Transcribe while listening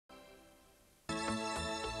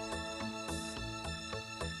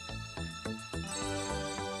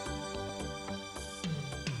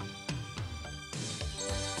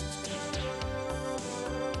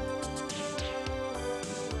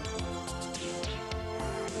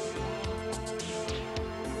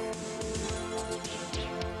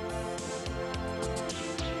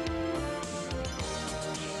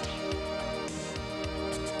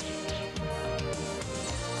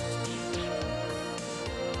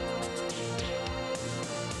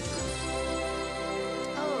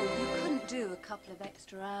couple of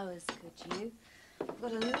extra hours, could you? I've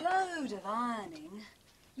got a load of ironing.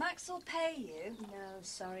 Max will pay you. No,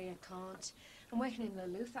 sorry, I can't. I'm working in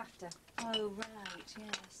Duluth after. Oh, right,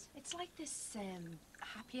 yes. It's like this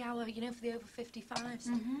happy hour, you know, for the over 55s.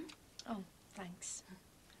 Mm-hmm. Oh, thanks.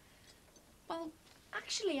 Well,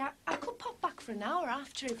 actually, I could pop back for an hour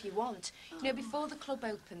after if you want. Oh. You know, before the club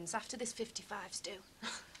opens, after this 55s do.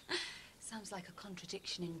 Sounds like a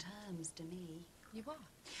contradiction in terms to me. You are?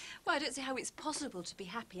 Well, I don't see how it's possible to be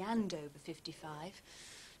happy and over 55.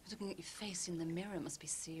 Looking at your face in the mirror must be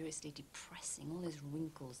seriously depressing. All those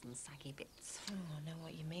wrinkles and saggy bits. Oh, I know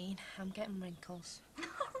what you mean. I'm getting wrinkles.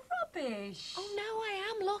 Rubbish. Oh, no,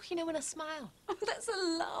 I am. Look, you know, when I smile. Oh, that's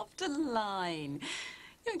a laughter line.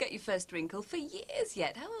 You don't get your first wrinkle for years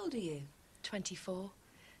yet. How old are you? 24.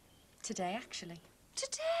 Today, actually.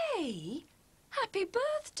 Today? Happy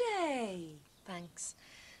birthday! Thanks.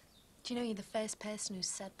 Do you know you're the first person who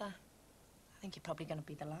said that? I think you're probably going to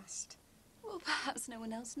be the last. Well, perhaps no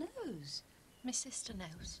one else knows. My sister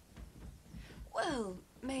knows. Well,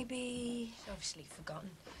 maybe... She's obviously forgotten.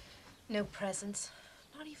 No presents.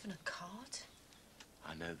 Not even a card.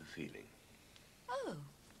 I know the feeling. Oh.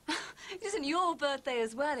 It isn't your birthday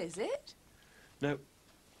as well, is it? No.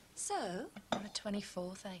 So? I'm a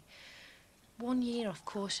 24th, eh? 1 year off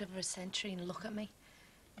course over a century, and look at me.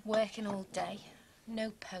 Working all day.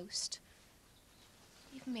 No post.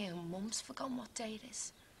 Even my own mum's forgotten what day it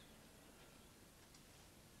is.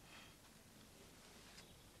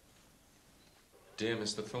 Dear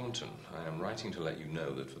Mr. Thornton, I am writing to let you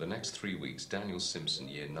know that for the next 3 weeks, Daniel Simpson,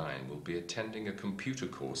 Year 9, will be attending a computer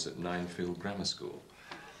course at Ninefield Grammar School.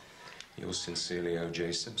 Yours sincerely,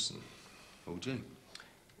 O.J. Simpson. O.J.?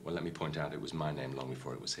 Well, let me point out it was my name long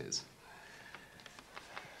before it was his.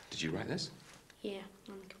 Did you write this? Yeah,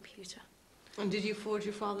 on the computer. And did you forge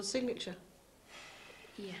your father's signature?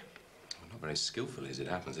 Yeah. Well, not very skillfully as it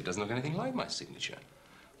happens. It doesn't look anything like my signature.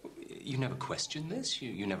 You never questioned this?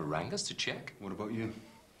 You never rang us to check? What about you?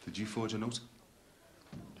 Did you forge a note?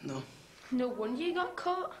 No. No wonder you got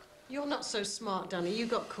caught. You're not so smart, Danny. You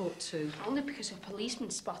got caught too. Only because a policeman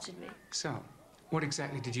spotted me. So, what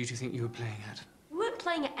exactly did you two think you were playing at? We weren't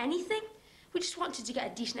playing at anything. We just wanted to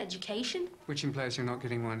get a decent education. Which implies you're not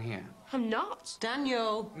getting one here. I'm not.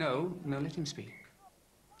 Daniel! No, let him speak.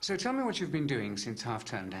 So tell me what you've been doing since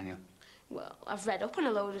half-term, Daniel. Well, I've read up on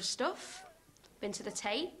a load of stuff. Been to the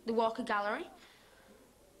Tate, the Walker Gallery.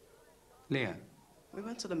 Leo? We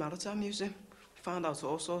went to the Maritime Museum. Found out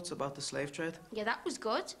all sorts about the slave trade. Yeah, that was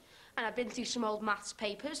good. And I've been through some old maths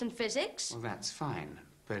papers and physics. Well, that's fine.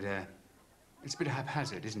 But, it's a bit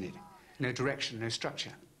haphazard, isn't it? No direction, no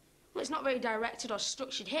structure. Well, it's not very directed or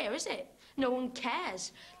structured here, is it? No one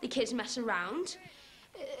cares. The kids mess around.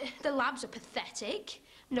 The labs are pathetic.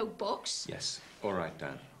 No books. Yes. All right,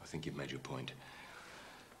 Dan. I think you've made your point.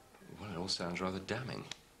 Well, it all sounds rather damning.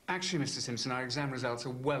 Actually, Mr. Simpson, our exam results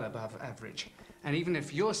are well above average. And even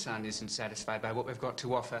if your son isn't satisfied by what we've got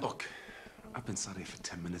to offer... Look, I've been sat here for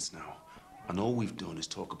 10 minutes now, and all we've done is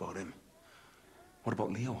talk about him. What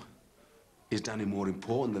about Leo? Is Danny more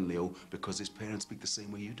important than Leo because his parents speak the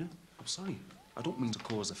same way you do? I'm sorry. I don't mean to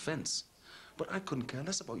cause offense, but I couldn't care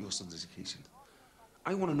less about your son's education.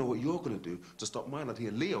 I want to know what you're going to do to stop my lad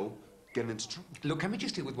here, Leo, getting into trouble. Look, can we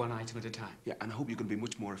just deal with one item at a time? Yeah, and I hope you can be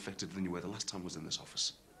much more effective than you were the last time I was in this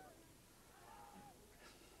office.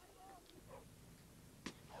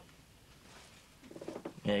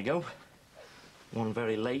 There you go. One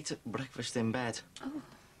very late, breakfast in bed. Oh,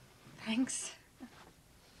 thanks.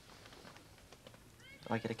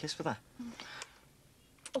 Do I get a kiss for that?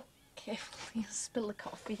 Oh, careful, you'll spill the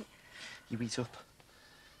coffee. You eat up.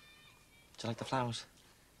 Do you like the flowers?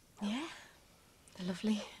 Yeah, they're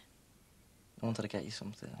lovely. I wanted to get you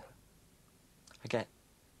something. I get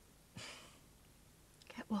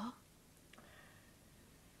what?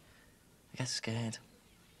 I get scared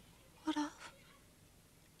What of?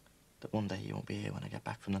 that one day you won't be here when I get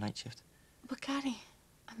back from the night shift. But, Gary,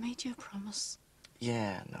 I made you a promise.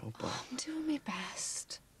 Yeah, no, but... I'm doing my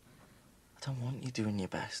best. I don't want you doing your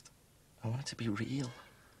best. I want it to be real.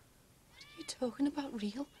 What are you talking about,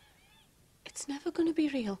 real? It's never going to be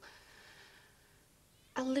real.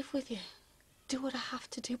 I'll live with you. Do what I have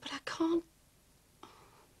to do, but I can't. I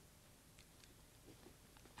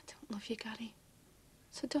don't love you, Gary.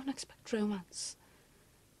 So don't expect romance.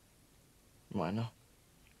 Why not?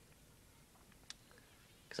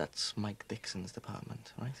 Because that's Mike Dixon's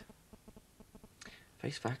department, right?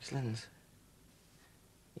 Face facts, Lens.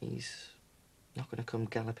 He's not going to come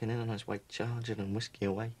galloping in on his white Charger and whisk you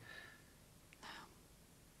away. No.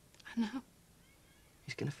 I know.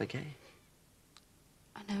 He's going to forget.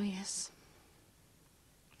 I know he is.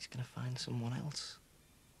 He's going to find someone else.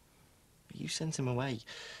 You sent him away.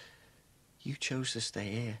 You chose to stay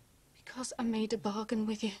here. Because I made a bargain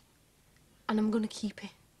with you. And I'm going to keep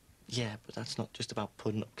it. Yeah, but that's not just about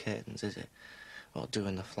putting up curtains, is it? Or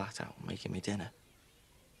doing the flat out and making me dinner.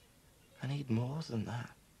 I need more than that.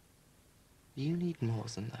 You need more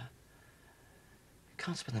than that. You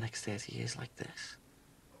can't spend the next 30 years like this.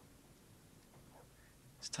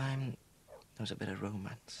 It's time there was a bit of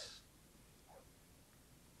romance.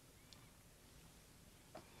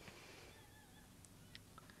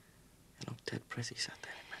 You look dead pretty sat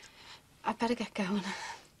there in bed. I'd better get going.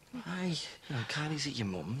 Aye, you know, Carly's at your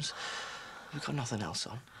mum's. We've got nothing else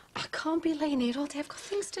on. I can't be laying here all day. I've got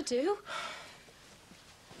things to do.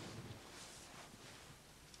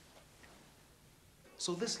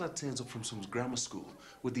 So this lad turns up from some grammar school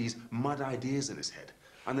with these mad ideas in his head.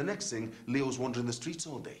 And the next thing, Leo's wandering the streets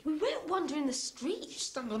all day. We weren't wandering the streets.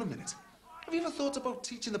 Stand on a minute. Have you ever thought about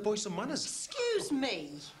teaching the boy some manners? Excuse me.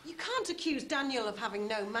 You can't accuse Daniel of having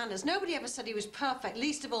no manners. Nobody ever said he was perfect,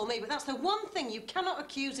 least of all me, but that's the one thing you cannot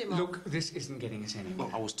accuse him of. Look, this isn't getting us anywhere.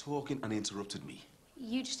 Well, I was talking and he interrupted me.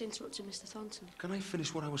 You just interrupted Mr. Thornton. Can I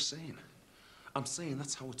finish what I was saying? I'm saying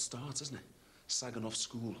that's how it starts, isn't it? Sagging off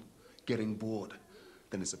school, getting bored.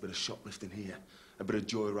 Then it's a bit of shoplifting here, a bit of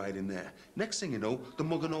joyriding there. Next thing you know, the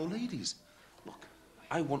mugging old ladies. Look,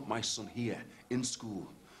 I want my son here, in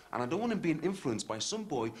school. And I don't want him being influenced by some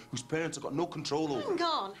boy whose parents have got no control over him. Hang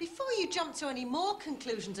on. Before you jump to any more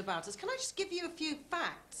conclusions about us, can I just give you a few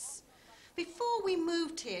facts? Before we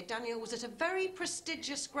moved here, Daniel was at a very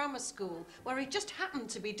prestigious grammar school where he just happened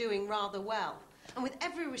to be doing rather well. And with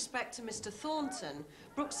every respect to Mr. Thornton,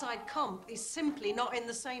 Brookside Comp is simply not in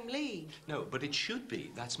the same league. No, but it should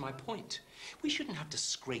be. That's my point. We shouldn't have to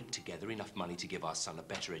scrape together enough money to give our son a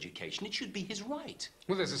better education. It should be his right.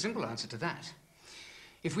 Well, there's a simple answer to that.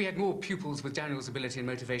 If we had more pupils with Daniel's ability and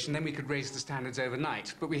motivation, then we could raise the standards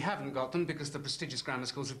overnight. But we haven't got them because the prestigious grammar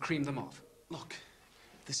schools have creamed them off. Look,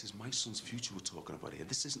 this is my son's future we're talking about here.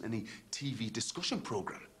 This isn't any TV discussion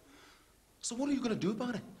program. So what are you going to do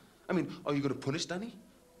about it? I mean, are you going to punish Danny?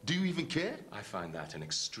 Do you even care? I find that an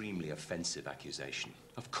extremely offensive accusation.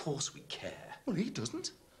 Of course we care. Well, he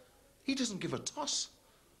doesn't. He doesn't give a toss.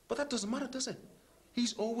 But that doesn't matter, does it?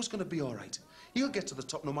 He's always going to be all right. He'll get to the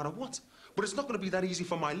top no matter what. But it's not going to be that easy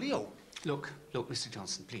for my Leo. Look, Mr.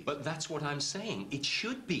 Johnson, please. But that's what I'm saying. It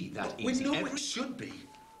should be that easy. We know it should be,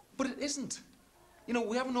 but it isn't. You know,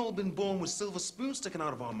 we haven't all been born with silver spoons sticking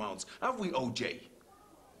out of our mouths, have we, OJ?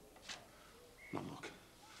 Now, look,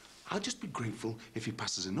 I'll just be grateful if he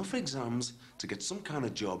passes enough exams to get some kind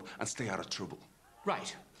of job and stay out of trouble.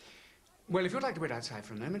 Right. Well, if you'd like to wait outside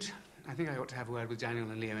for a moment, I think I ought to have a word with Daniel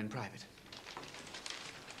and Leo in private.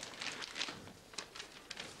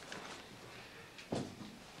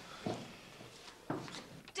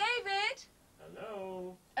 David!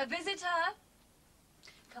 Hello? A visitor?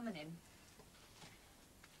 Coming in.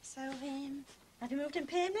 So, have you moved in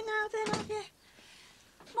permanent now then, have you?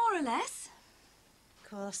 More or less. Of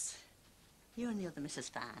course. You and the other Mrs.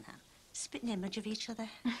 Farnham, spitting image of each other.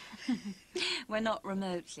 We're not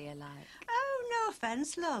remotely alike. Oh, no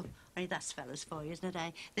offence, love. Only that's fellas for you, isn't it,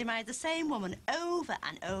 eh? They married the same woman over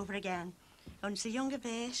and over again. Only it's a younger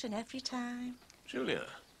version every time. Julia.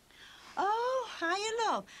 Oh,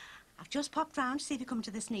 hiya, love. I've just popped round to see if you come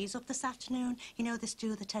to this knees up this afternoon. You know this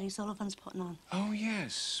do that Terry Sullivan's putting on. Oh,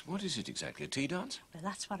 yes. What is it exactly? A tea dance? Well,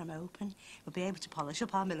 that's what I'm hoping. We'll be able to polish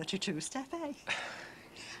up our military two-step, eh?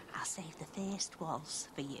 I'll save the first waltz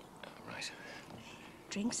for you. Right.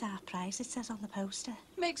 Drinks half price, it says on the poster.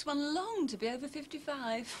 Makes one long to be over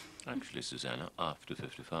 55. Actually, Susanna, after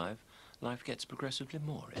 55, life gets progressively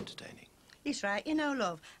more entertaining. He's right, you know,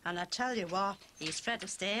 love. And I tell you what, he's Fred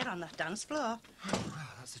Astaire on that dance floor. Oh, wow,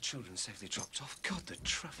 that's the children safely dropped off. God, the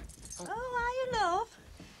traffic. Oh, are you, love?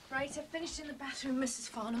 Right, I've finished in the bathroom, Mrs.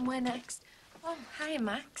 Farnham. Where next? Oh, hiya,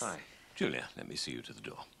 Max. Hi. Julia, let me see you to the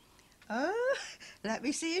door. Oh, let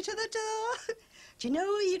me see you to the door. Do you know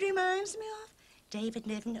who he reminds me of? David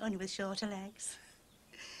Niven, only with shorter legs.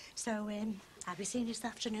 So, I'll be seeing you this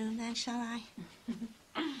afternoon then, shall I?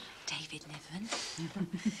 David Niven.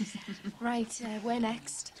 Right, where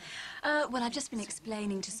next? Well, I've just been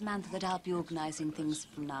explaining to Samantha that I'll be organising things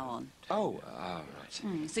from now on. Oh,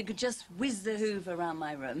 right. So you could just whiz the hoover around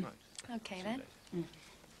my room. Right. Okay, then.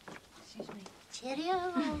 Excuse me.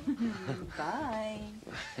 Cheerio. Bye.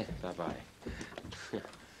 Bye-bye. Has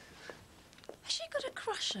she got a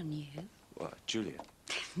crush on you? What, Julia?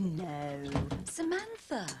 No.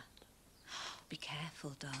 Samantha. Be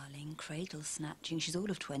careful, darling. Cradle snatching. She's all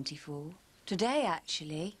of 24. Today,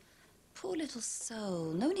 actually. Poor little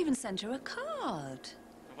soul. No one even sent her a card.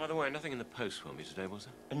 By the way, nothing in the post for me today, was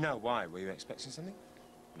there? No, why? Were you expecting something?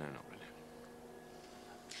 No, not really.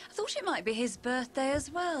 I thought it might be his birthday as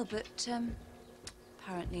well, but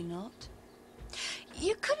apparently not.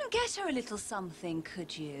 You couldn't get her a little something,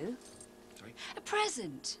 could you? Sorry? A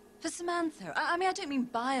present for Samantha. I mean, I don't mean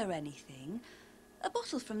buy her anything. A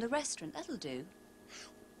bottle from the restaurant, that'll do.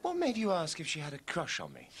 What made you ask if she had a crush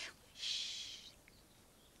on me? Shh.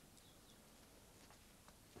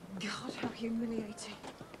 God, how humiliating.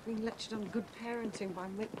 Being lectured on good parenting by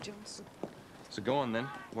Mick Johnson. So go on then.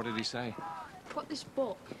 What did he say? Got this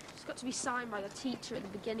book. It's got to be signed by the teacher at the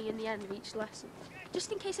beginning and the end of each lesson.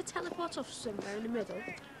 Just in case I teleport off somewhere in the middle.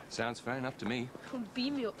 Sounds fair enough to me. Come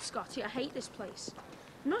beam me up, Scotty. I hate this place.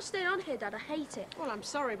 I'm not staying on here, Dad. I hate it. Well, I'm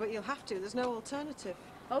sorry, but you'll have to. There's no alternative.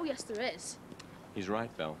 Oh, yes, there is. He's right,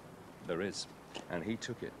 Belle. There is. And he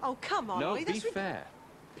took it. Oh, come on, No, Ollie. be fair.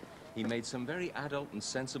 He made some very adult and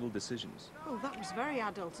sensible decisions. Oh, that was very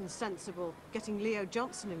adult and sensible, getting Leo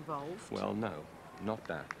Johnson involved. Well, no, not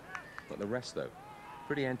that. But the rest, though.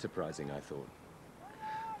 Pretty enterprising, I thought.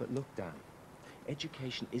 But look, Dan,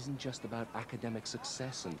 education isn't just about academic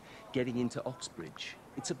success and getting into Oxbridge.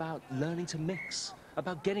 It's about learning to mix,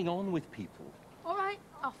 about getting on with people. All right,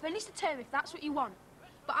 I'll finish the term if that's what you want.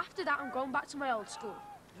 But after that, I'm going back to my old school.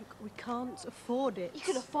 Look, we can't afford it. You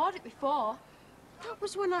could afford it before. That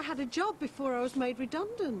was when I had a job before I was made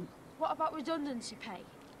redundant. What about redundancy pay?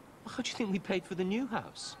 How do you think we paid for the new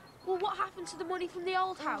house? Well, what happened to the money from the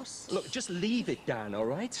old house? Look, just leave it, Dan, all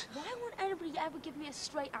right? Why won't anybody ever give me a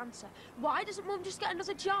straight answer? Why doesn't Mum just get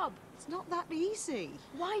another job? It's not that easy.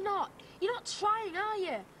 Why not? You're not trying, are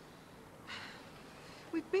you?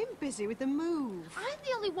 We've been busy with the move. I'm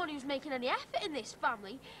the only one who's making any effort in this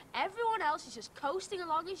family. Everyone else is just coasting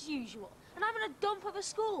along as usual. And I'm in a dump of a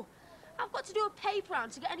school. I've got to do a paper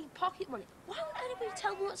round to get any pocket money. Why won't anybody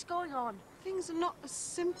tell me what's going on? Things are not as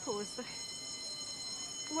simple as they...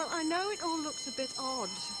 Well, I know it all looks a bit odd,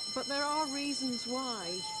 but there are reasons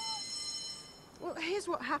why. Well, here's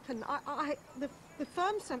what happened. The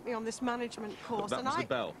firm sent me on this management course, That was the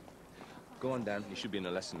bell. Go on, Dan. You should be in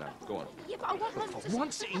a lesson now. Go on. Yeah, but I want Mum to... For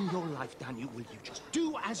once in your life, Daniel, will you just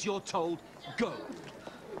do as you're told? Go.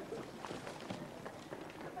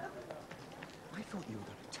 I thought you were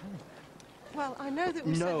going to tell me. Well, I know that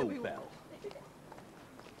we said that we... No, Belle.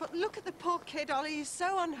 But look at the poor kid, Ollie. He's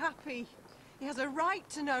so unhappy. He has a right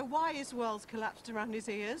to know why his world's collapsed around his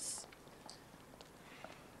ears.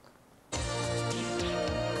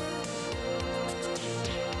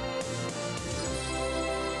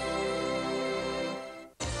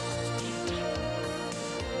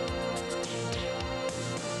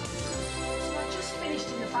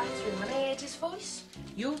 Bathroom and I heard his voice.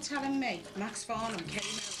 You're telling me Max Farnham came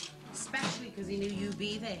out, especially because he knew you'd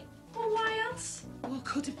be there? Well, why else? Well,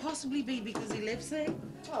 could it possibly be because he lives there?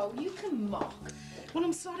 Oh, you can mock. Well,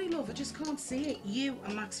 I'm sorry, love, I just can't see it. You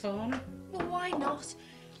and Max Farnham. Well, why not?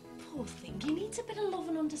 Poor thing, he needs a bit of love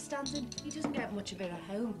and understanding. He doesn't get much of it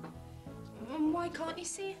at home. And why can't you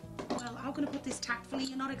see it? Well, how can I put this tactfully?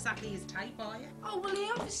 You're not exactly his type, are you? Oh, well, he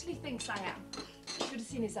obviously thinks I am. Should have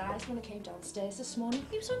seen his eyes when I came downstairs this morning.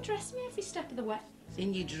 He was undressing me every step of the way. It's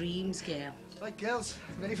in your dreams, girl. Right, girls,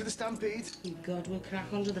 ready for the stampede? God will crack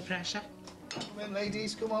under the pressure. Come in,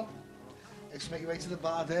 ladies, come on. Let's make your way to the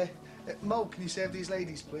bar there. Mo, can you serve these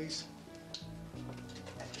ladies, please?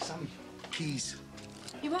 Sammy, keys.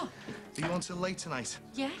 You are? Are you on till late tonight?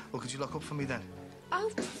 Yeah. Or could you lock up for me then? Oh,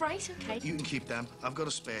 right, okay. You can keep them. I've got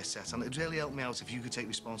a spare set, and it'd really help me out if you could take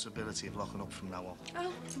responsibility of locking up from now on.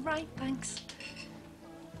 Oh, right, thanks.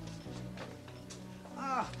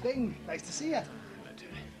 Ah, Bing, nice to see you.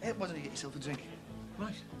 Why don't you get yourself a drink?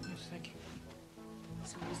 Right, yes, thank you.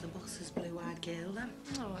 So was the boss's blue-eyed girl, then?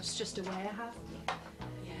 Oh, it's just a way I have.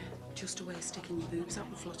 Yeah, just a way of sticking your boobs out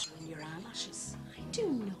and fluttering your eyelashes. I do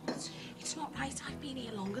not. It's not right. I've been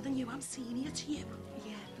here longer than you. I'm senior to you.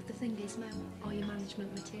 Yeah, but the thing is, Mel, all your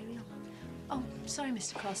management material. Oh, sorry,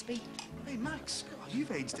 Mr. Crosby. Hey, Max, God,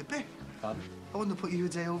 you've aged a bit. Pardon? I wouldn't have put you a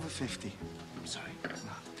day over 50. I'm sorry.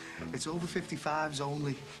 It's over 55s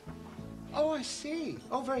only. Oh, I see.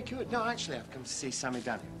 Oh, very good. No, actually, I've come to see Sammy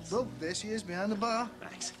Daniels. Well, there she is behind the bar.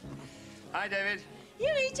 Thanks. Hi, David.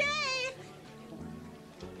 Huey J!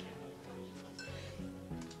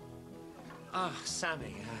 Ah,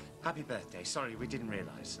 Sammy, happy birthday. Sorry, we didn't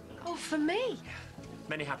realise. Oh, for me?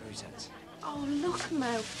 Many happy returns. Oh, look,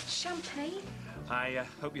 Mel. Champagne. I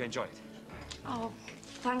hope you enjoy it. Oh,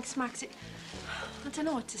 thanks, Max. I don't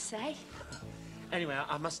know what to say. Anyway,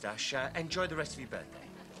 I must dash. Enjoy the rest of your birthday.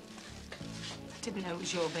 Didn't know it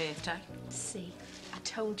was your birthday. See, I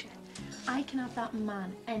told you. I can have that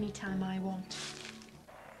man anytime I want.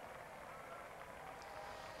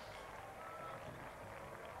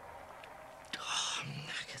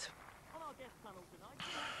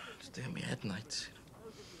 bed nights.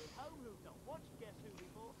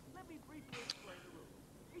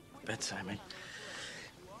 Bedtime, eh?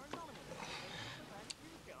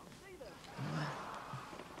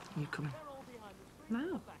 Are you coming? No. All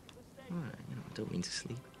right, you know, I don't mean to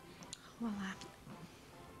sleep. Well,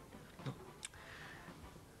 Look,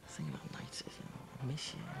 the thing about nights is, you know, I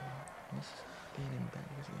miss you. I miss being in bed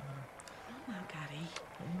with you. oh, Gary.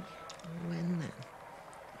 When then?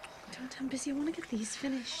 Don't, I'm busy. I want to get these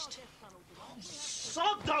finished.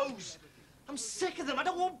 Sod those! I'm sick of them. I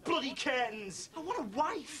don't want bloody curtains. I want a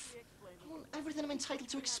wife. I want everything I'm entitled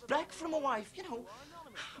to expect from a wife. You know,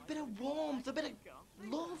 a bit of warmth, a bit of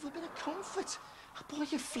love, a bit of comfort. I buy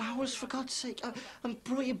you flowers, for God's sake, and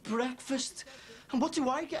brought you breakfast. And what do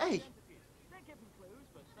I get, eh?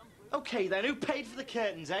 OK, then, who paid for the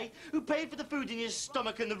curtains, eh? Who paid for the food in your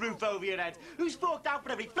stomach and the roof over your head? Who's forked out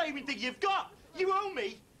for every flaming thing you've got? You owe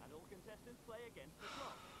me.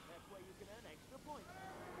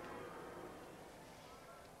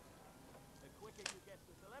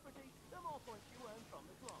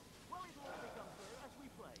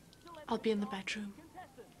 I'll be in the bedroom.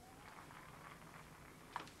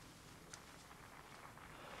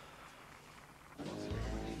 Do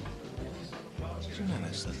you know,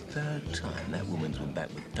 that's the third time that woman's been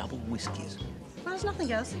back with double whiskies. Well, there's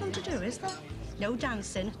nothing else for them to do, is there? No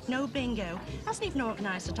dancing, no bingo. Hasn't even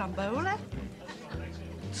organised a tombola.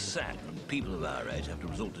 It's sad when people of our age have to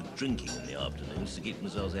resort to drinking in the afternoons to keep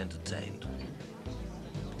themselves entertained.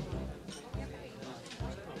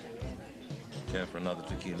 Care for another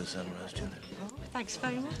tequila sunrise, Julia? Oh, thanks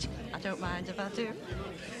very much. I don't mind if I do.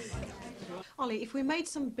 Ollie, if we made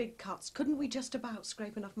some big cuts, couldn't we just about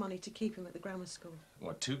scrape enough money to keep him at the grammar school?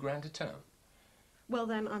 What, £2 a term? Well,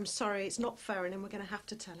 then, I'm sorry, it's not fair on him. We're going to have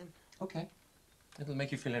to tell him. OK. It'll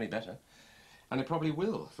make you feel any better. And it probably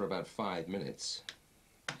will for about 5 minutes.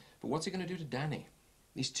 But what's he going to do to Danny?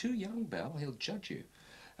 He's too young, Belle. He'll judge you.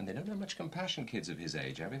 And they don't have much compassion, kids of his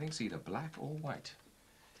age. Everything's either black or white.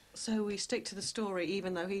 So we stick to the story,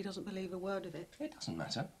 even though he doesn't believe a word of it? It doesn't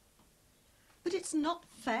matter. But it's not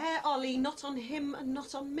fair, Ollie, not on him and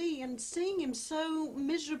not on me. And seeing him so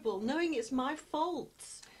miserable, knowing it's my fault.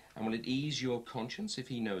 And will it ease your conscience if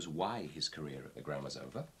he knows why his career at the grammar's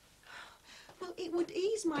over? Well, it would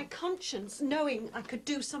ease my conscience knowing I could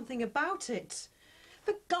do something about it.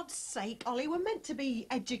 For God's sake, Ollie, we're meant to be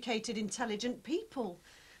educated, intelligent people.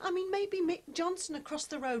 I mean, maybe Mick Johnson across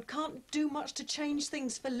the road can't do much to change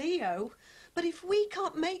things for Leo, but if we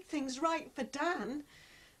can't make things right for Dan,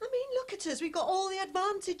 I mean, look at us, we've got all the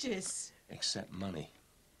advantages. Except money.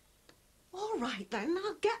 All right, then,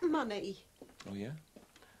 I'll get money. Oh, yeah?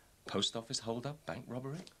 Post office hold-up, bank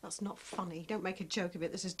robbery? That's not funny. Don't make a joke of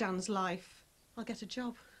it. This is Dan's life. I'll get a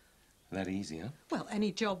job. That easy, huh? Well,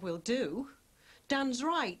 any job will do. Dan's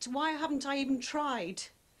right. Why haven't I even tried?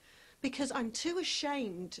 Because I'm too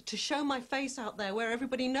ashamed to show my face out there where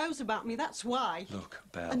everybody knows about me, that's why. Look,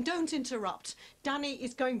 Belle... And don't interrupt. Danny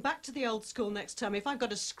is going back to the old school next term if I've got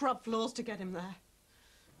to scrub floors to get him there.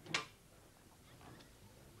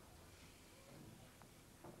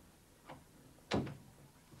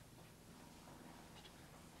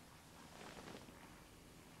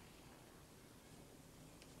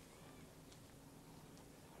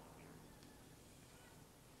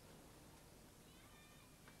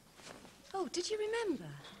 Oh, did you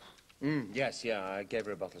remember? Yes, yeah, I gave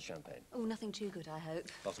her a bottle of champagne. Oh, nothing too good, I hope.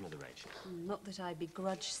 Bottom of the range. Not that I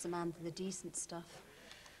begrudge Samantha the decent stuff.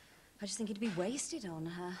 I just think it'd be wasted on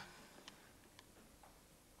her.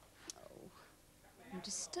 Oh, I'm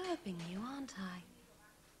disturbing you, aren't I?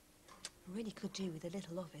 I really could do with a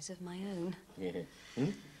little office of my own. Yeah.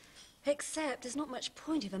 Except there's not much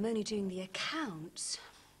point if I'm only doing the accounts.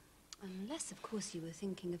 Unless, of course, you were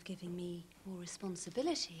thinking of giving me more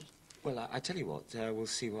responsibility. Well, I tell you what, we'll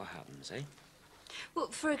see what happens, eh? Well,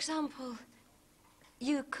 for example,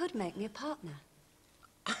 you could make me a partner.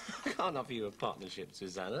 I can't offer you a partnership,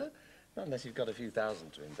 Susanna. Not unless you've got a few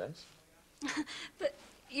thousand to invest. But,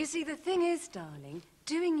 you see, the thing is, darling,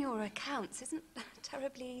 doing your accounts isn't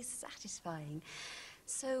terribly satisfying.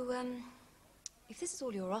 So, if this is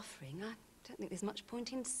all you're offering, I don't think there's much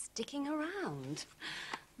point in sticking around.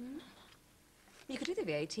 You could do the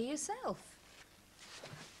VAT yourself.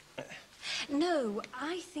 No,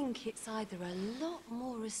 I think it's either a lot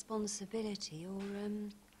more responsibility or,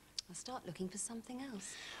 I'll start looking for something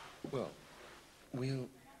else. Well,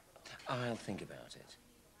 I'll think about it.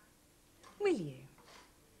 Will you?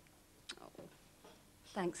 Oh,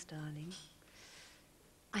 thanks, darling.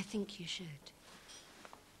 I think you should.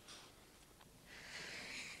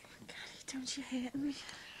 Gary, don't you hate me?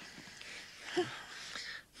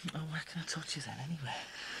 Oh, where can I touch you then, anyway?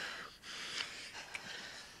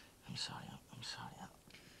 I'm sorry. I'm sorry.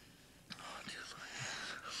 Oh, dear Lord.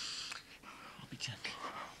 I'll be gentle.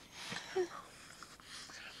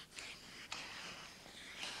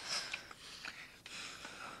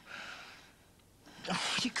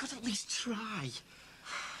 Oh, you could at least try.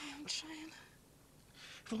 I'm trying.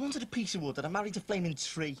 If I wanted a piece of wood, I'd have married a flaming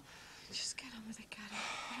tree. Just get on with it, Gary,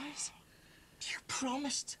 all right? You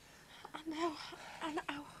promised. I know.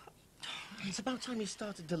 It's about time you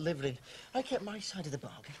started delivering. I kept my side of the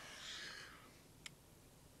bargain.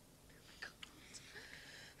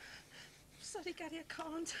 Sorry, Gary, I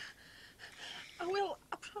can't. I will,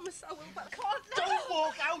 I promise I will, but I can't. Don't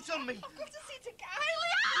walk out on me! I've got to see to Gary.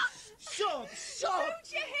 Shut!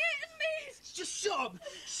 Don't you hit me! Just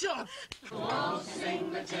shut!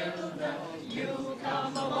 Waltzing Matilda, you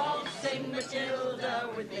come a waltzing Matilda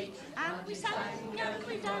with me. And we sang and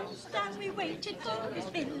we danced and we waited for his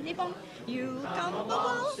Billy Bong. You come a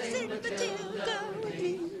waltzing Matilda with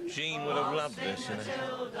me. Jean would have loved this, you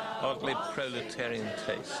know. Oddly proletarian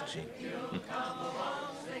taste, Jean.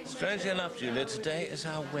 Strangely enough, Julia, today is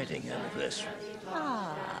our wedding anniversary.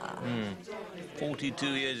 Ah. 42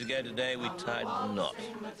 years ago today, we tied the knot.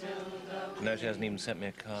 No, she hasn't even sent me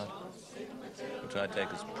a card, which I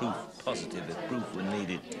take as proof, positive if proof were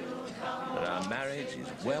needed, that our marriage is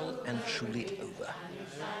well and truly over.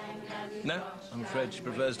 No, I'm afraid she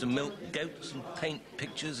prefers to milk goats and paint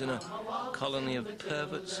pictures in a colony of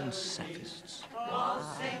perverts and saphists.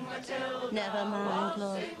 Never mind,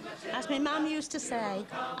 love. As my mum used to say,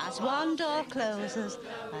 as one door closes,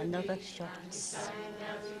 another shuts.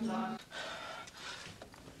 You want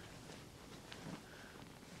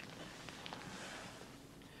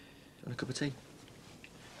a cup of tea?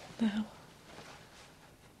 No.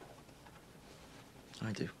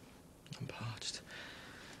 I do. I'm parched.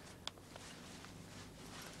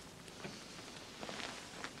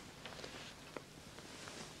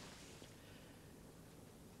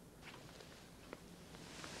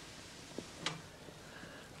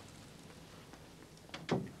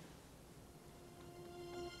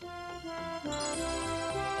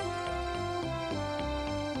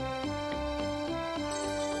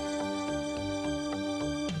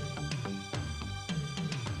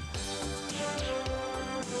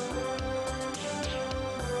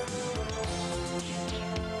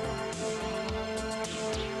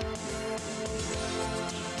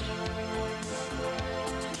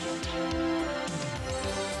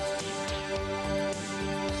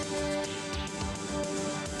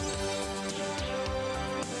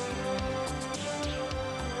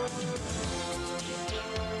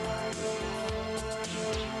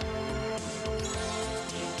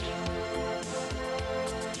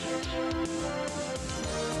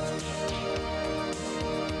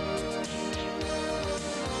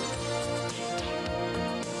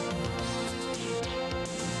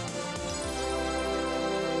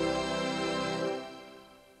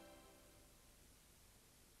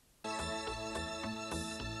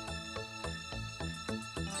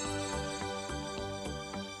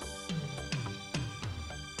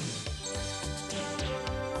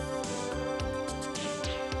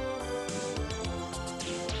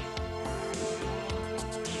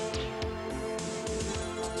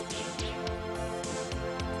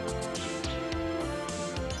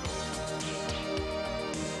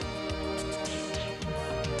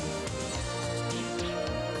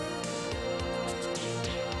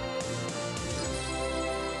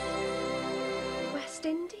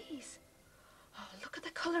 Indies. Oh, look at the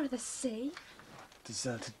colour of the sea.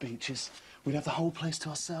 Deserted beaches. We'd have the whole place to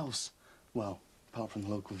ourselves. Well, apart from the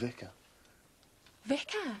local vicar.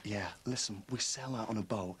 Vicar? Yeah, listen, we sail out on a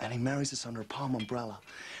boat and he marries us under a palm umbrella.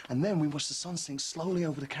 And then we watch the sun sink slowly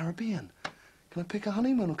over the Caribbean. Can I pick a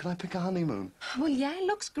honeymoon or can I pick a honeymoon? Well, yeah, it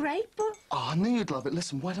looks great, but... Oh, I knew you'd love it.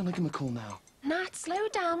 Listen, why don't I give him a call now? Nat, slow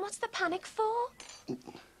down. What's the panic for?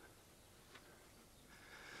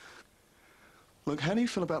 Look, how do you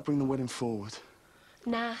feel about bringing the wedding forward?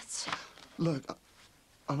 Nat. Look,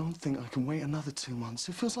 I don't think I can wait another 2 months.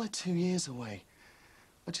 It feels like 2 years away.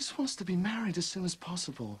 I just want us to be married as soon as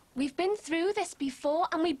possible. We've been through this before,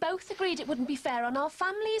 and we both agreed it wouldn't be fair on our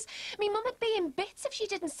families. Me mum would be in bits if she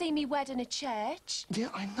didn't see me wed in a church. Yeah,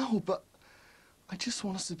 I know, but I just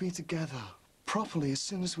want us to be together, properly, as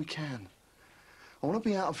soon as we can. I want to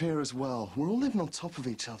be out of here as well. We're all living on top of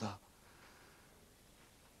each other.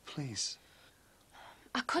 Please.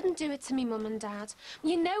 I couldn't do it to me mum and dad.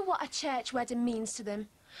 You know what a church wedding means to them.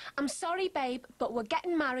 I'm sorry, babe, but we're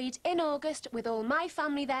getting married in August with all my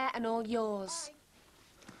family there and all yours.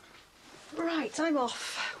 Right, I'm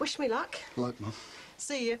off. Wish me luck. Luck, Mum.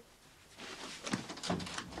 See you.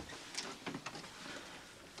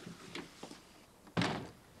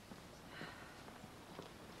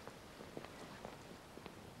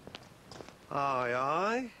 Aye,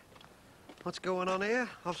 aye. What's going on here?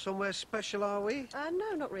 Off somewhere special, are we?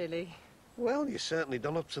 No, not really. Well, you're certainly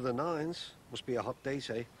done up to the nines. Must be a hot day,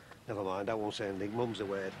 say. Never mind, I won't say anything. Mum's a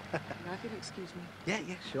word. Now, if you'll excuse me. Yeah,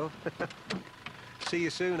 sure. See you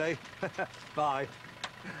soon, eh? Bye.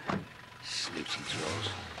 Snooty throws.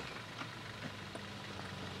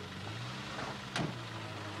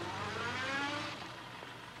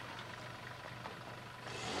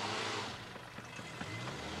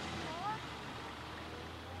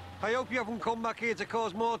 I hope you haven't come back here to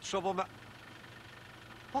cause more trouble,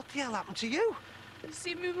 What the hell happened to you? You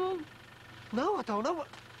see me, Mum? No, I don't know.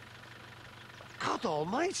 God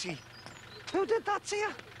almighty. Who did that to you?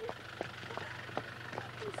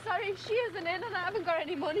 I'm sorry, she isn't in and I haven't got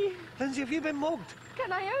any money. Lindsay, have you been mugged?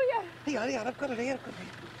 Can I owe you? Yeah, I've got it here.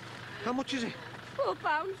 How much is it?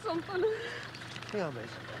 £4 something. Yeah, mate.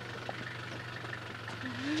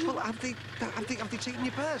 Well, have they taken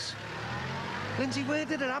your purse? Lindsay, where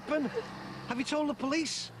did it happen? Have you told the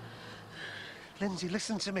police? Lindsay,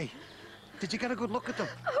 listen to me. Did you get a good look at them?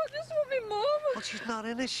 I just want me mum. Well, she's not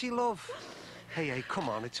in, is she, love? Hey, come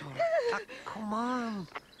on, it's all right. Come on.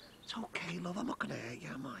 It's okay, love. I'm not going to hurt you,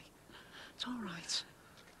 am I? It's all right.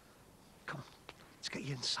 Come on, let's get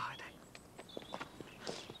you inside, eh?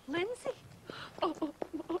 Lindsay? Oh,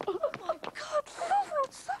 my God, love,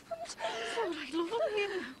 what's happened? It's all right, love, I'm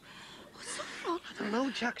here now. What's up, love? I don't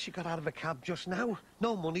know, Jack. She got out of a cab just now.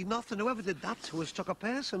 No money, nothing. Whoever did that to us took a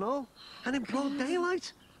purse and all. And in broad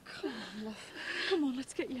daylight. Come on, love. Come on,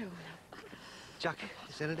 let's get you home now. Jack,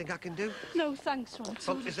 is there anything I can do? No, thanks, Ron.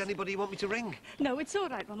 Well, is there anybody you want me to ring? No, it's all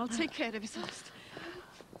right, Ron. I'll take care of it first.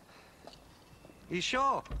 You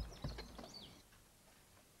sure?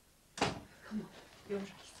 Come on, you're right.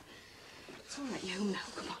 It's all right, you're home now.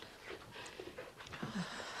 Come on.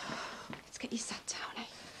 Let's get you sat down, eh?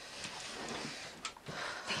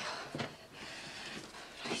 There.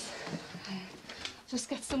 Right. Just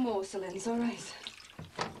get some more, Celine's all right?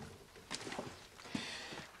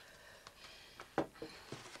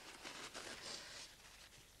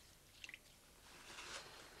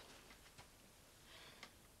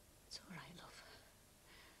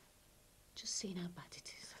 Seeing how bad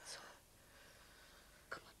it is, that's all.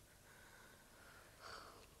 Come on.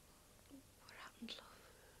 What happened,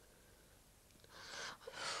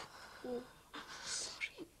 love? Oh,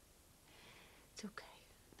 sorry. It's okay.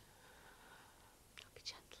 I'll be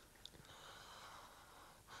gentle.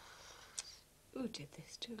 Who did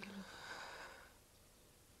this to you, love?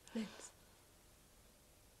 Liz.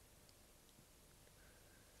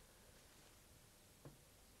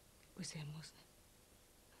 It was him, wasn't it?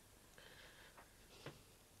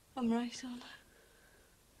 I'm right, aren't I?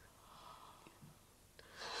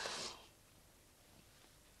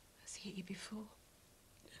 Has he hit you before?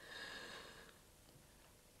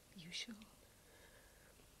 You sure?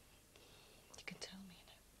 You can tell me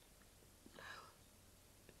now. No.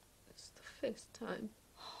 It's the first time.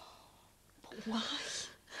 But why?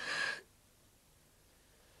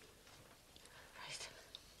 Right.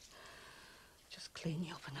 Just clean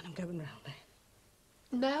you up and then I'm going round there.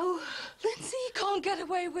 No. Lindsay, you can't get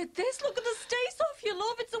away with this. Look at the stays off you,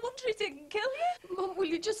 love. It's a wonder he didn't kill you. Mum, will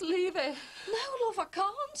you just leave it? No, love, I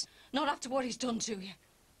can't. Not after what he's done to you.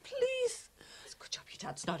 Please. It's a good job your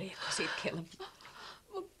dad's not here, because he'd kill him.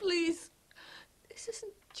 Mum, please. This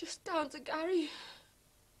isn't just down to Gary.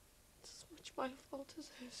 It's as much my fault as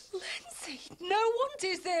his. Lindsay, no one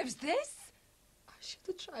deserves this. I should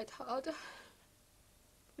have tried harder.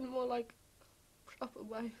 Been more like a proper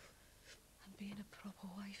wife. Being a proper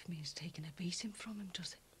wife means taking a beating from him,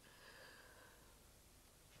 does it?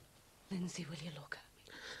 Lindsay, will you look at me?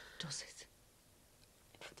 Does it?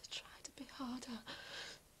 If I'd tried a bit harder,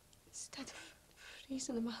 instead of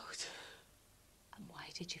freezing him out. And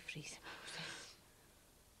why did you freeze him out then?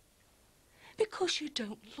 Because you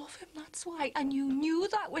don't love him, that's why. And you knew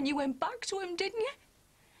that when you went back to him, didn't you?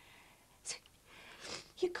 See,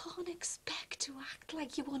 you can't expect to act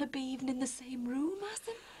like you want to be even in the same room as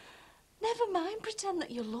him. Never mind pretend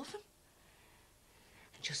that you love him.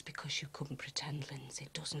 And just because you couldn't pretend, Lindsay,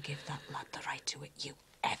 doesn't give that lad the right to it, you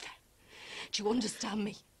ever. Do you understand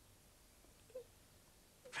me?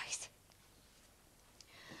 Right.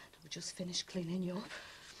 We'll just finish cleaning you up.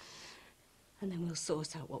 And then we'll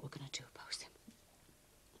sort out what we're going to do about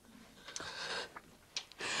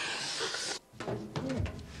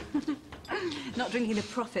him. Not drinking the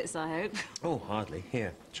profits, I hope. Oh, hardly.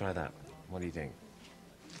 Here, try that. What do you think?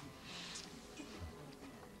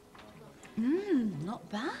 Not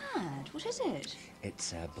bad. What is it?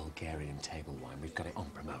 It's Bulgarian table wine. We've got it on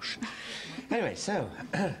promotion. Anyway, so,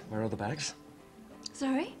 where are all the bags?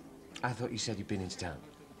 Sorry? I thought you said you'd been into town.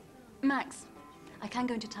 Max, I can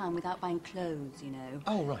go into town without buying clothes, you know.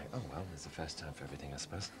 Oh, right. Oh, well, it's the first time for everything, I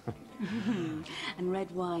suppose. And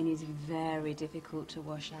red wine is very difficult to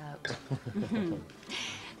wash out.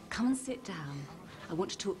 Come and sit down. I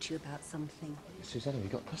want to talk to you about something. Susanna,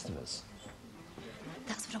 we've got customers.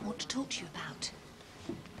 That's what I want to talk to you about.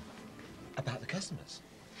 About the customers?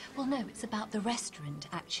 Well, no, it's about the restaurant,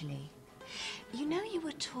 actually. You know, you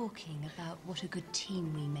were talking about what a good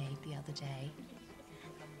team we made the other day.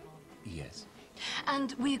 Yes.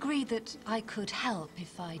 And we agreed that I could help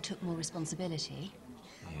if I took more responsibility.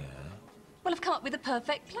 Yeah. Well, I've come up with a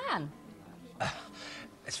perfect plan.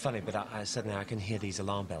 It's funny, but suddenly I can hear these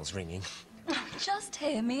alarm bells ringing. Just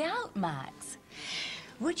hear me out, Max.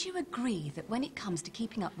 Would you agree that when it comes to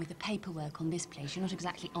keeping up with the paperwork on this place, you're not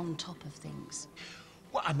exactly on top of things?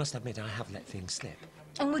 Well, I must admit, I have let things slip.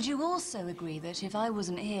 And would you also agree that if I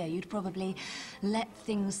wasn't here, you'd probably let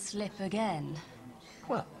things slip again?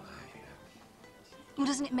 Well, Well,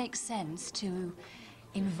 doesn't it make sense to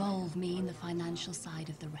involve me in the financial side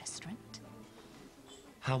of the restaurant?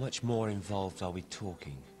 how much more involved are we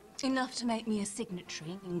talking? Enough to make me a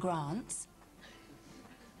signatory in grants.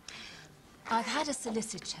 I've had a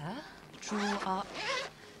solicitor draw up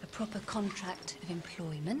a proper contract of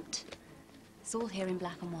employment. It's all here in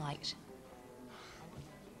black and white.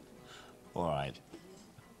 All right.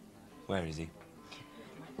 Where is he?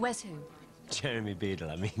 Where's who? Jeremy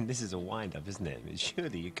Beadle. I mean, this is a wind-up, isn't it? I mean,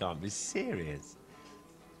 surely you can't be serious.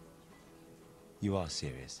 You are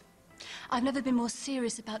serious? I've never been more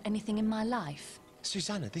serious about anything in my life.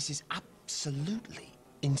 Susanna, this is absolutely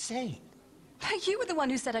insane. You were the one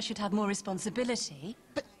who said I should have more responsibility.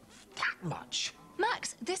 But that much?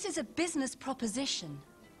 Max, this is a business proposition.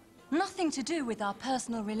 Nothing to do with our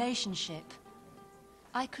personal relationship.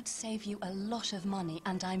 I could save you a lot of money,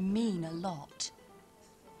 and I mean a lot.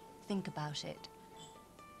 Think about it.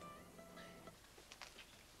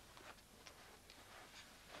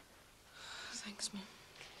 Thanks, Mum.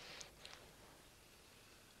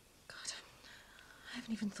 God, I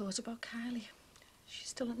haven't even thought about Kylie. She's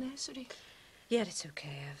still at nursery. Yeah, it's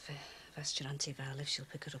okay. I've asked your Auntie Val if she'll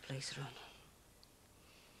pick her up later on.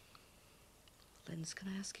 Linz, can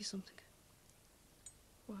I ask you something?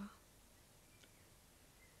 What?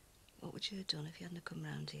 What would you have done if you hadn't come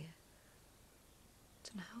round here?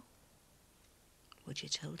 Dunno. Would you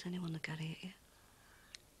have told anyone that Gary hit you?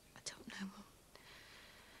 I don't know, Mum.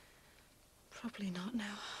 Probably not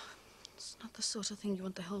now. It's not the sort of thing you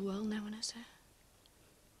want the whole world knowing, is it?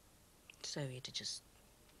 So you'd have just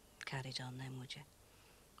carried on then, would you?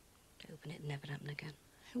 Hoping it'd never happen again.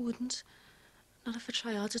 It wouldn't. Not if I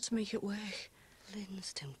try harder to make it work.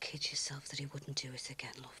 Linz, don't kid yourself that he wouldn't do it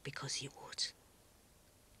again, love, because he would.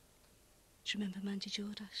 Do you remember Mandy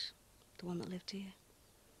Jordash? The one that lived here?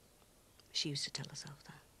 She used to tell herself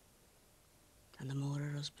that. And the more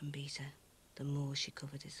her husband beat her, the more she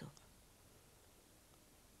covered it up.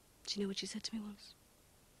 Do you know what she said to me once?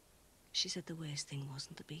 She said the worst thing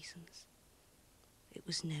wasn't the beatings. It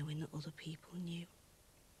was knowing that other people knew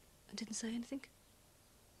and didn't say anything.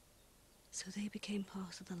 So they became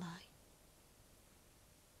part of the lie.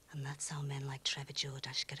 And that's how men like Trevor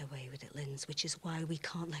Jordash get away with it, Linz, which is why we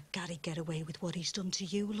can't let Gary get away with what he's done to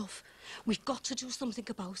you, love. We've got to do something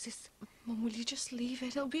about this. Mum, will you just leave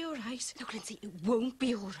it? It'll be all right. Look, Lindsay, it won't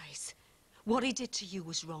be all right. What he did to you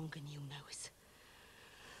was wrong, and you know it.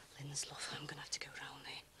 Linz, love, I'm gonna have to go round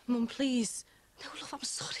there. Mum, please. No, love, I'm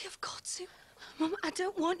sorry, I've got to. Mum, I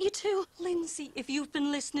don't want you to. Lindsay, if you've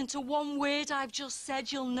been listening to one word I've just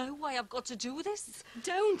said, you'll know why I've got to do this.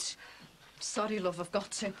 Don't. Sorry, love, I've got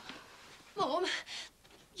to. Mum,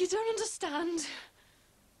 you don't understand.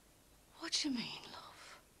 What do you mean,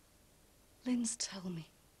 love? Linz, tell me.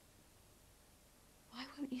 Why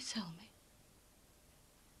won't you tell me?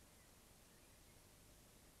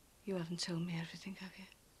 You haven't told me everything, have you?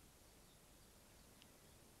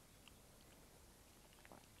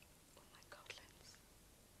 Oh, my God, Linz.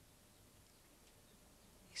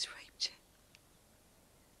 He's raped you.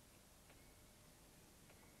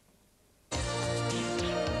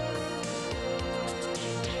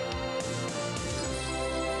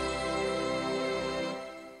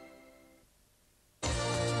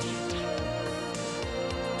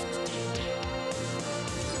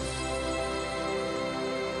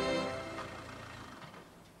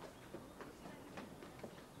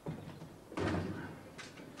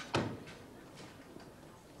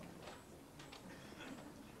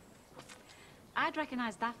 I'd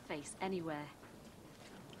recognise that face anywhere.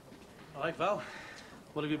 All right, Val.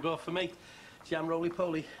 What have you brought for me? Jam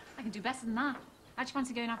roly-poly? I can do better than that. How'd you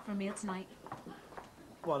fancy going out for a meal tonight?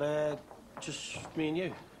 What, just me and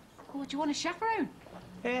you? Oh, do you want a chaperone?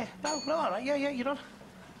 No, all right. Yeah, you're on.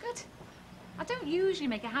 Good. I don't usually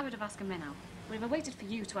make a habit of asking men out. But if I waited for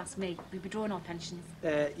you to ask me, we'd be drawing our pensions.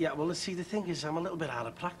 Yeah, well, let's see, the thing is, I'm a little bit out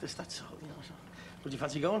of practice, that's all, you know. So. Would you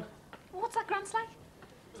fancy going? What's that grants like?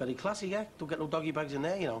 Very classy, yeah. Don't get no doggy bags in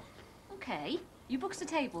there, you know. OK. You book us a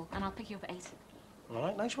table, and I'll pick you up at 8. All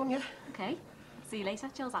right, nice one, yeah. OK. See you later,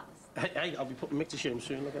 Chills Atlas. Hey, I'll be putting Mick to shame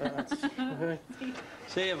soon, look at that.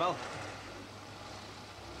 See you, Val.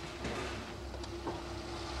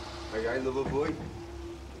 Hey, lover boy.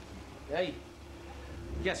 Hey.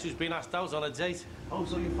 Guess who's been asked out on a date? Oh,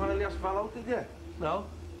 so you finally asked Val out, did you? No,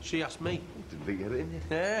 she asked me. Didn't think of it, didn't you?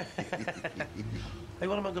 Yeah. Hey,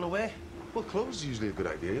 what am I going to wear? Well, clothes is usually a good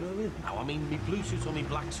idea, you know what I mean? No, I mean, me blue suit or me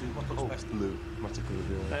black suit. What looks best? Blue. Matter colour.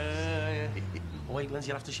 Yeah. Wait, Lindsay,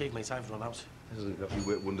 you'll have to shave me. Time's run out. Hasn't exactly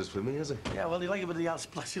worked wonders for me, has it? Yeah, well, you like a bit of the art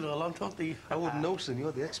splashing all on, don't you? I wouldn't know, son.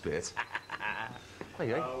 You're the expert.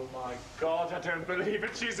 Hey. Oh, my God, I don't believe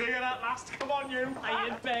it. She's here at last. Come on, you.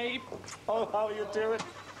 Hiya, babe. Oh, how are you doing?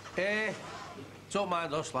 Don't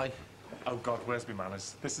mind us, like. Oh, God, where's my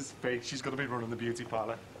manners? This is Faye. She's going to be running the beauty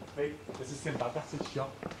parlour. Faye, this is Sinbad. That's his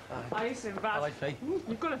shop. Hi, Sinbad. I like Faye.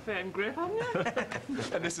 You've got a firm grip, haven't you?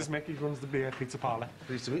 And this is Mick. He runs the beer pizza parlour.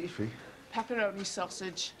 Pleased to meet you, Faye. Pepperoni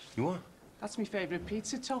sausage. You what? That's my favourite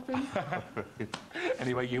pizza topping.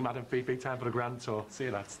 Anyway, you, Madam Fifi, time for a grand tour. See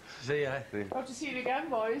you, lads. See ya. Hope to see you again,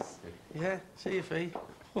 boys. Yeah, see you, Faye.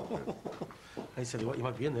 I tell you what, you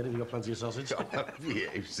might be in there if you got plenty of sausage. Yeah,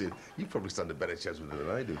 you've seen. You probably stand a better chance with it than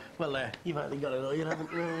I do. Well, you've actually got it all, you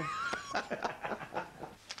haven't you? I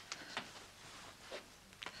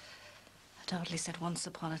totally said once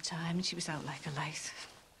upon a time, and she was out like a light.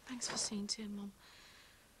 Thanks for seeing to him, Mum.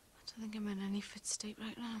 I don't think I'm in any fit state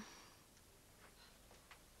right now.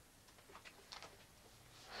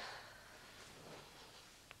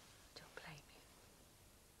 Don't blame me.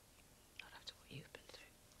 Not after what you've been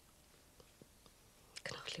through. I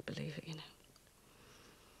can hardly believe it, you know.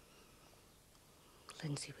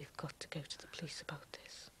 Lindsay, we've got to go to the police about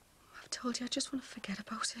this. I've told you, I just want to forget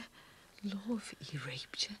about it. Love, he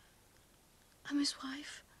raped you. I'm his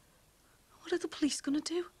wife. What are the police going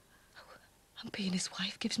to do? And being his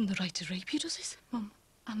wife gives him the right to rape you, does it? Mum,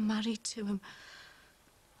 I'm married to him.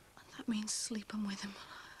 And that means sleeping with him.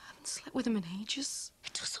 I haven't slept with him in ages.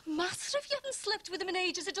 It doesn't matter if you haven't slept with him in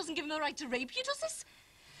ages. It doesn't give him the right to rape you, does it?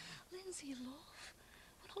 Lindsay, love,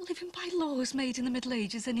 we're not living by laws made in the Middle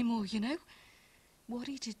Ages anymore, you know? What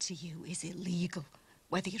he did to you is illegal,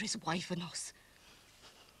 whether you're his wife or not.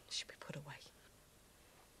 It should be put away.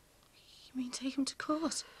 You mean take him to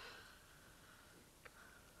court?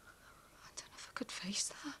 I don't know if I could face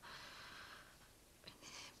that.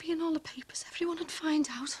 Be in all the papers, everyone would find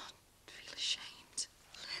out. I'd feel ashamed.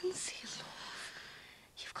 Lindsay, love,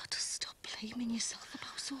 you've got to stop blaming yourself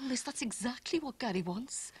about all this. That's exactly what Gary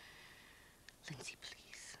wants. Lindsay,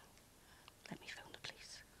 please, let me phone the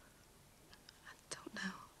police. I don't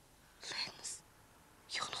know. Linz,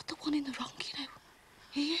 you're not the one in the wrong, you know.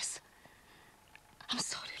 He is. I'm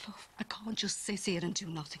sorry, love. I can't just sit here and do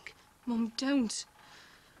nothing. Mum, don't.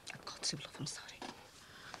 I've got to, love. I'm sorry.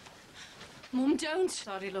 Mum, don't.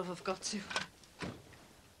 Sorry, love. I've got to.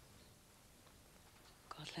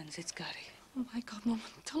 God, Linz, it's Gary. Oh, my God, Mum.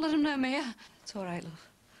 Don't let him know, Mia. It's all right, love.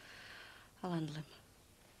 I'll handle him.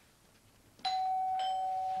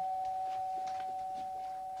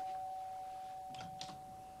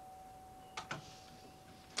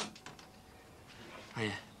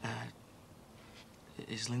 Hiya.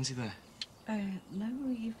 Is Lindsay there? No,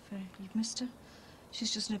 you've missed her.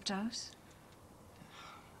 She's just nipped out.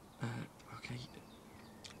 OK.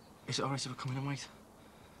 Is it all right if I come in and wait?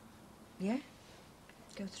 Yeah?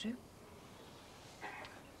 Go through.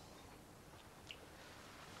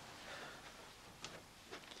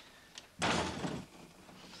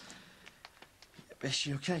 Is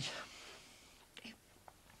she OK?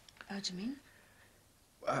 How do you mean?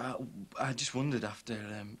 I just wondered after,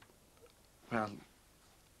 well,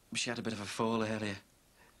 she had a bit of a fall earlier.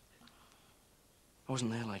 I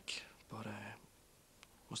wasn't there, like, but,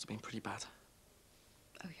 must have been pretty bad.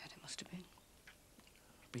 Oh, yeah, it must have been.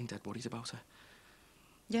 I've been dead worried about her.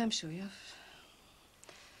 Yeah, I'm sure you have.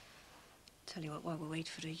 Tell you what, while we wait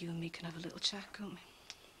for her, you and me can have a little chat, can't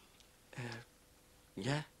we?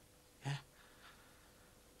 Yeah.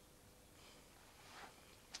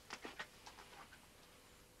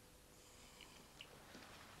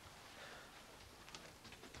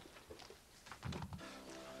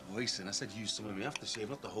 Listen, I said use some of my aftershave,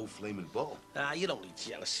 not the whole flaming bottle. You're only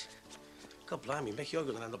jealous. God blimey, Mick, you're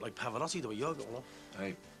going to end up like Pavarotti the way you're going on.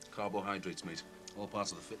 Hey, carbohydrates, mate. All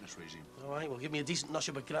parts of the fitness regime. All right, well, give me a decent nosh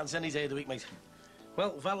of a grants any day of the week, mate.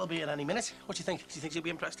 Well, Val will be here any minute. What do you think? Do you think she'll be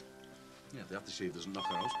impressed? Yeah, the aftershave doesn't knock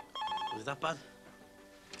her out. Was it that bad?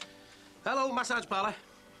 Hello, massage parlour.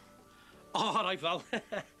 Oh, all right, Val.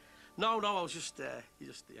 No, I was just,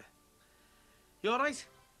 yeah. You all right?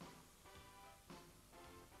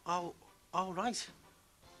 Oh, all right.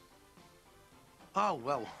 Oh,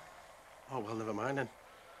 well, never mind then.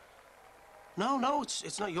 No,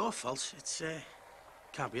 it's not your fault. It's,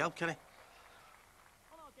 can't be helped, can it?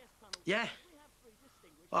 Yeah.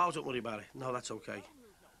 Oh, don't worry about it. No, that's okay.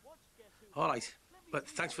 All right. But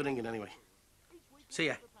thanks for ringing anyway. See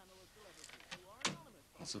ya.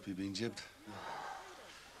 What's up, you being jibbed?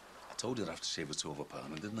 I told you that aftershave was too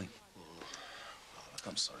overpowering, didn't I? Oh, look,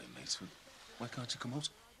 I'm sorry, mate. Why can't you come out?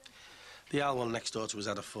 The owl one next door to us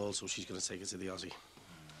had a fall, so she's going to take her to the Aussie.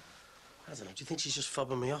 I don't know. Do you think she's just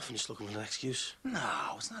fobbing me off and just looking for an excuse?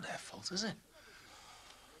 No, it's not her fault, is it?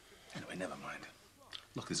 Anyway, never mind.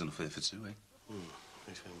 Look, there's enough here for two, eh?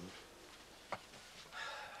 Thanks very much.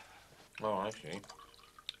 Oh, actually,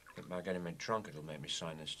 if by getting me drunk, it'll make me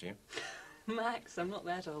sign this to you. Max, I'm not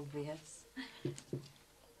that obvious.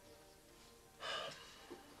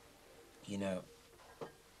 You know,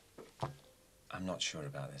 I'm not sure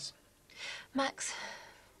about this. Max,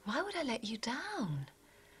 why would I let you down?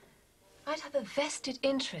 I'd have a vested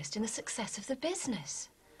interest in the success of the business.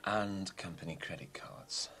 And company credit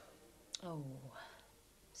cards. Oh,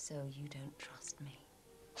 so you don't trust me?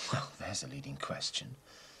 Well, there's a leading question.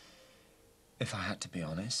 If I had to be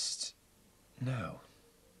honest, no.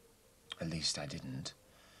 At least I didn't.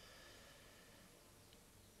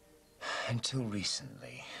 Until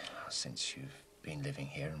recently, since you've been living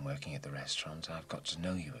here and working at the restaurant, I've got to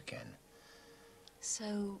know you again.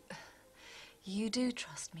 So, you do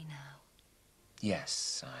trust me now?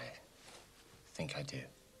 Yes, I think I do.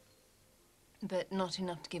 But not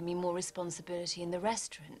enough to give me more responsibility in the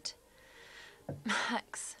restaurant.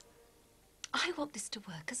 Max, I want this to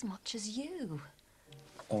work as much as you.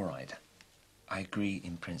 All right. I agree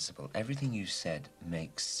in principle. Everything you said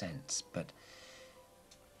makes sense, but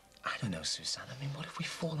I don't know, Suzanne. I mean, what if we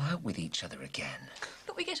fall out with each other again?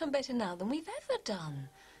 But we get on better now than we've ever done,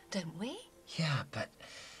 don't we? Yeah, but...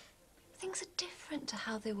 Things are different to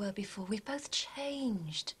how they were before. We've both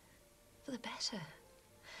changed for the better.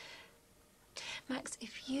 Max,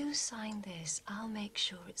 if you sign this, I'll make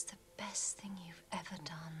sure it's the best thing you've ever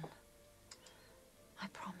done. I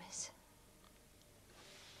promise.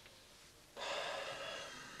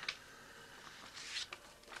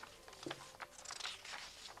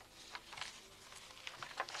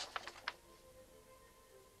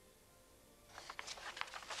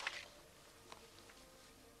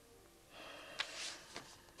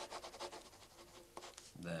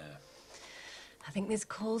 There. I think this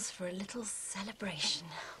calls for a little celebration.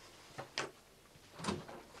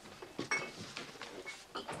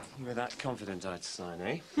 You were that confident I'd sign,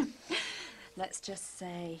 eh? Let's just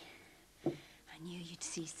say I knew you'd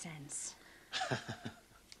see sense.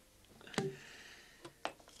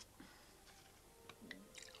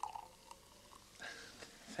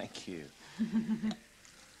 Thank you.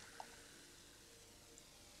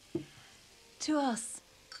 To us.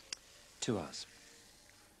 To us.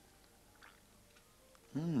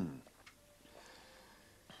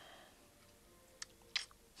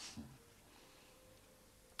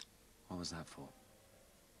 What was that for?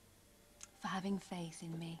 For having faith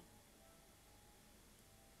in me.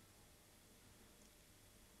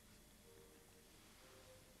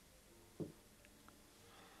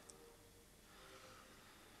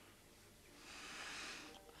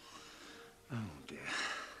 Oh, dear.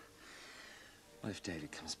 What if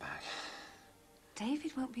David comes back?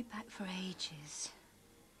 David won't be back for ages.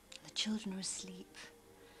 The children are asleep.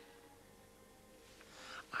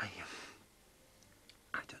 I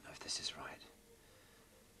don't know if this is right.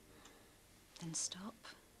 Then stop.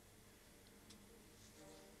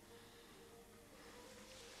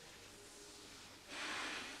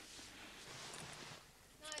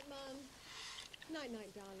 Night, Mum. Night,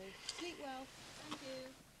 night, darling. Sleep well. Thank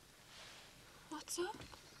you. What's up?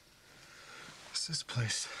 It's this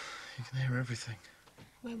place. You can hear everything.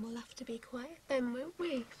 Well, we'll have to be quiet then, won't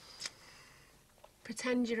we?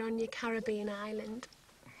 Pretend you're on your Caribbean island.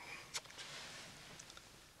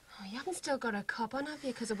 Oh, you haven't still got a cob on, have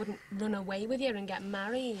you? Because I wouldn't run away with you and get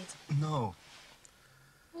married. No.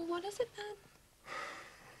 Well, what is it then?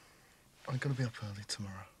 I'm gonna be up early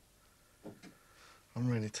tomorrow. I'm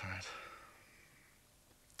really tired.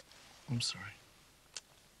 I'm sorry.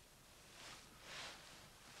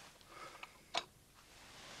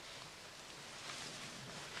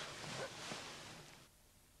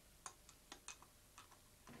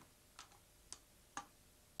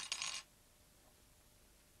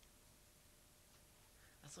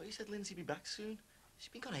 thought you said Lindsay'd be back soon. She's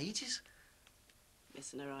been gone ages.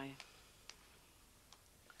 Missing her, are you?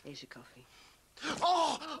 Here's your coffee.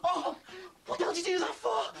 Oh! What the hell did you do that for?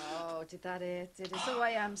 Oh, did that it? Did it? Oh,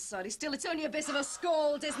 I am sorry. Still, it's only a bit of a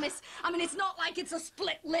scold, isn't it? I mean, it's not like it's a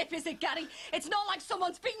split lip, is it, Gary? It's not like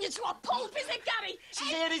someone's beaten you to a pulp, is it, Gary? She's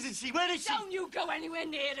here, isn't she? Where is she? Don't you go anywhere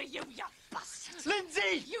near her, you bastard.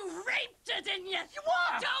 Lindsay! You raped her, didn't you? You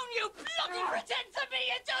what? Don't you bloody pretend to be.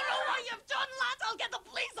 You don't know what you've done, lad. I'll get the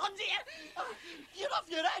police on you. You're off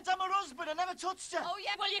your head. I'm her husband. I never touched her. Oh,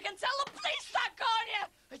 yeah? Well, you can tell the police that, can't you?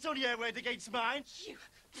 It's only her word against mine. You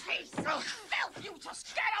piece of filth! You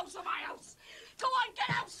just get out of my house! Go on,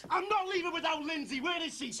 get out! I'm not leaving without Lindsay. Where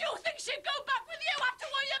is she? Do you think she'd go back with you after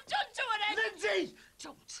what you've done to her, then? Lindsay!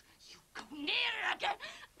 Don't you go near her again!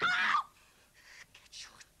 Ow! Get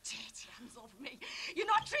your dirty hands off me! You're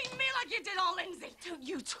not treating me like you did all Lindsay! Don't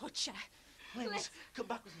you touch her! Linz, come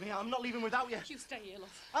back with me. I'm not leaving without you. You stay here,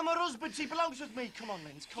 love. I'm her husband. She belongs with me. Come on,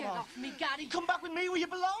 Linz. Come Get on. off me, Gary. Come back with me where you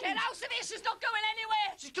belong. Get out of here. She's not going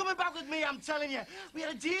anywhere. She's coming back with me, I'm telling you. We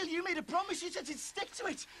had a deal. You made a promise. You said you'd stick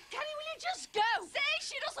to it. Gary, will you just go? Say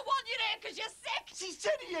she doesn't want you there because you're sick. She's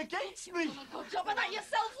turning against me. You've done a good job of that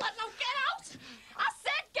yourself, lad. Now get out. I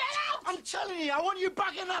said get out. I'm telling you, I want you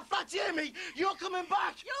back in that flat. You hear me? You're coming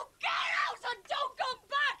back. You get out and don't come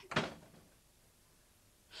back.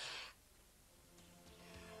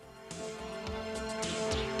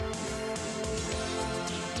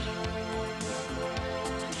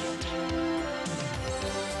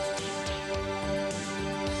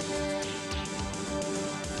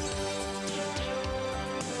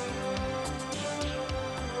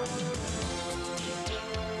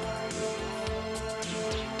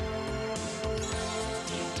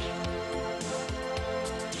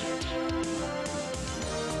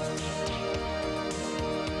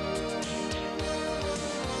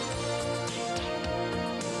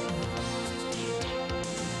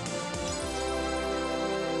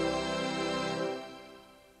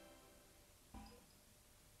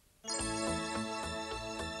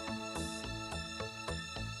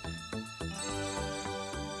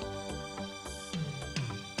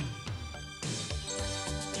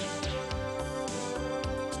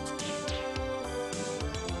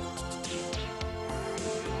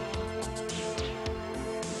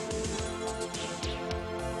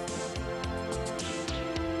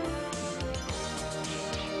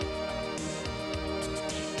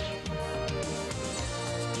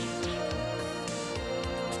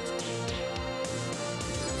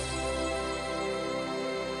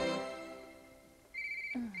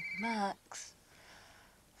 Max.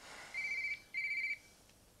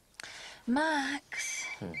 Max.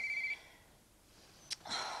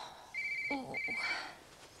 Oh.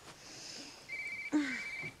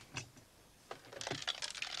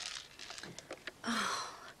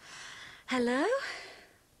 Oh. Hello?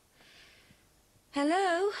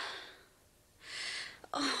 Hello?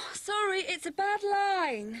 Oh, sorry, it's a bad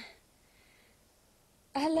line.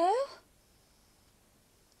 Hello?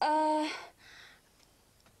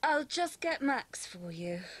 I'll just get Max for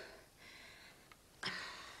you.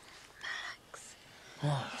 Max.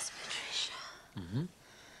 What? It's Patricia. Mm-hmm.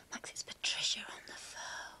 Max, it's Patricia on the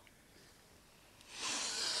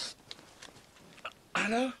phone.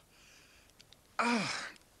 Hello? Oh,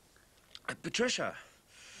 Patricia.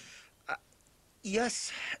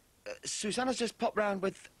 Yes, Susanna's just popped round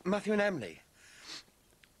with Matthew and Emily.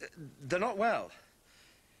 They're not well.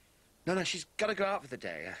 No, she's got to go out for the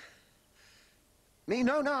day. Me?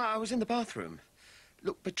 No, I was in the bathroom.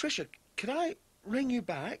 Look, Patricia, can I ring you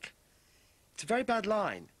back? It's a very bad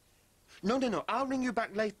line. No, I'll ring you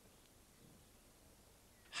back late.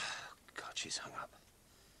 God, she's hung up.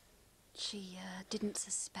 She didn't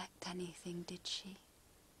suspect anything, did she?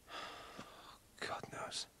 God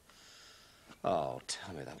knows. Oh,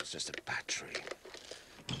 tell me that was just a battery.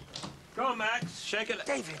 Go on, Max. Shake it.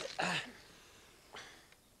 David.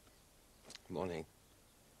 Morning.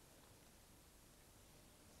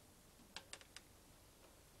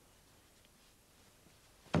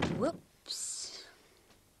 Whoops.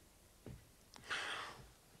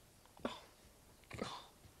 Come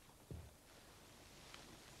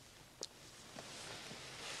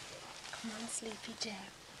on, Sleepy Joe.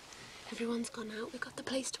 Everyone's gone out. We've got the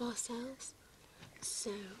place to ourselves.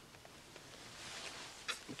 So,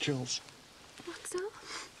 Jules, what's up?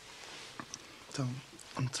 don't.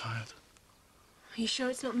 I'm tired. Are you sure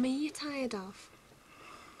it's not me you're tired of?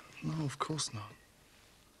 No, of course not.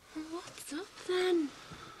 Well, what's up then?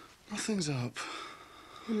 Nothing's up.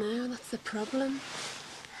 Oh, no, that's the problem.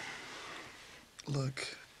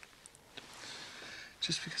 Look,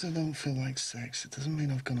 just because I don't feel like sex, it doesn't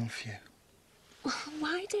mean I've gone off you.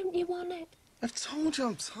 Why don't you want it? I've told you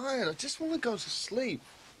I'm tired. I just want to go to sleep.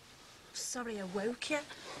 Sorry I woke you.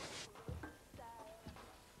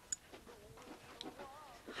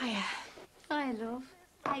 Hiya. Hi, love.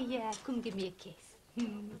 Hey, yeah, come give me a kiss.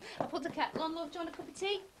 I put the kettle on, love. Do you want a cup of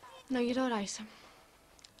tea? No, you're all right.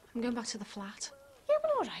 I'm going back to the flat. Yeah,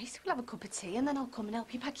 well, all right. We'll have a cup of tea and then I'll come and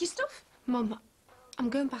help you pack your stuff. Mum, I'm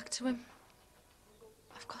going back to him.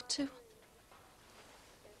 I've got to.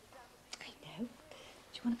 I know.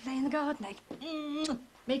 Do you want to play in the garden, eh?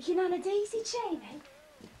 Make your Nana daisy chain, eh?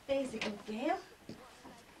 There's a good girl.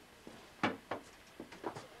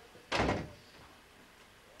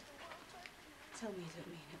 Tell me you don't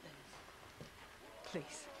mean it, then.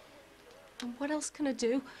 Please. And what else can I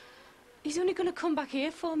do? He's only going to come back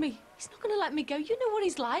here for me. He's not going to let me go. You know what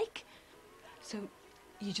he's like. So,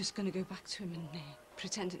 you're just going to go back to him and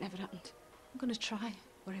pretend it never happened? I'm going to try.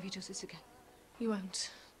 What if he does it again? He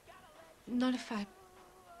won't. Not if I...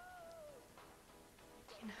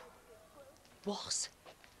 You know. What?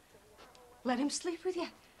 Let him sleep with you?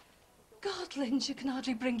 God, Lynch, you can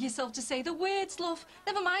hardly bring yourself to say the words, love.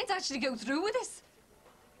 Never mind actually go through with this.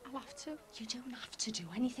 I'll have to. You don't have to do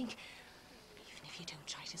anything. Even if you don't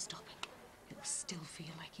try to stop him, it will still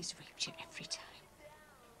feel like he's raped you every time.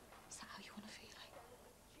 Is that how you want to feel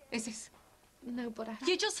like? Is this? No, but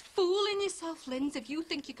You're just fooling yourself, Linz, if you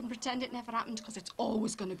think you can pretend it never happened, because it's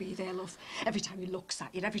always going to be there, love. Every time he looks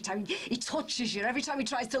at you, every time he touches you, every time he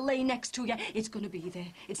tries to lay next to you, it's going to be there.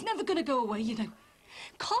 It's never going to go away, you know.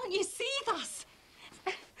 Can't you see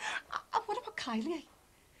that? What about Kylie? Eh?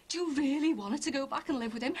 Do you really want her to go back and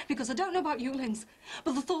live with him? Because I don't know about you, Linz,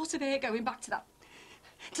 but the thought of her going back to that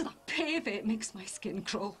pervert makes my skin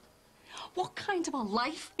crawl. What kind of a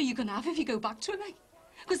life are you going to have if you go back to him, eh?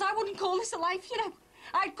 Because I wouldn't call this a life, you know.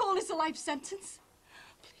 I'd call this a life sentence.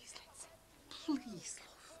 Please, Lindsay. Please,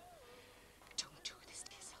 love. Don't do this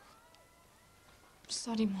to yourself.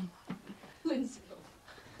 Sorry, Mum. Lindsay, love.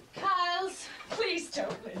 Kyles, please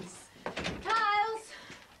don't, Linz. Kyles!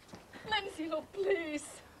 Lindsay, love, please.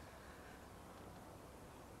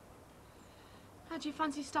 How do you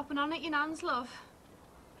fancy stopping on at your nan's, love?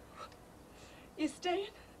 You staying?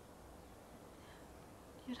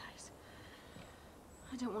 You're right.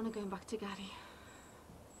 I don't want to go back to Gary.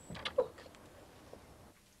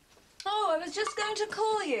 Oh, I was just going to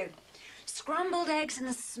call you. Scrambled eggs and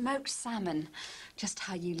a smoked salmon. Just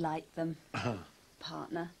how you like them,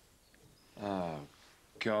 partner. Oh,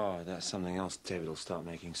 God, that's something else David will start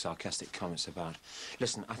making sarcastic comments about.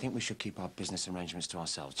 Listen, I think we should keep our business arrangements to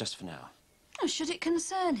ourselves, just for now. Oh, should it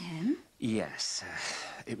concern him? Yes,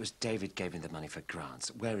 it was David gave him the money for grants.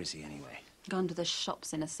 Where is he, anyway? Gone to the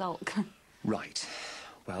shops in a sulk. Right.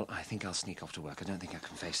 Well, I think I'll sneak off to work. I don't think I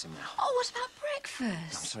can face him now. Oh, what about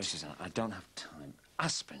breakfast? I'm sorry, Susanna, I don't have time.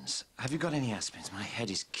 Aspirins. Have you got any aspirins? My head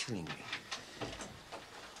is killing me.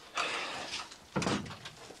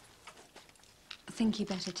 I think you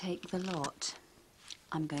better take the lot.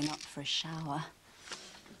 I'm going up for a shower.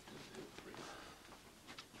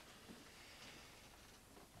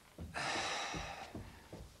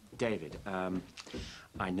 David,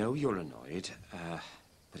 I know you're annoyed,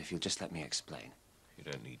 but if you'll just let me explain. You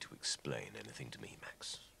don't need to explain anything to me,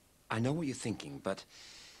 Max. I know what you're thinking, but...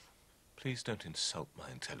 Please don't insult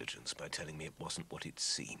my intelligence by telling me it wasn't what it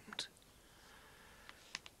seemed.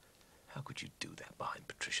 How could you do that behind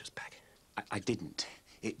Patricia's back? I didn't.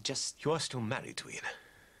 It just... You are still married to Ian.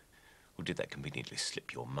 Or did that conveniently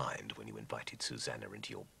slip your mind when you invited Susanna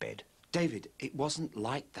into your bed? David, it wasn't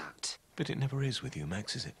like that. But it never is with you,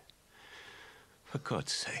 Max, is it? For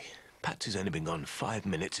God's sake, Patsy's only been gone 5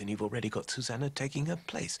 minutes and you've already got Susanna taking her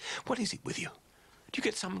place. What is it with you? Do you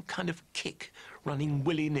get some kind of kick running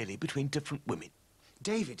willy-nilly between different women?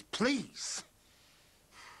 David, please.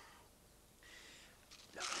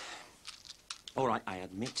 All right, I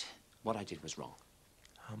admit what I did was wrong.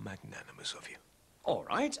 How magnanimous of you. All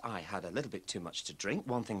right, I had a little bit too much to drink.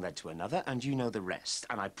 One thing led to another, and you know the rest.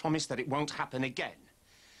 And I promise that it won't happen again.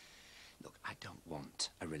 Look, I don't want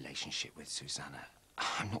a relationship with Susanna.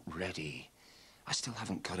 I'm not ready. I still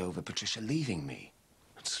haven't got over Patricia leaving me.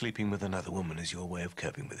 And sleeping with another woman is your way of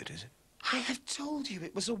coping with it, is it? I have told you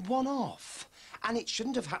it was a one-off. And it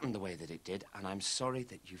shouldn't have happened the way that it did. And I'm sorry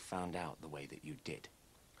that you found out the way that you did.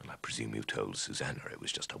 And I presume you've told Susanna it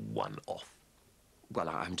was just a one-off. Well,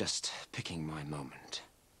 I'm just picking my moment.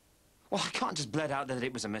 Well, I can't just blurt out that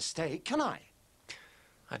it was a mistake, can I?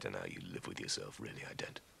 I don't know how you live with yourself, really, I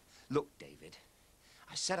don't. Look, David,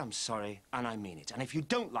 I said I'm sorry, and I mean it. And if you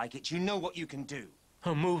don't like it, you know what you can do.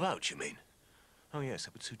 Oh, move out, you mean? Oh, yes,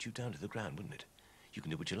 that would suit you down to the ground, wouldn't it? You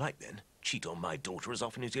can do what you like, then. Cheat on my daughter as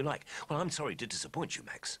often as you like. Well, I'm sorry to disappoint you,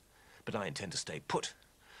 Max. But I intend to stay put.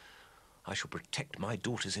 I shall protect my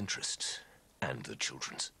daughter's interests and the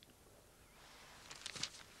children's.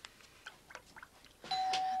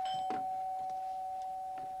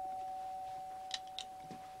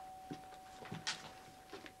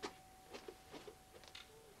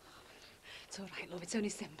 It's all right, love. It's only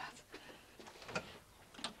Sinbad.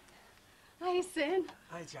 Hi, Sin.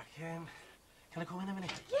 Hi, Jack. Can I go in a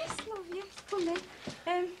minute? Yes, love, yes. Come in.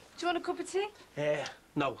 Do you want a cup of tea?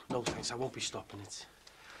 No, thanks. I won't be stopping it.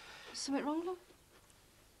 Something wrong, love?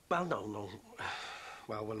 Well, no.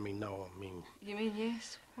 Well, when I mean no, I mean... You mean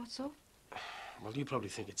yes? What's up? Well, you probably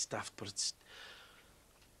think it's daft, but it's...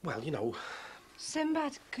 Well, you know...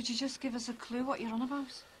 Sinbad, could you just give us a clue what you're on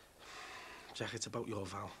about? Jack, it's about your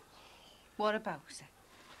Val. What about it?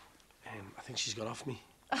 I think she's got off me.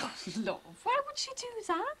 Oh, love, why would she do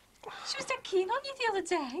that? She was dead keen on you the other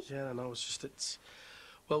day. Yeah, I know, it's...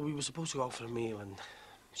 Well, we were supposed to go out for a meal, and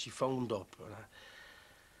she phoned up, and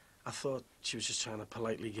I thought she was just trying to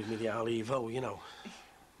politely give me the I'll leave-o, you know.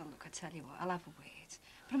 Well, look, I tell you what, I'll have a wait.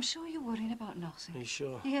 But I'm sure you're worrying about nothing. Are you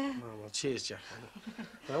sure? Yeah. Oh, well, cheers, Jack.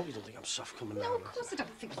 I hope you don't think I'm soft coming down. No, of course I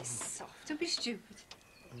don't think you're soft. Don't be stupid.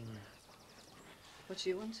 What do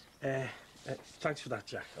you want? Thanks for that,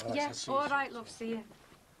 Jack. All Yeah, I'll see you all soon. right, love, see you.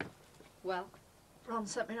 Well? Ron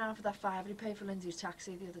sent me round for that £5 he paid for Lindsay's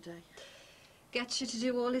taxi the other day. Gets you to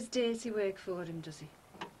do all his dirty work for him, does he?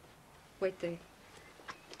 Wait there.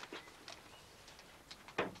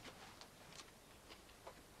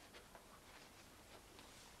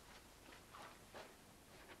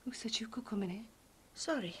 Who said you could come in here?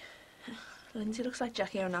 Sorry. Lindsay looks like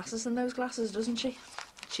Jackie Onassis in those glasses, doesn't she?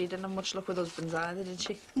 She didn't have much luck with husbands either, did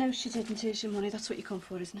she? No, she didn't. Here's your money. That's what you come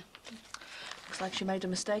for, isn't it? Looks like she made a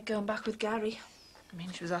mistake going back with Gary. I mean,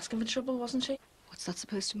 she was asking for trouble, wasn't she? What's that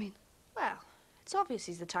supposed to mean? Well, it's obvious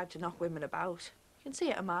he's the type to knock women about. You can see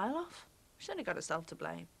it a mile off. She's only got herself to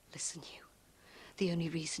blame. Listen, you. The only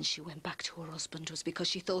reason she went back to her husband was because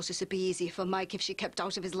she thought it'd be easier for Mike if she kept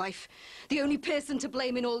out of his life. The only person to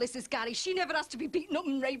blame in all this is Gary. She never asked to be beaten up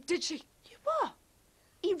and raped, did she? You what?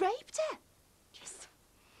 He raped her? Yes.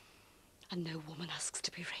 And no woman asks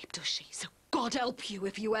to be raped, does she? So God help you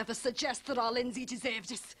if you ever suggest that our Lindsay deserved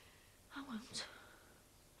this. I won't.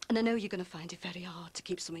 And I know you're going to find it very hard to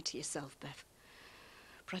keep something to yourself, Bev.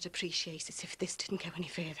 But I'd appreciate it if this didn't go any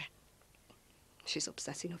further. She's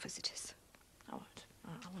upset enough as it is. I won't.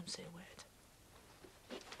 I won't say a word.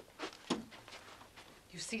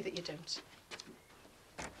 You see that you don't.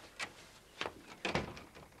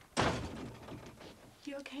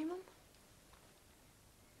 You okay, Mum?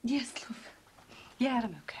 Yes, love. Yeah,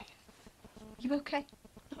 I'm okay. You okay?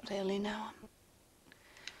 Not really, no.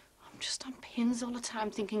 I'm just on pins all the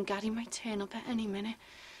time thinking Gary might turn up at any minute.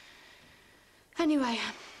 Anyway,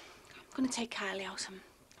 I'm going to take Kylie out and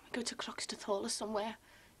go to Croxteth Hall or somewhere.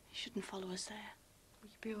 He shouldn't follow us there. Will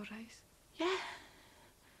you be all right? Yeah.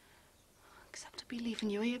 Except I'll be leaving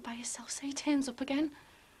you here by yourself, so he turns up again.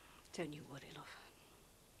 Don't you worry, love.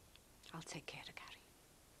 I'll take care of Gary.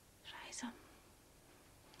 Right,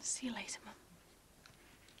 see you later, Mum.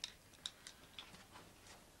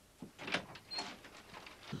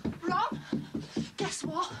 Ron, guess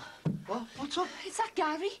what? What? What's up? It's that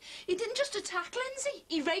Gary. He didn't just attack Lindsay.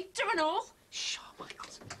 He raped her and all. Shh, Michael.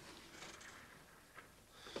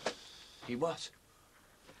 He what?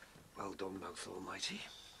 Well done, Mouth Almighty.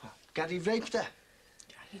 Gary raped her.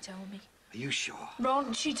 He told me. Are you sure?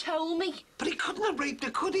 Ron, she told me. But he couldn't have raped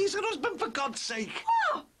her, could he? He's her husband, for God's sake.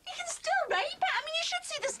 What? He can still rape her. I mean, you should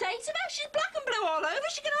see the state of her. She's black and blue all over.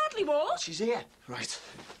 She can hardly walk. She's here. Right.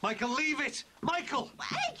 Michael, leave it. Michael!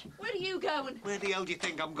 Hey, where are you going? Where the hell do you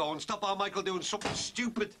think I'm going? Stop our Michael doing something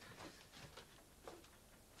stupid.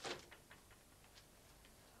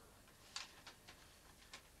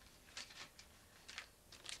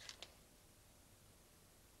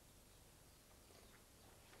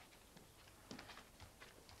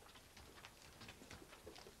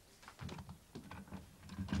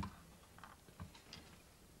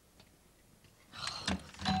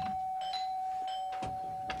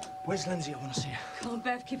 Where's Lindsay? I want to see her. Come on,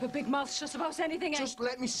 Bev, keep a big mouth shut about anything. Just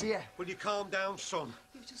let me see her. Will you calm down, son?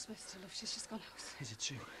 You just missed her, love. She's just gone out. Is it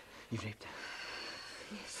true? You raped her?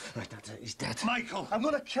 Yes. Right, that's it. He's dead. Michael! I'm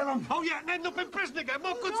gonna kill him. Oh, yeah, and end up in prison again.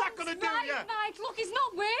 What good's that gonna do right, you? Mike. Look, he's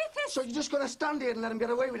not worth it. So you're just gonna stand here and let him get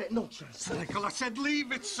away with it? No chance. Michael, I said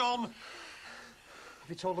leave it, son. Have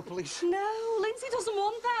you told the police? No, Lindsay doesn't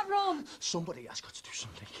want that, Ron. Somebody has got to do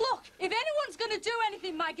something. Look, if anyone's going to do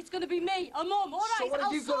anything, Mike, it's going to be me or Mum. All right, So what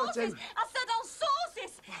have you got to do? I said I'll sort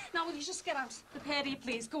it. Now, will you just get out? The pair of you,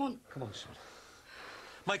 please. Go on. Come on, son.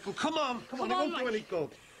 Michael, come on. Come on, it won't Mike. do any good.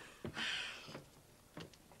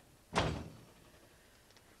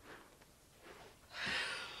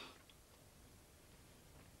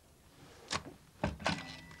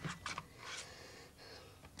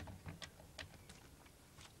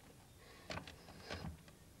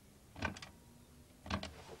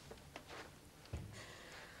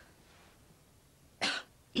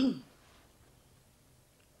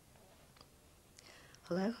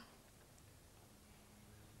 Hello?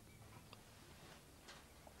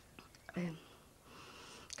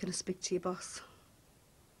 Can I speak to your boss?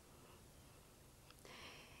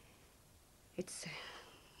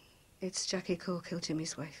 It's Jackie Cole killed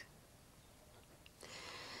Jimmy's wife.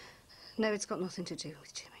 No, it's got nothing to do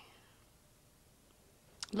with Jimmy.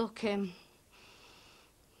 Look, can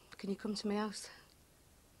you come to my house?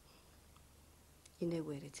 You know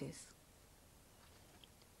where it is.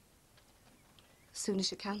 As soon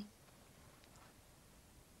as you can.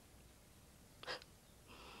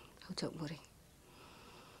 Oh, don't worry.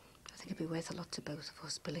 I think it'd be worth a lot to both of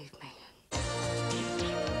us, believe me.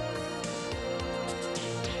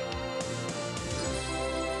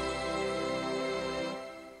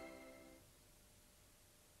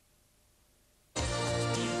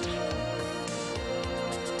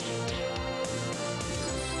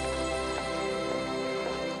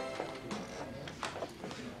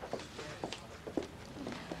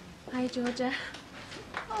 Hi, Georgia.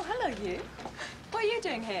 Oh, hello, you. What are you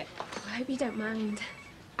doing here? I hope you don't mind.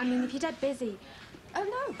 I mean, if you're dead busy. Oh,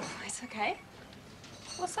 no, it's okay.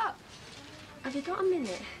 What's up? Have you got a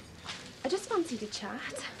minute? I just fancied to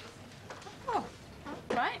chat. Oh,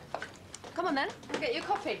 right. Come on, then. I'll get you a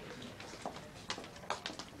coffee.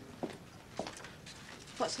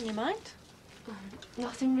 What's on your mind? Oh,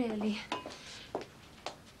 nothing really.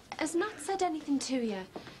 Has Nat said anything to you?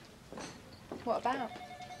 What about?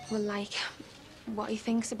 Well, like, what he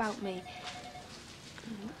thinks about me.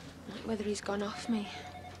 Like, whether he's gone off me.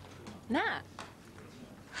 Nat?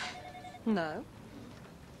 No.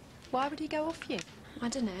 Why would he go off you? I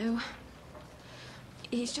don't know.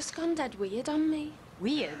 He's just gone dead weird on me.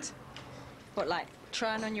 Weird? What, like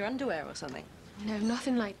trying on your underwear or something? No,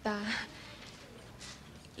 nothing like that.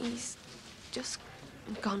 He's just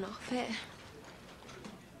gone off it.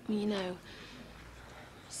 You know,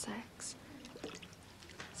 sex.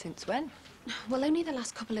 Since when? Well, only the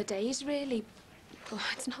last couple of days, really. But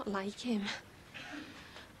it's not like him.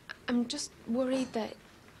 I'm just worried that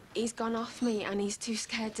he's gone off me and he's too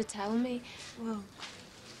scared to tell me. Well,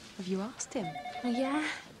 have you asked him? Well, yeah.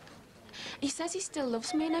 He says he still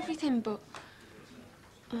loves me and everything, but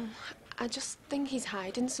I just think he's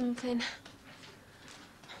hiding something.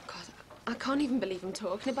 God, I can't even believe I'm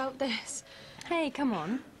talking about this. Hey, come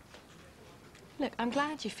on. Look, I'm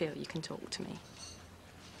glad you feel you can talk to me.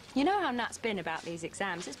 You know how Nat's been about these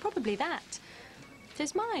exams. It's probably that.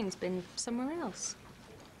 His mind's been somewhere else.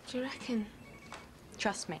 Do you reckon?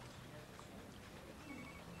 Trust me.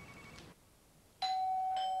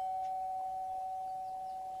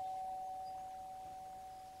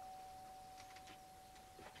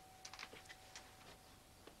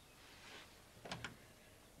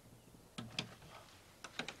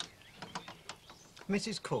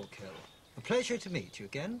 Mrs. Corkill, a pleasure to meet you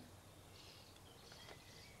again.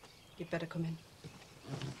 You'd better come in.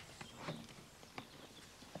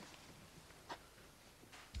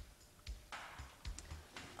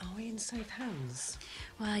 Are we in safe hands?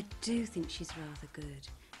 Well, I do think she's rather good.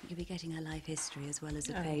 You'll be getting her life history as well as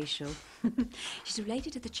a Oh. facial. She's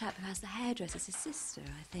related to the chap who has the hairdresser's his sister,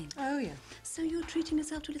 I think. Oh, yeah. So you're treating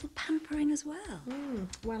yourself to a little pampering as well?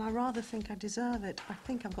 Well, I rather think I deserve it. I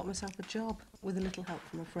think I've got myself a job with a little help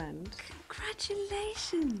from a friend.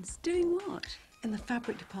 Congratulations! Doing what? In the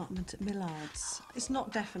fabric department at Millard's. It's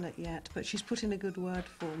not definite yet, but she's put in a good word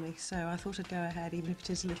for me, so I thought I'd go ahead, even if it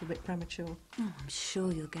is a little bit premature. Oh, I'm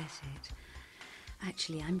sure you'll get it.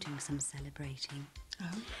 Actually, I'm doing some celebrating.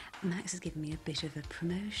 Oh? Max has given me a bit of a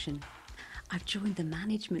promotion. I've joined the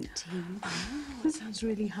management team. Oh, that sounds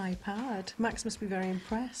really high-powered. Max must be very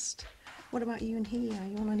impressed. What about you and he? Are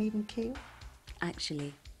you on an even keel?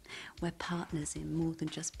 Actually, we're partners in more than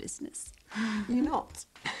just business. You're not?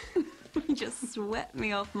 You just swept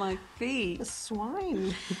me off my feet. A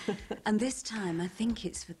swine. And this time, I think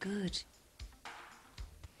it's for good.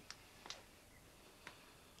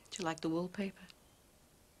 Do you like the wallpaper?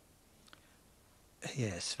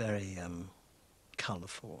 Yes, very,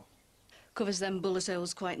 colourful. Covers them bullet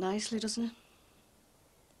holes quite nicely, doesn't it?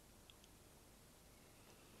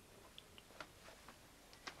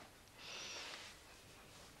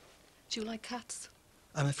 Do you like cats?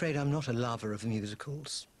 I'm afraid I'm not a lover of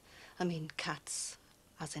musicals. I mean cats,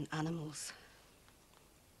 as in animals.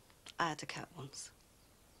 I had a cat once.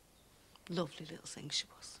 Lovely little thing she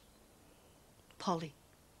was. Polly.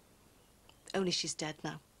 Only she's dead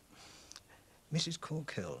now. Mrs.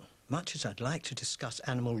 Corkill, much as I'd like to discuss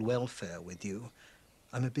animal welfare with you,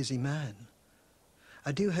 I'm a busy man.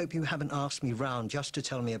 I do hope you haven't asked me round just to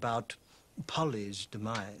tell me about Polly's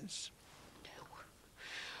demise.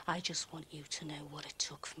 I just want you to know what it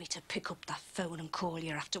took for me to pick up that phone and call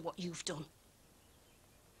you after what you've done.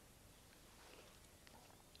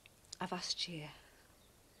 I've asked you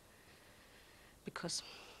because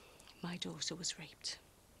my daughter was raped.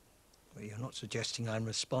 Well, you're not suggesting I'm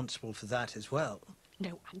responsible for that as well?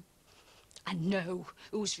 No, I know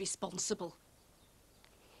who's responsible.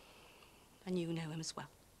 And you know him as well.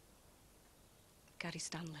 Gary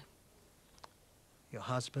Stanlow. Your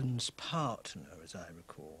husband's partner, as I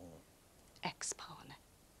recall. Ex-partner.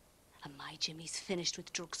 And my Jimmy's finished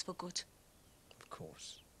with drugs for good. Of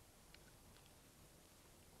course.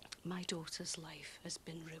 My daughter's life has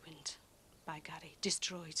been ruined by Gary,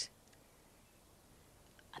 destroyed.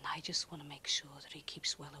 And I just want to make sure that he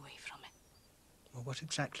keeps well away from it. Well, what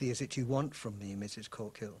exactly is it you want from me, Mrs.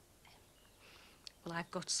 Corkill? Well,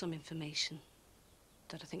 I've got some information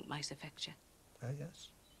that I think might affect you. Oh, yes?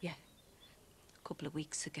 Yeah. A couple of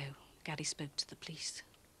weeks ago, Gary spoke to the police.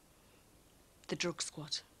 The drug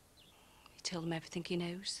squad. He told them everything he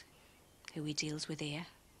knows, who he deals with here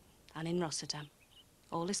and in Rotterdam.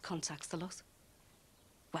 All his contacts, the lot.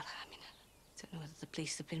 Well, I mean, I don't know whether the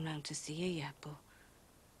police have been round to see you yet, but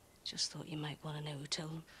just thought you might want to know who told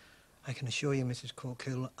them. I can assure you, Mrs.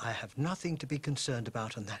 Corkill, I have nothing to be concerned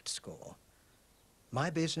about on that score. My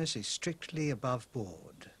business is strictly above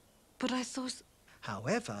board. But I thought...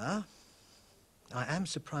 However, I am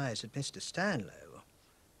surprised at Mr. Stanlow.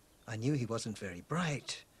 I knew he wasn't very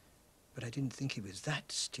bright, but I didn't think he was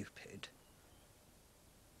that stupid.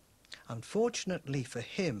 Unfortunately for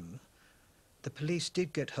him, the police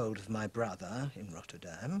did get hold of my brother in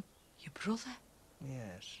Rotterdam. Your brother?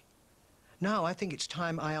 Yes. Now, I think it's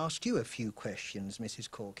time I asked you a few questions, Mrs.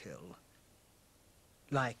 Corkill.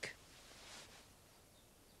 Like,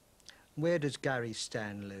 where does Gary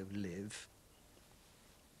Stanlow live?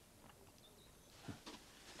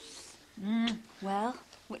 Well,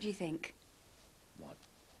 what do you think? What?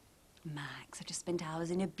 Max, I just spent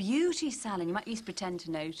hours in a beauty salon. You might at least pretend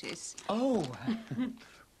to notice. Oh,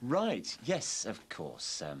 right. Yes, of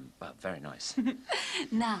course. Well, very nice.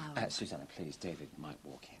 Now... Susanna, please, David might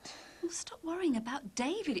walk in. Well, stop worrying about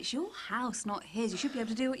David. It's your house, not his. You should be able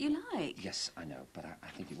to do what you like. Yes, I know, but I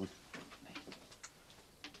think it would...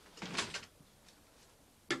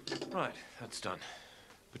 Right, that's done.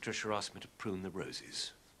 Patricia asked me to prune the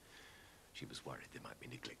roses. She was worried they might be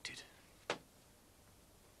neglected.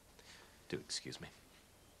 Do excuse me.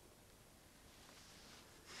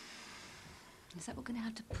 Is that what we're going to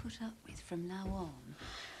have to put up with from now on?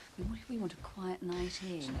 I mean, what if we want a quiet night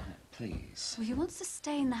in? Susanna, please. Well, he wants to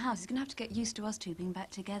stay in the house. He's going to have to get used to us two being back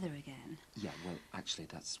together again. Yeah, well, actually,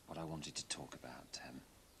 that's what I wanted to talk about,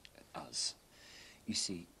 us. You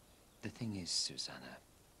see, the thing is, Susanna,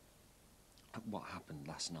 what happened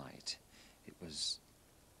last night, it was...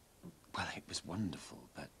 Well, it was wonderful,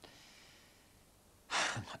 but...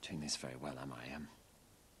 I'm not doing this very well, am I?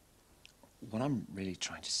 What I'm really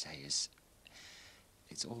trying to say is...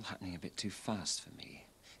 It's all happening a bit too fast for me.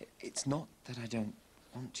 It's not that I don't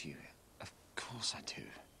want you. Of course I do.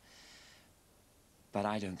 But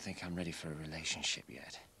I don't think I'm ready for a relationship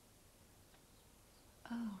yet.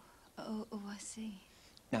 Oh, I see.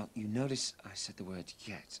 Now, you notice I said the word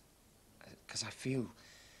yet. Because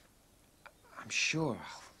I'm sure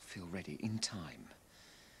I'll feel ready in time.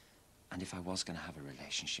 And if I was going to have a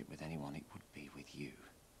relationship with anyone, it would be with you.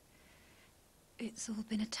 It's all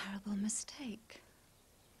been a terrible mistake.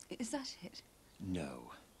 Is that it?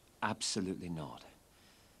 No, absolutely not.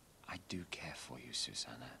 I do care for you,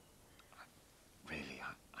 Susanna. Really,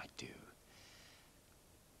 I do.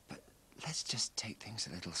 But let's just take things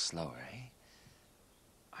a little slower, eh?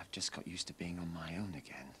 I've just got used to being on my own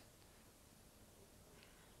again.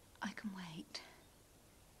 I can wait.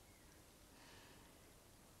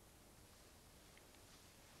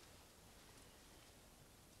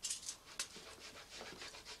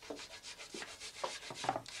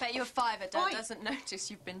 Bet you a fiver Dad doesn't notice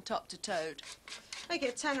you've been top to toed. Make it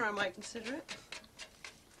a tenner, I might consider it.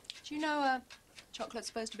 Do you know chocolate's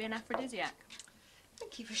supposed to be an aphrodisiac?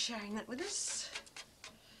 Thank you for sharing that with us.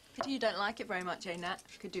 Pity you don't like it very much, eh, Nat?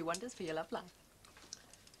 Could do wonders for your love life.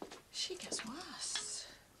 She gets worse.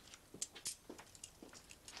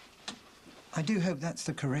 I do hope that's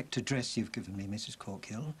the correct address you've given me, Mrs.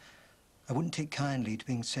 Corkill. I wouldn't take kindly to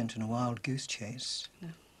being sent on a wild goose chase. No,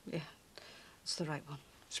 yeah, it's the right one.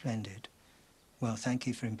 Splendid. Well, thank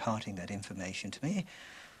you for imparting that information to me.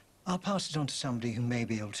 I'll pass it on to somebody who may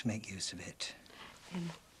be able to make use of it.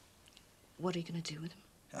 What are you going to do with him?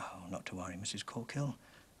 Oh, not to worry, Mrs. Corkill.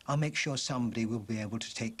 I'll make sure somebody will be able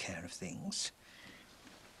to take care of things.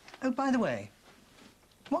 Oh, by the way,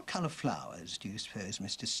 what colour flowers do you suppose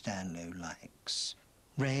Mr. Stanlow likes?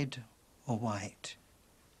 Red or white?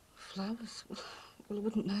 Flowers? Well, I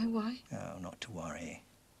wouldn't know why. Oh, not to worry.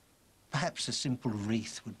 Perhaps a simple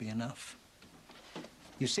wreath would be enough.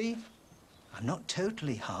 You see, I'm not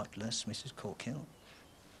totally heartless, Mrs. Corkill.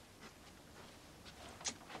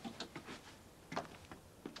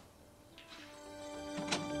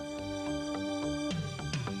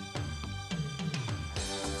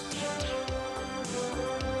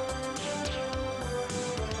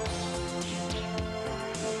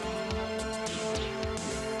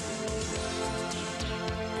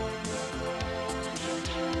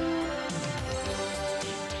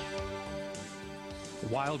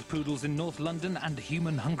 Wild poodles in North London and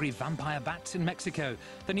human-hungry vampire bats in Mexico.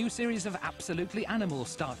 The new series of Absolutely Animal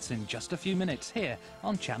starts in just a few minutes here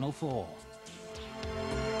on Channel 4.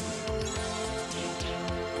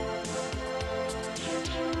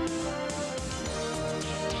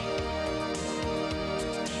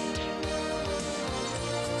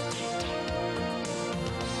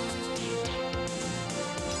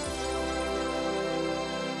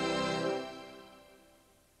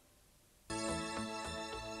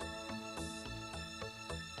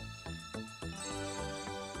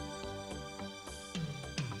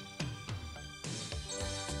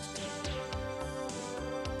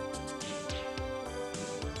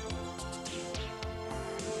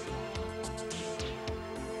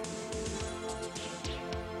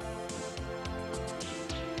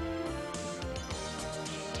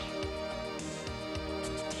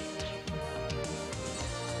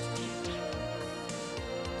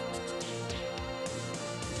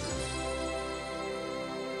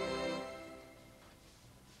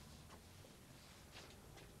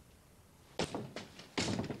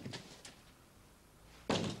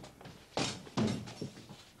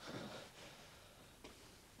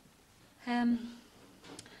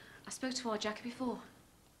 I spoke to our Jackie before.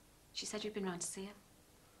 She said you'd been round to see her.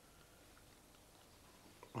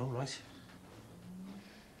 All right.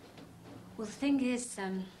 Well, the thing is,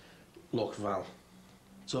 Look, Val,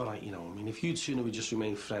 it's all right, you know. I mean, if you'd sooner we just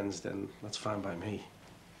remain friends, then that's fine by me.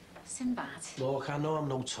 Sinbad. Look, I know I'm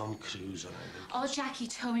no Tom Cruise or anything. Oh, Jackie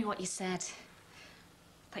told me what you said.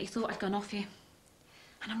 That you thought I'd gone off you.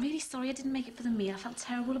 And I'm really sorry I didn't make it for the meal. I felt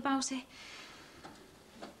terrible about it.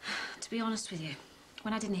 To be honest with you,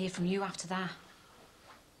 when I didn't hear from you after that,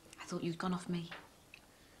 I thought you'd gone off me.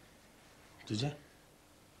 Did you?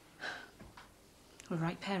 We're a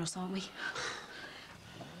right pair, us, aren't we?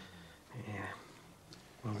 Yeah.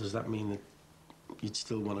 Well, does that mean that you'd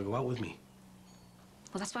still want to go out with me?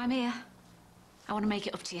 Well, that's why I'm here. I want to make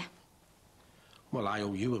it up to you. Well, I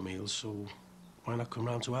owe you a meal, so why not come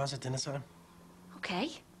round to ours at dinner time? Okay.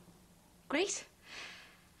 Great.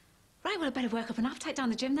 Right, well, I'd better work up an appetite down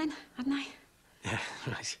the gym then, hadn't I? Yeah,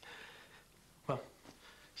 right. Well,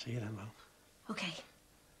 see you then, Val. Okay.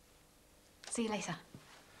 See you later.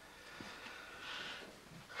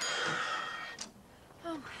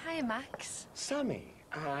 Oh, hiya, Max. Sammy,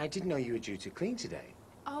 I didn't know you were due to clean today.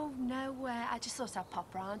 Oh, no, I just thought I'd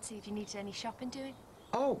pop round, see if you needed any shopping doing.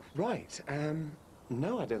 Oh, right.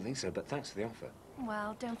 No, I don't think so, but thanks for the offer.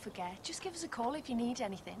 Well, don't forget, just give us a call if you need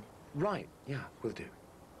anything. Right, yeah, will do.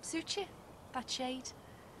 Suit you, that shade?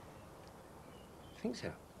 I think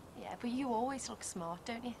so. Yeah, but you always look smart,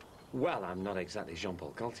 don't you? Well, I'm not exactly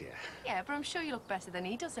Jean-Paul Gaultier. Yeah, but I'm sure you look better than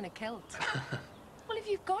he does in a kilt. Well, if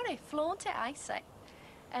you've got it, flaunt it, I say.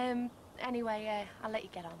 Anyway, I'll let you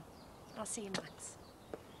get on. I'll see you, Max.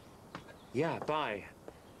 Yeah, bye,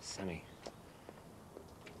 Sammy.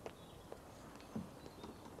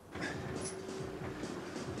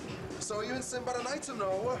 So are you and Sinbad an item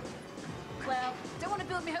now? Well, don't want to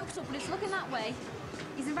build my hopes up, but it's looking that way.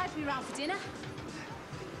 He's invited me round for dinner.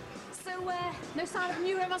 So, no sign of a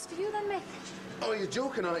new romance for you then, Mick? Oh, you're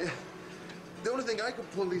joking, aren't you? The only thing I can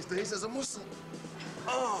pull these days is a muscle.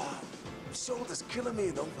 Oh, shoulder's killing me,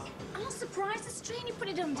 though. I'm not surprised the strain you put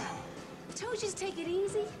it under. I told you to take it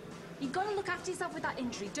easy. You've got to look after yourself with that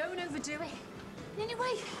injury. Don't overdo it. And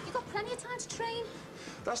anyway, you've got plenty of time to train.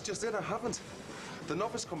 That's just it, I haven't. The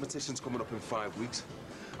novice competition's coming up in 5 weeks.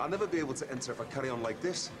 I'll never be able to enter if I carry on like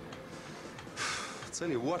this. I tell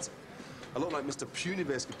you what, I look like Mr.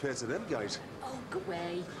 Puniverse compared to them guys. Oh, go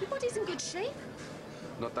away. Your body's in good shape.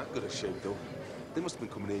 Not that good a shape, though. They must have been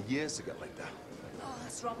coming here years to get like that. Oh,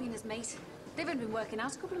 that's Robbie and his mate. They've only been working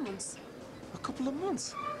out a couple of months. A couple of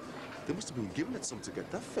months? They must have been giving it some to get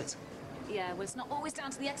that fit. Yeah, well, it's not always down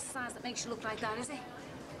to the exercise that makes you look like that, is it?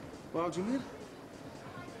 Well, how do you mean?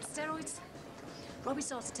 Steroids. Robbie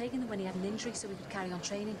started taking them when he had an injury so he could carry on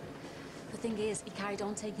training. The thing is, he carried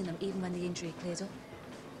on taking them even when the injury cleared up.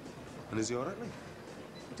 And is he all right, Lee?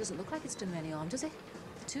 It doesn't look like it's done him any harm, does it?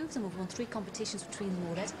 The 2 of them have won 3 competitions between them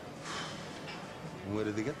already. And where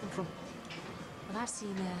did they get them from? Well, I've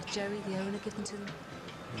seen Jerry, the owner, give them to them.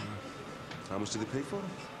 How much do they pay for them?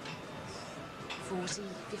 40,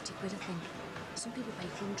 50 quid, I think. Some people pay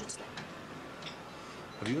hundreds, though.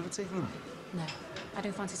 Have you ever taken them? No, I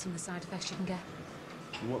don't fancy some of the side effects you can get.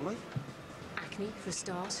 What, like? Acne, for a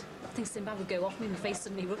start. I think Sinbad would go off me and my face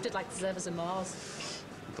suddenly erupted like the surface of Mars.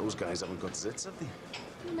 Those guys haven't got zits, have they?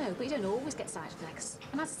 No, but you don't always get side effects.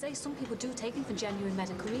 And as I say, some people do take them for genuine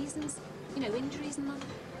medical reasons. You know, injuries and that.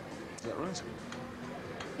 Is that right?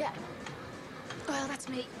 Yeah. Well, that's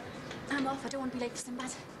me. I'm off. I don't want to be late for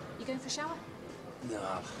Sinbad. You going for a shower? No,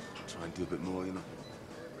 I'll try and do a bit more, you know.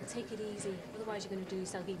 Take it easy. Otherwise, you're going to do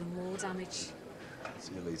yourself even more damage.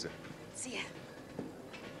 See you later. See ya.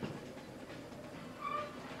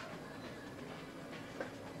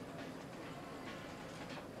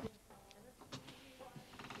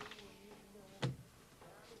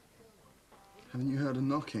 Haven't you heard a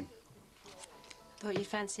knocking? Thought you'd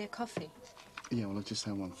fancy a coffee. Yeah, well, I just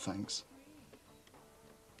had one, thanks.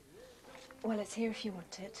 Well, it's here if you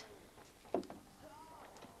want it.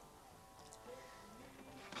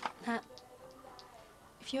 Nat,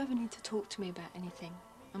 if you ever need to talk to me about anything,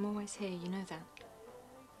 I'm always here, you know that.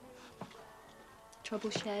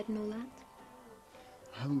 Trouble shared and all that?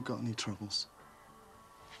 I haven't got any troubles.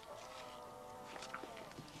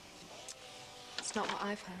 It's not what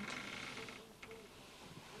I've heard.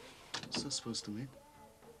 What's that supposed to mean?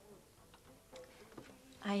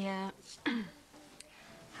 I, had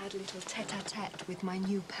a little tete-a-tete with my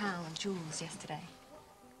new pal, Jules, yesterday.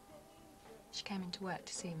 She came into work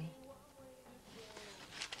to see me.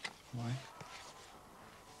 Why?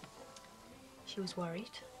 She was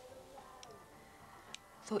worried.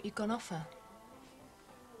 Thought you'd gone off her.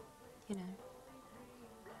 You know,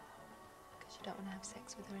 because you don't want to have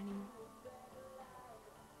sex with her anymore.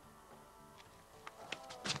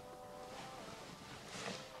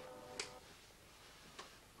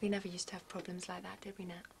 We never used to have problems like that, did we,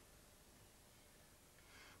 Nat?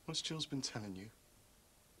 What's Jules been telling you?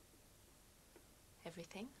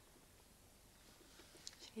 Everything.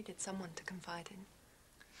 She needed someone to confide in.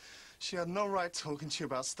 She had no right talking to you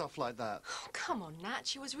about stuff like that. Oh, come on, Nat.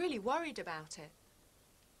 She was really worried about it.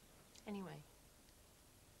 Anyway,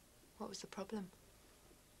 what was the problem?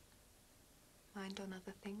 Mind on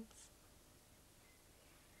other things?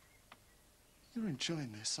 You're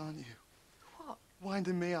enjoying this, aren't you? What?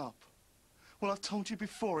 Winding me up. Well, I've told you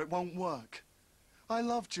before, it won't work. I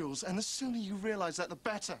love Jules, and the sooner you realise that, the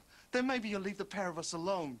better. Then maybe you'll leave the pair of us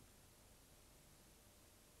alone.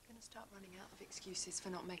 I'm gonna start running out of excuses for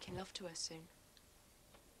not making love to her soon.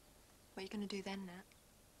 What are you gonna do then, Nat?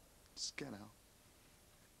 Just get out.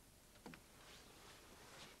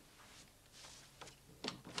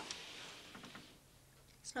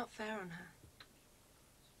 It's not fair on her.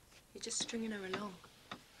 You're just stringing her along.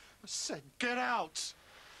 I said, get out!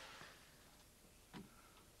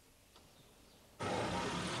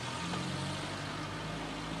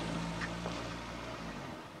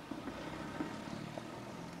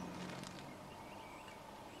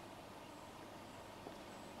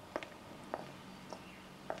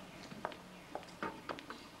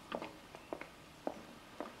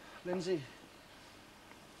 Lindsay.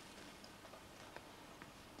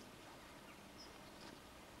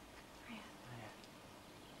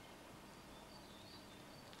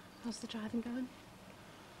 How's the driving going?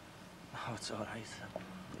 Oh, it's all right.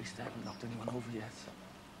 At least I haven't knocked anyone over yet.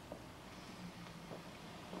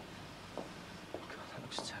 God, that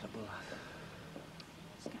looks terrible, lad.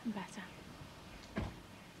 It's getting better.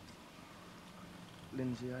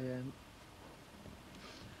 Lindsay,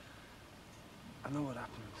 I know what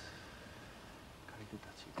happened. Gary did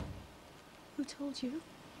that to you. Who told you?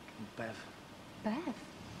 Bev. Bev?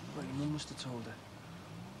 Well, your mum must have told her.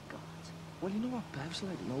 God. Well, you know what Bev's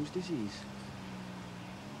like, nose disease.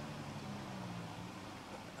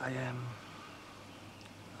 I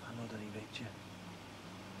know that he raped you.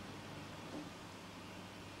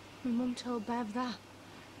 My mum told Bev that.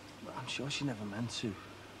 But I'm sure she never meant to.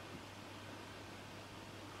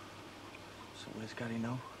 So where's Gary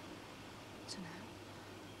now? Dunno.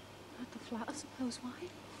 At the flat, I suppose. Why?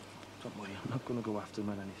 Don't worry, I'm not going to go after him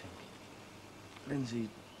or anything. Lindsay,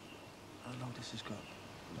 I know this has got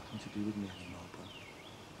nothing to do with me anymore, but...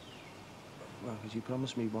 Well, could you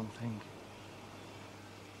promise me one thing?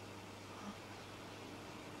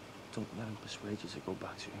 Don't let him persuade you to go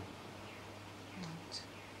back to him. I won't.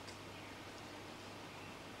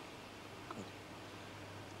 Good.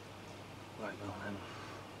 Right, well then,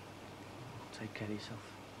 take care of yourself.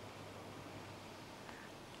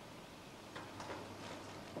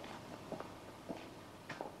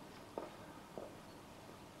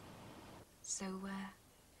 So,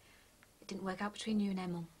 it didn't work out between you and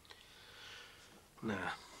Emil? Nah.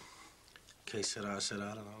 Que sera,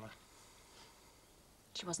 sera, and all that.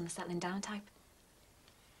 She wasn't the settling down type?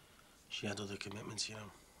 She had other commitments, you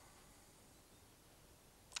know.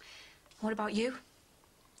 What about you?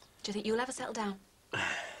 Do you think you'll ever settle down?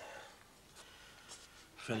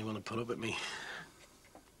 If anyone would put up with me.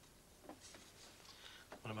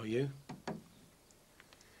 What about you?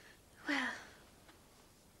 Well,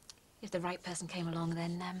 if the right person came along,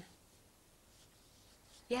 then,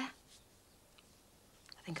 yeah.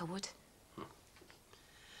 I think I would.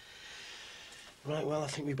 Right, well, I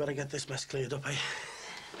think we better get this mess cleared up, eh?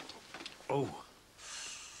 Oh.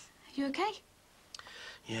 You okay?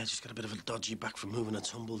 Yeah, just got a bit of a dodgy back from moving a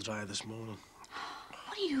tumble dryer this morning.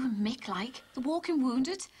 What are you and Mick like? The walking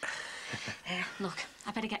wounded? Look,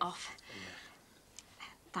 I better get off.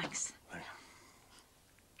 Thanks.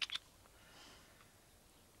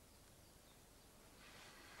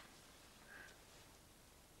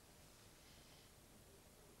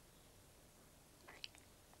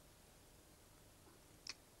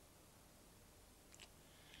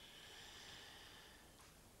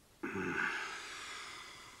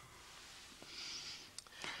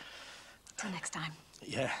 Till next time.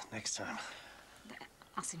 Yeah, next time.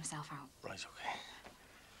 I'll see myself out. Right, okay.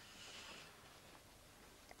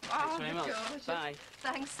 Oh, very much. gorgeous. Bye.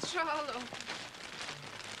 Thanks, Charlo.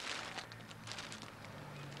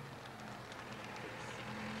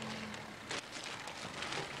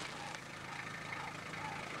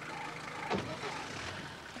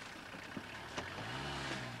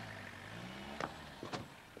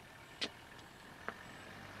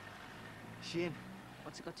 Shane.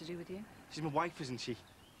 What's it got to do with you? She's my wife, isn't she?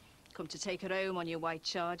 Come to take her home on your white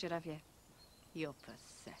Charger, have you? You're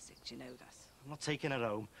pathetic, do you know that? I'm not taking her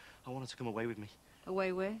home. I want her to come away with me.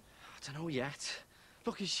 Away where? I don't know yet.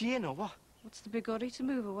 Look, is she in or what? What's the big hurry to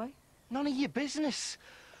move away? None of your business.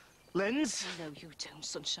 Lens? No, you don't,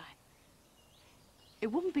 sunshine. It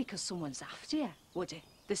wouldn't be 'cause someone's after you, would it?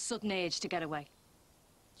 This sudden urge to get away.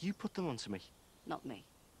 You put them onto me. Not me.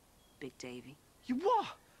 Big Davy. You what?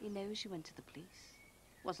 He knows you went to the police.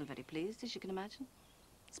 Wasn't very pleased, as you can imagine.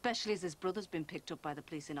 Especially as his brother's been picked up by the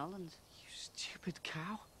police in Holland. You stupid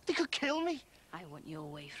cow. They could kill me. I want you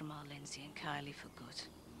away from our Lindsay and Kylie for good.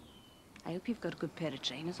 I hope you've got a good pair of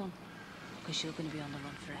trainers on, because you're going to be on the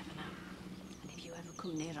run forever now. And if you ever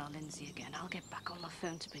come near our Lindsay again, I'll get back on my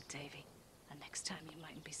phone to Big Davy. And next time you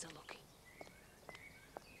mightn't be so lucky.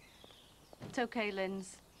 It's okay,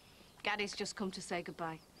 Linz. Gary's just come to say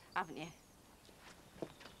goodbye, haven't you?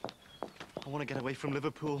 I want to get away from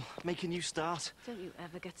Liverpool. Make a new start. Don't you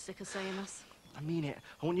ever get sick of saying that? I mean it.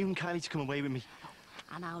 I want you and Kylie to come away with me.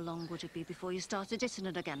 And how long would it be before you started dissing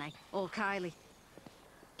it again, eh? Or Kylie?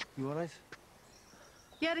 You all right?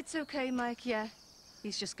 Yeah, it's okay, Mike, yeah.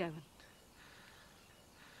 He's just going.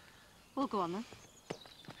 Well, go on, then.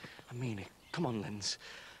 I mean it. Come on, Lens.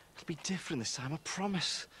 It'll be different this time, I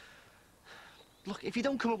promise. Look, if you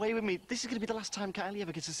don't come away with me, this is going to be the last time Kylie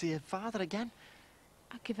ever gets to see her father again.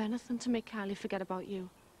 I'd give anything to make Kylie forget about you.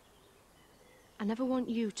 I never want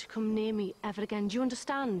you to come near me ever again. Do you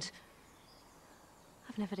understand?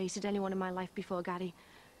 I've never hated anyone in my life before, Gary.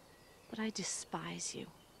 But I despise you.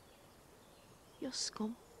 You're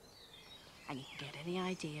scum. And you can get any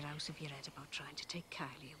idea out of your head about trying to take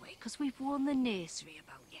Kylie away, because we've warned the nursery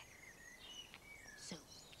about you. So,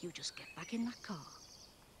 you just get back in that car,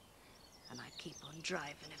 and I'd keep on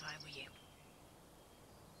driving if I were you.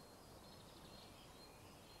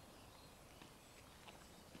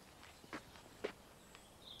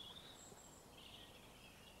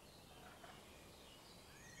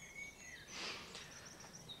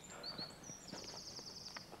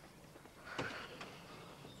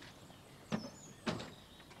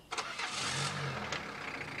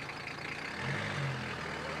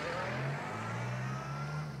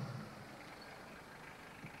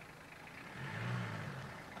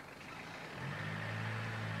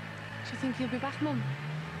 Do you think he'll be back, Mum?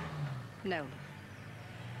 No.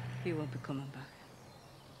 He won't be coming back.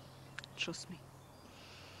 Trust me.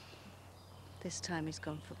 This time he's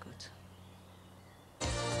gone for good.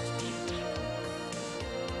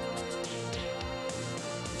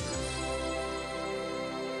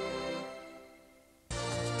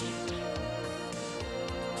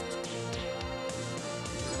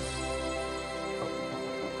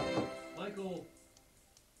 Michael.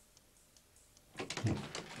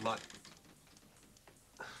 Mike.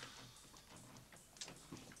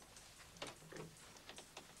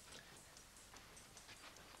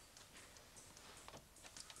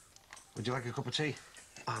 Would you like a cup of tea?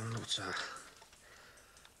 No, sir.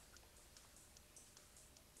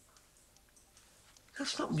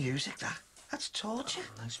 That's not music, that. That's torture.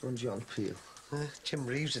 Oh, nice one, John Peel. Jim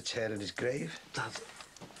Reeves a tear in his grave. Dad,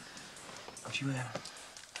 have you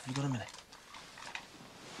got a minute?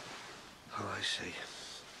 Oh, I see.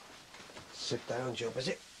 Sit down, Job, is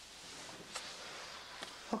it?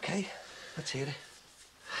 OK, let's hear it.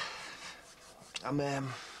 I'm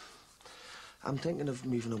thinking of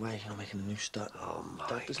moving away, making a new start. Oh, Mike.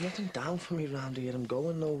 Dad, there's nothing down for me round here. I'm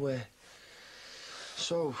going nowhere.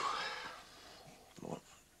 So, well,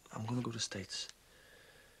 I'm going to go to the States.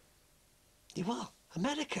 You what?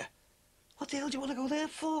 America? What the hell do you want to go there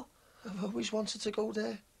for? I've always wanted to go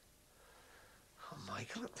there. Oh,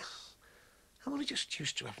 Michael, I'm only just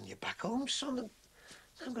used to having you back home, son, and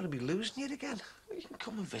I'm going to be losing you again. You can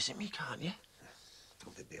come and visit me, can't you?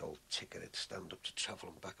 Don't think the old ticket would stand up to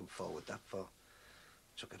travelling back and forward that far.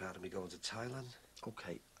 Took it out of me going to Thailand.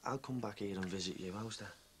 OK, I'll come back here and visit you. How's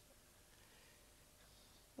that?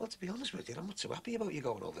 Well, to be honest with you, I'm not so happy about you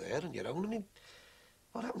going over there on your own. I mean,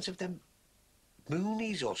 what happens if them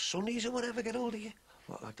Moonies or Sonnies or whatever get hold of you?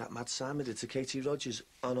 What, like that mad Simon did to Katie Rogers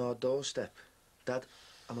on our doorstep? Dad,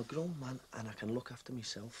 I'm a grown man and I can look after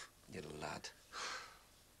myself. You lad.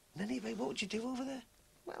 And anyway, what would you do over there?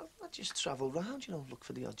 Well, I just travel round, look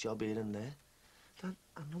for the odd job here and there. Dad,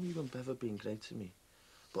 I know you and Bev have been great to me,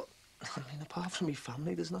 but, I mean, apart from me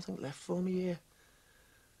family, there's nothing left for me here.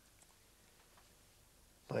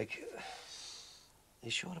 Mike, you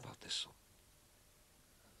sure about this, son?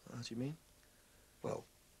 How do you mean? Well,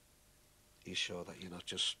 you sure that you're not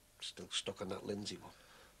just still stuck on that Lindsay one?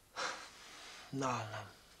 No.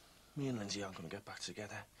 Me and Lindsay aren't going to get back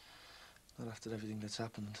together. Not after everything that's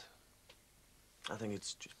happened. I think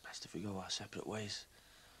it's just best if we go our separate ways.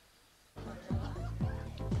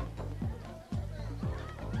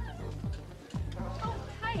 Oh,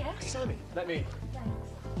 hiya. Sammy, let me in.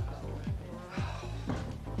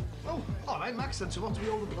 Oh, all right, Max, then, so what do we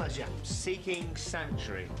owe the pleasure? Seeking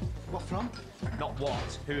sanctuary. What from? Not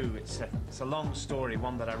what, who. It's a long story,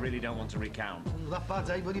 one that I really don't want to recount. That bad,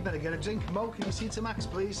 eh? Well, you better get a drink. Mo, can you see to Max,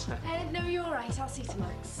 please? No, you're all right. I'll see to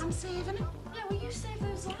Max. I'm saving him. Yeah, will you save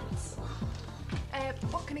those lads?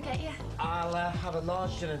 What can I get you? I'll have a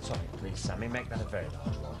large gin and tonic, please, Sammy. Make that a very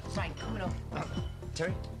large one. Right, coming up.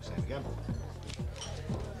 Terry? Same again.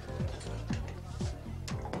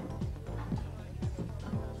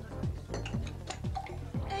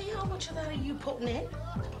 Hey, how much of that are you putting in?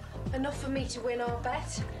 Enough for me to win our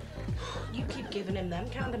bet. You keep giving him them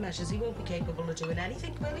kind of measures, he won't be capable of doing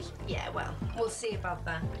anything, will he? Yeah, well, we'll see about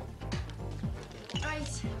that.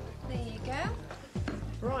 Right, there you go.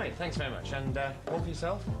 Right, thanks very much. And one for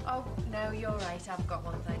yourself? Oh, no, you're right. I've got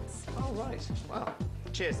one, thanks. Oh, right. Well,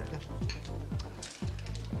 cheers then.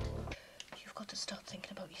 You've got to stop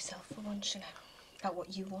thinking about yourself for once, about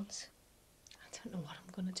what you want. I don't know what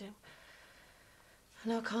I'm going to do. I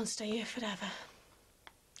know I can't stay here forever.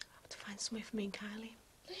 I have to find somewhere for me and Kylie.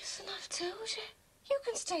 Listen, I've told you. You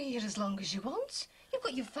can stay here as long as you want. You've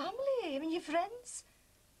got your family here and your friends.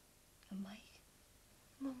 And Mike.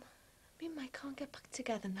 Mum, me and Mike can't get back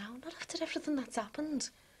together now, not after everything that's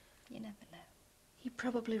happened. You never know. He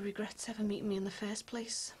probably regrets ever meeting me in the first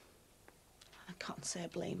place. I can't say I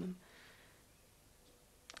blame him.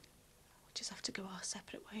 We just have to go our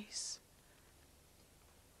separate ways.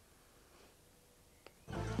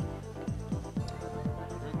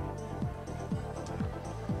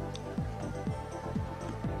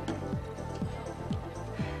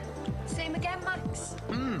 Same again, Max.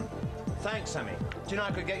 Thanks, Sammy. Do you know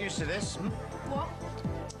I could get used to this? What?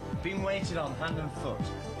 Being waited on hand and foot.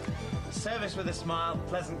 Service with a smile,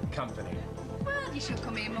 pleasant company. Well, you should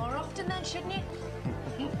come here more often then, shouldn't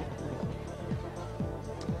you?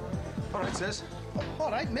 All right, Sis.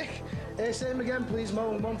 All right, Mick. Same again, please,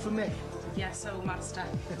 Mo, and one for Mick. Yes, oh, master.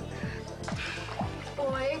 Boy,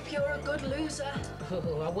 I hope you're a good loser.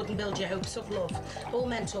 Oh, I wouldn't build your hopes up, love. All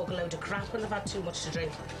men talk a load of crap when they've had too much to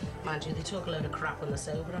drink. Mind you, they talk a load of crap when they're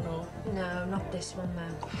sober and all. No, not this one,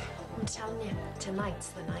 though. I'm telling you, tonight's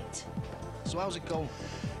the night. So how's it going?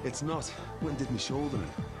 It's not. Went and did my shouldering.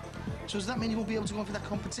 So does that mean you won't be able to go for that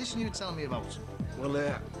competition you were telling me about? Well,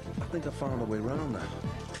 I think I found a way around that.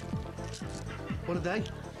 What are they?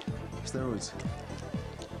 Steroids.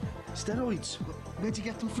 Steroids? Where'd you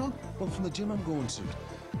get them from? Well, from the gym I'm going to.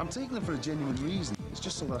 I'm taking them for a genuine reason. It's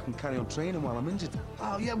just so that I can carry on training while I'm injured.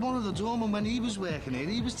 Oh, yeah, one of the doormen, when he was working here,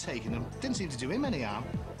 he was taking them. Didn't seem to do him any harm.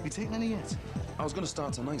 Have you taken any yet? I was going to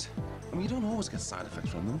start tonight. I mean, you don't always get side effects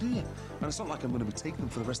from them, do you? And it's not like I'm going to be taking them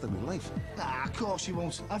for the rest of my life. Ah, of course you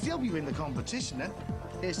won't. I feel you win the competition, then.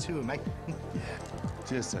 Here's two of me. Yeah.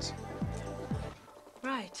 Cheers, Tess.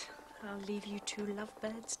 Right. I'll leave you two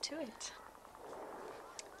lovebirds to it.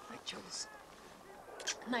 Right, Jules.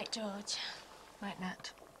 Night, George. Night,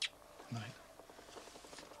 Nat. Night.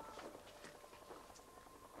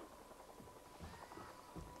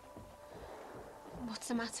 What's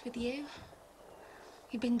the matter with you?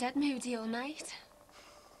 You've been dead moody all night.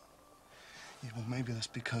 Yeah, well, maybe that's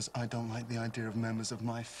because I don't like the idea of members of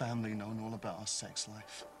my family knowing all about our sex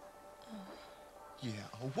life. Oh. Yeah,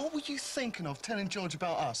 oh, what were you thinking of telling George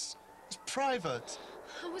about us? It's private.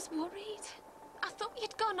 I was worried. I thought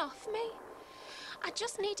you'd gone off me. I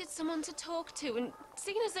just needed someone to talk to, and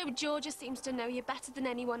seeing as though Georgia seems to know you better than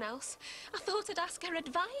anyone else, I thought I'd ask her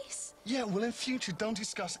advice. Yeah, well, in future, don't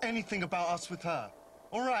discuss anything about us with her.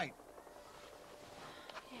 All right?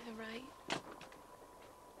 Yeah, right.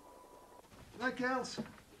 Right, girls.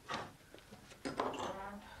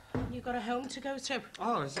 You got a home to go to?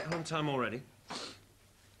 Oh, is it home time already?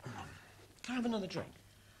 Can I have another drink?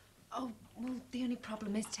 Oh, well, the only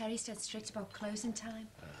problem is Terry's dead strict about closing time.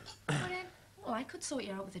 Well, I could sort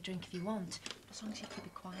you out with a drink if you want, as long as you could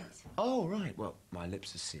be quiet. Oh, right. Well, my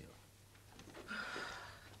lips are sealed.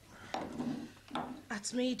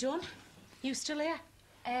 That's me done. You still here?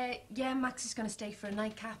 Yeah, Max is going to stay for a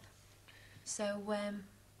nightcap. So,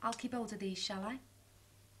 I'll keep hold of these, shall I?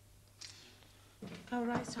 All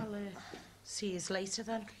right, I'll see you later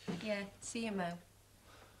then. Yeah, see you, Mo.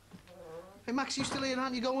 Hey, Max, you still here,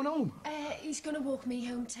 aren't you going home? He's going to walk me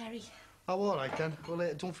home, Terry. Oh, all right, then.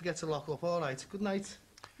 Well, don't forget to lock up. All right. Good night.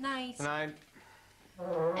 Night. Good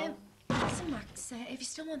night. Listen, Max, if you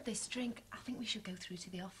still want this drink, I think we should go through to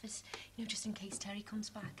the office, you know, just in case Terry comes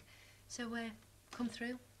back. So, come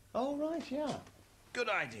through. Oh, right, yeah. Good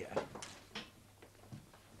idea.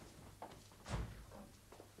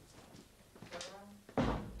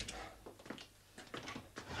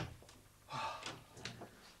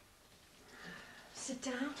 Sit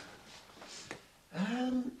down.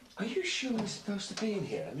 Are you sure we're supposed to be in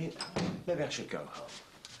here? I mean, maybe I should go home.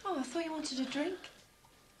 Oh, I thought you wanted a drink.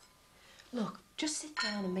 Look, just sit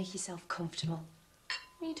down and make yourself comfortable.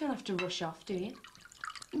 You don't have to rush off, do you?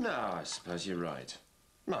 No, I suppose you're right.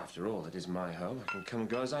 After all, it is my home. I can come and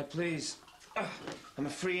go as I please. I'm a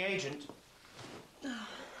free agent. Oh,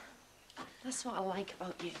 that's what I like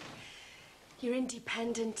about you. You're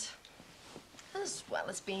independent, as well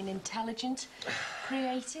as being intelligent,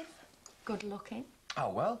 creative, good-looking. Oh,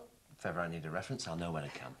 well, if ever I need a reference, I'll know when I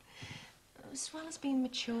can. As well as being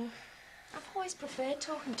mature. I've always preferred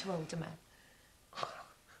talking to older men.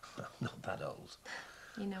 I'm not that old.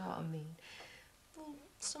 You know what I mean. Well,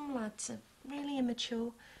 some lads are really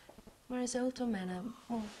immature, whereas older men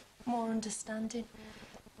are more understanding.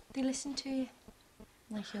 They listen to you,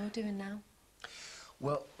 like you're doing now.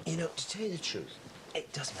 Well, you know, to tell you the truth,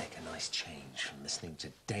 it does make a nice change from listening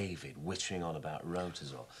to David wittering on about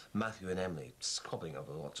rotors, or Matthew and Emily squabbling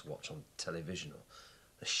over what to watch on television, or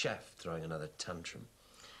the chef throwing another tantrum.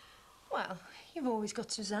 Well, you've always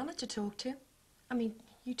got Susanna to talk to. I mean,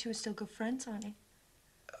 you two are still good friends, aren't you?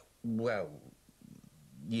 Well,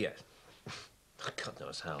 yeah. God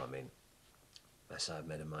knows how, I mean. Unless I've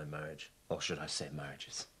met in my marriage. Or should I say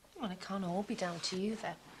marriages? Well, it can't all be down to you,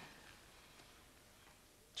 then.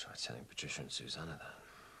 Try telling Patricia and Susanna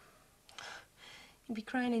that. You'll be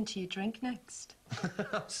crying into your drink next.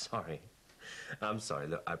 I'm sorry. I'm sorry.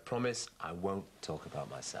 Look, I promise I won't talk about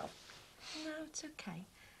myself. No, it's okay.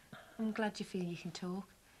 I'm glad you feel you can talk,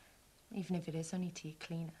 even if it is only to your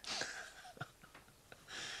cleaner.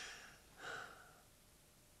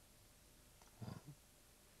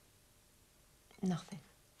 Nothing.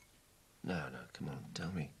 No, come on,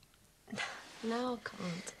 tell me. No, I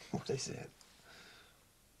can't. What is it?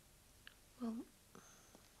 Well,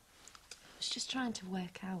 I was just trying to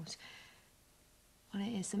work out what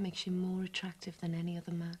it is that makes you more attractive than any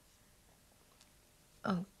other man.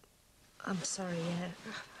 Oh, I'm sorry,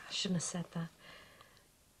 I shouldn't have said that.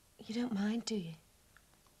 You don't mind, do you?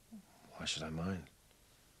 Why should I mind?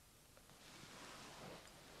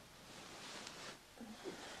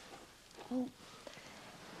 Well,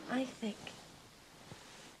 I think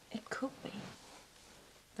it could be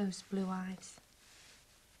those blue eyes.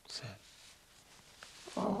 What's that?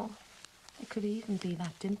 Or it could even be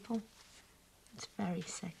that dimple. It's very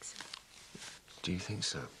sexy. Do you think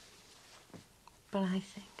so? But I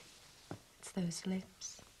think it's those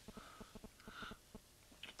lips.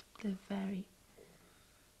 They're very,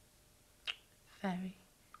 very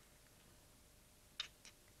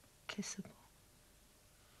kissable.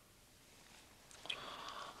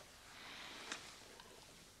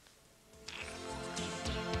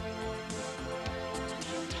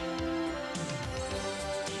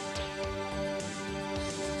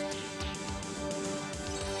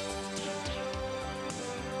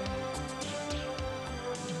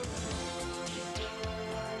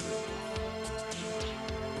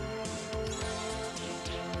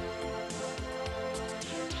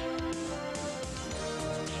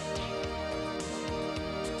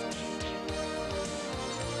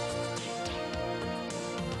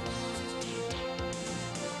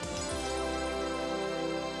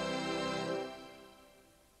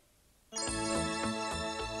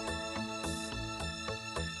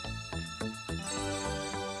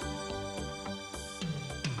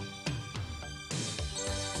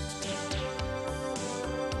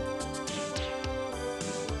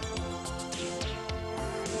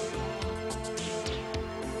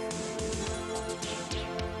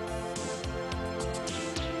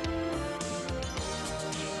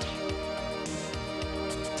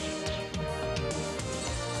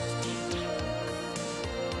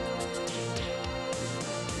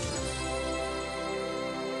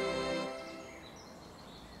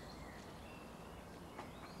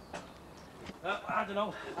 I don't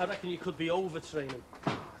know. I reckon you could be overtraining.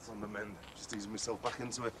 It's on the mend. Just easing myself back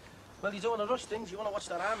into it. Well, you don't want to rush things. You want to watch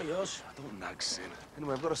that arm of yours. I don't nag, Sin.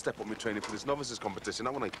 Anyway, I've got to step up my training for this novices competition,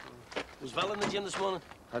 haven't I? Was Val in the gym this morning?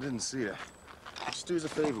 I didn't see her. Just do us a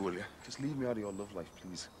favour, will you? Just leave me out of your love life,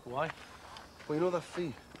 please. Why? Well, you know that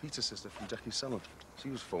Fee, Peter's sister from Jackie's salon? She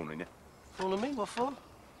was phoning you. Phoning me? What for?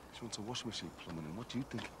 She wants a washing machine plumbing in. What do you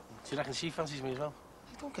think? Do you reckon she fancies me as well?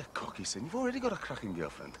 You don't get cocky, Sin. You've already got a cracking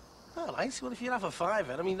girlfriend. All right. Well, if you have a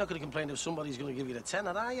fiver, I mean, you're not going to complain if somebody's going to give you the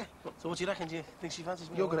tenner, are you? So what do you reckon? Do you think she fancies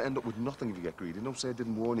me? You're going to end up with nothing if you get greedy. Don't say I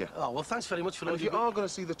didn't warn you. Oh, well, thanks very much for... And if you are going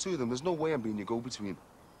to see the two of them, there's no way I'm being your go-between.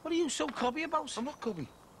 What are you so cobby about? I'm not cobby.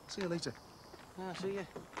 See you later. Yeah, see you.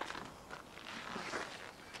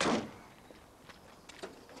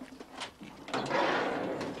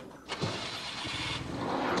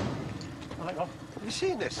 Have you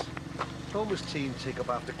seen this? Homer's team take up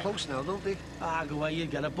after close now, don't they? Ah, go away,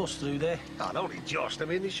 you'd get a bus through there. Oh, only just. I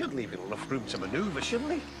mean, they should leave enough room to manoeuvre, shouldn't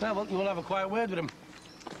they? Yeah, well, you want to have a quiet word with him?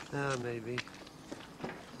 Ah, maybe.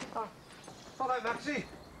 Oh, all right, Maxie.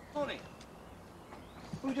 Morning.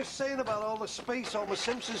 We were just saying about all the space Homer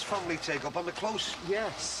Simpson's family take up on the close.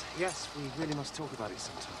 Yes, we really must talk about it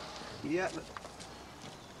sometime. Yeah.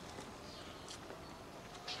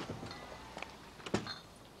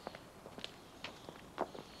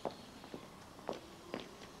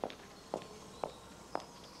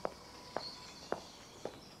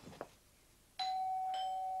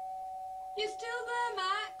 You still there,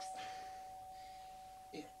 Max?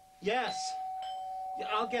 Yes. Yeah,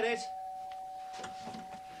 I'll get it.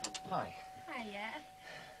 Hi. Hiya.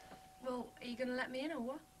 Well, are you going to let me in or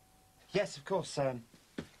what? Yes, of course.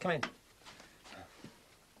 Come in.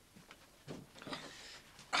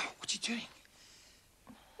 Oh, what are you doing?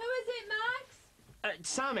 Who is it, Max?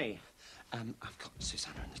 Sammy. I've got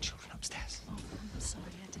Susanna and the children upstairs. Oh, I'm sorry,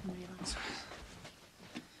 I didn't realise.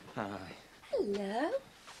 Hi. Hello.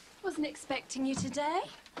 Wasn't expecting you today.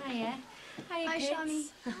 Hiya. Hiya, Hi, kids. Shani.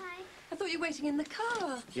 Hi. I thought you were waiting in the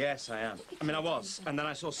car. Yes, I am. I mean, I was. And then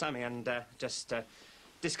I saw Sammy and just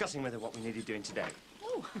discussing with her what we needed doing today.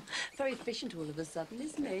 Oh, very efficient all of a sudden,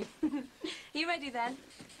 isn't he? You ready then?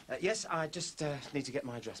 Yes, I just need to get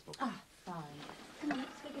my address book. Ah, fine. Come on,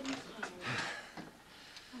 let's go get inside.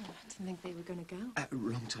 Oh, I didn't think they were going to go.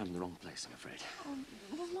 Wrong time in the wrong place, I'm afraid. Oh,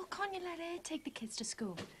 well, look, can't you let her take the kids to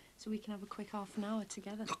school so we can have a quick half an hour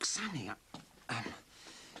together? Look, Sammy,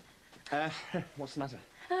 what's the matter?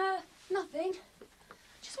 Nothing.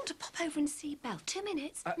 Just want to pop over and see Belle. 2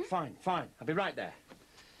 minutes. Fine. I'll be right there.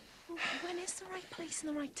 When is the right place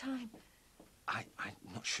and the right time? I'm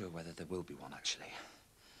not sure whether there will be one, actually.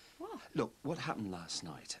 What? Look, what happened last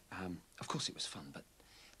night, of course it was fun, but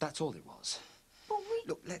that's all it was. But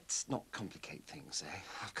Look, let's not complicate things, eh?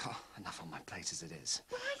 I've got enough on my plate as it is.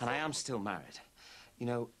 And I am still married. You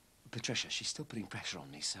know, Patricia, she's still putting pressure on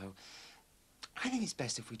me, so I think it's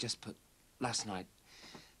best if we just put last night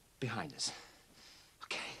behind us.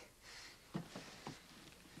 Okay.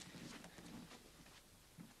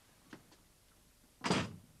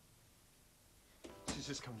 She's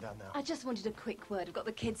just come down now. I just wanted a quick word. I've got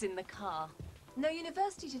the kids in the car. No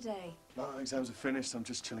university today. No, exams are finished. I'm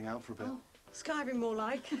just chilling out for a bit. Skiving more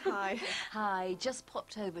like. Hi. Hi, just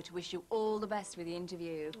popped over to wish you all the best with the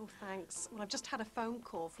interview. Oh, thanks. Well, I've just had a phone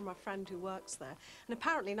call from a friend who works there, and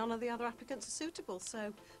apparently none of the other applicants are suitable,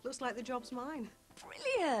 so looks like the job's mine.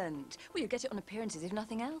 Brilliant. Well, you get it on appearances, if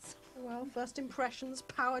nothing else. Well, first impressions,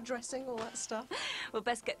 power dressing, all that stuff. We'll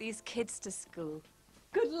best get these kids to school.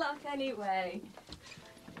 Good luck, anyway.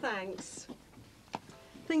 Thanks.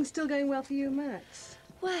 Things still going well for you, Max?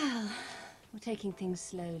 Well, we're taking things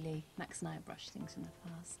slowly. Max and I have brushed things in the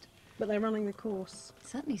past. But they're running the course.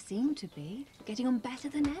 Certainly seem to be. Getting on better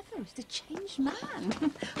than ever. He's a changed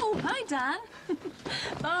man. Oh, hi, Dan.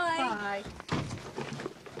 Bye. Bye.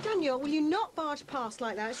 Daniel, will you not barge past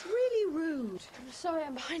like that? It's really rude. I'm sorry,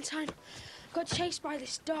 I'm behind time. Got chased by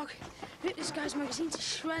this dog. Ripped this guy's magazine to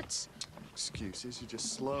shreds. Excuses, you're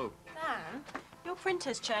just slow. Dan, your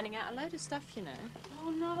printer's churning out a load of stuff, you know. Oh,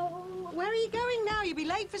 no. Where are you going now? You'll be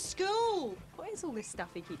late for school. What is all this stuff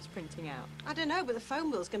he keeps printing out? I don't know, but the phone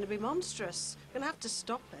bill's going to be monstrous. Going to have to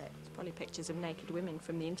stop it. It's probably pictures of naked women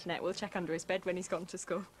from the internet. We'll check under his bed when he's gone to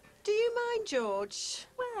school. Do you mind, George?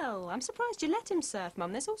 Well, I'm surprised you let him surf,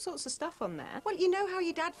 Mum. There's all sorts of stuff on there. Well, you know how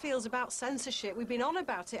your dad feels about censorship. We've been on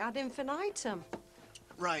about it ad infinitum.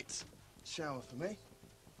 Right. Shower for me.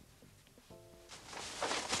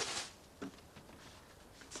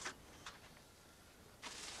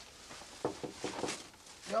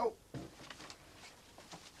 Yo.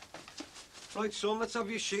 Right, son, let's have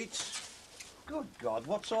your sheets. Good God,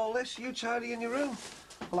 what's all this? You tidying your room?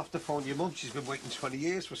 I'll have to phone your mum. She's been waiting 20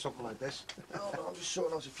 years for something like this. No, I'm just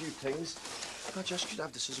sorting out a few things. I just could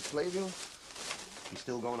have this as a playroom. You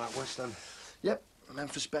still going out west then? Yep,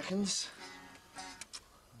 Memphis beckons.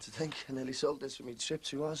 To think I nearly sold this for me trip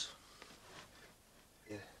to Oz.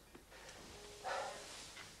 Yeah.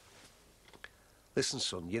 Listen,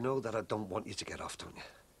 son, you know that I don't want you to get off, don't you?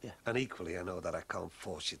 Yeah. And equally, I know that I can't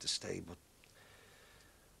force you to stay, but...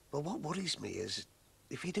 Well, what worries me is,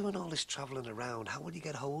 if you're doing all this travelling around, how will you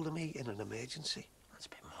get hold of me in an emergency? That's a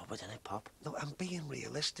bit morbid, isn't it, Pop? No, I'm being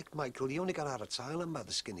realistic, Michael. You only got out of Thailand by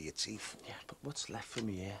the skin of your teeth. Yeah, but what's left for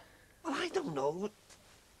me here? Well, I don't know.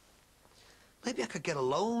 Maybe I could get a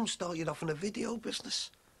loan, start you off in a video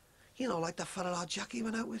business. You know, like that fella Jackie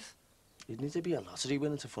went out with. You'd need to be a lottery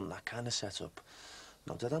winner to fund that kind of setup.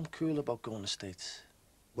 Not that I'm cool about going to States.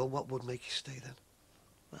 Well, what would make you stay then?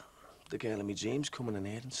 Well, the girl in my dreams coming in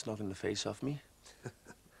here and snogging the face off me.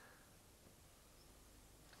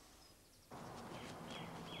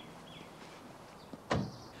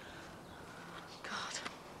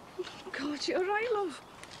 God, you're right, love.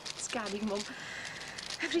 It's Gary, Mum.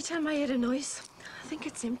 Every time I hear a noise, I think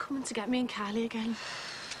it's him coming to get me and Kylie again.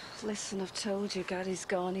 Listen, I've told you, Gary's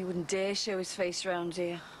gone. He wouldn't dare show his face round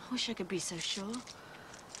here. I wish I could be so sure. Look,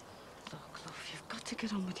 love, you've got to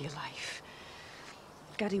get on with your life.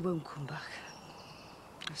 Gary won't come back.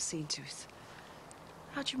 I've seen to it.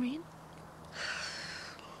 How do you mean?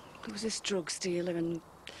 There was this drug dealer and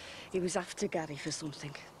he was after Gary for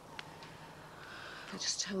something. I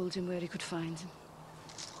just told him where he could find him.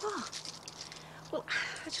 What? Well,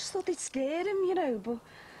 I just thought they'd scare him, you know, but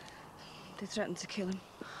they threatened to kill him.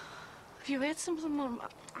 Have you heard something, Mum?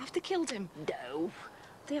 Have they killed him? No,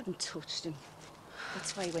 they haven't touched him.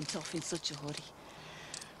 That's why he went off in such a hurry.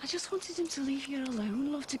 I just wanted him to leave you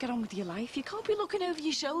alone, love, to get on with your life. You can't be looking over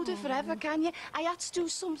your shoulder forever, can you? I had to do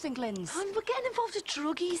something, Linz. And we're getting involved with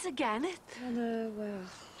druggies again. I know, well,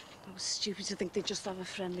 I was stupid to think they'd just have a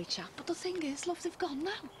friendly chat. But the thing is, love, they've gone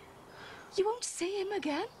now. You won't see him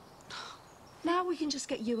again. Now we can just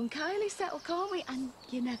get you and Kylie settled, can't we? And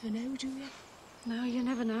you never know, do you? No, you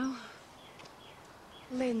never know.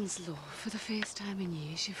 Linz, love, for the first time in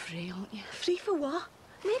years, you're free, aren't you? Free for what?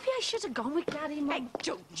 Maybe I should have gone with Gary, Mum. Hey,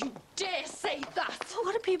 don't you dare say that! Well,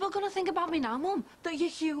 what are people going to think about me now, Mum? That you're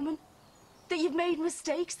human? That you've made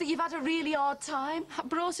mistakes? That you've had a really hard time? I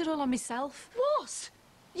brought it all on myself. What?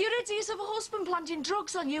 Your idiot of a husband planting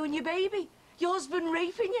drugs on you and your baby? Your husband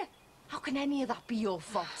raping you? How can any of that be your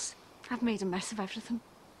fault? I've made a mess of everything.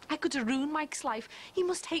 I could have ruined Mike's life. He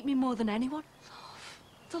must hate me more than anyone. Love,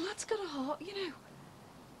 the lad's got a heart, you know.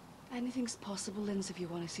 Anything's possible, Linz, if you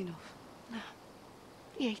want it enough. No.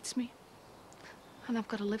 He hates me. And I've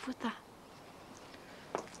got to live with that.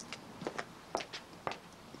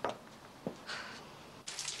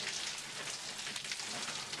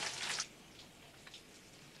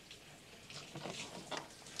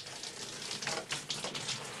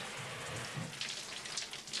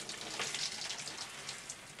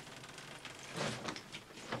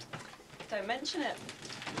 Don't mention it.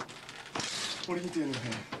 What are you doing in here?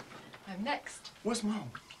 I'm next. Where's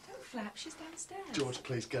Mum? Don't flap, she's downstairs. George,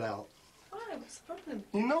 please get out. Why? What's the problem?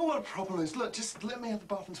 You know what the problem is. Look, just let me have the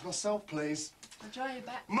bathroom to myself, please. I'll dry your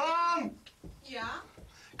back. Mum! Yeah?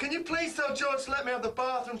 Can you please tell George to let me have the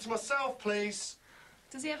bathroom to myself, please?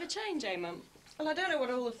 Does he ever change, eh, Mum? Well, I don't know what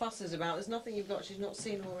all the fuss is about. There's nothing you've got she's not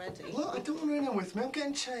seen already. Look, I don't want her in here with me. I'm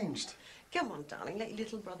getting changed. Come on, darling. Let your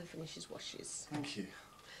little brother finish his washes. Thank you.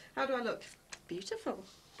 How do I look? Beautiful.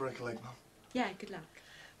 Break a leg, Mum. Yeah, good luck.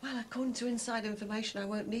 Well, according to inside information, I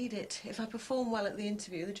won't need it. If I perform well at the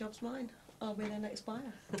interview, the job's mine. I'll be their next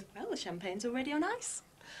buyer. Well, the champagne's already on ice.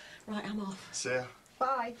 Right, I'm off. See ya.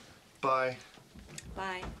 Bye. Bye.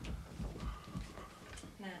 Bye.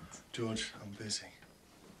 Nat. George, I'm busy.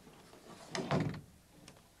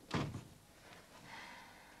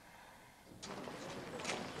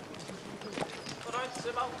 All right,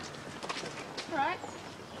 Sybil. All right.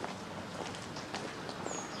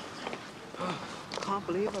 Can't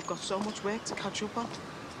believe I've got so much work to catch up on.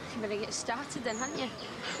 You better get started then, hadn't you?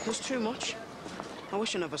 There's too much. I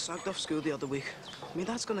wish I never sagged off school the other week. My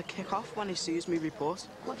dad's gonna kick off when he sees me report.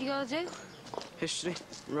 What have you got to do? History,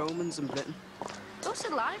 Romans and Britain. Go to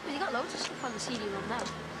the library, you got loads of stuff on the CD-ROM now.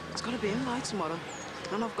 It's gotta be in by tomorrow.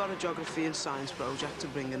 And I've got a geography and science project to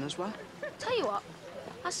bring in as well. Tell you what,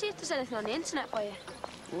 I'll see if there's anything on the internet for you.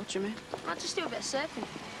 What do you mean? I'll just do a bit of surfing.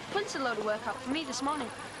 Printed a load of work out for me this morning.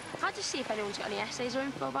 I'll just see if anyone's got any essays or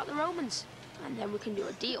info about the Romans. And then we can do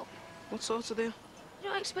a deal. What sort of deal? You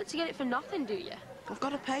don't expect to get it for nothing, do you? I've got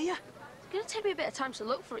to pay you. It's gonna take me a bit of time to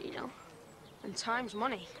look for it, you know. And time's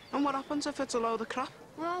money. And what happens if it's a load of crap?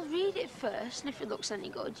 Well, read it first, and if it looks any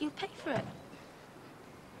good, you'll pay for it.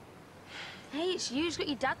 Hey, it's you who's got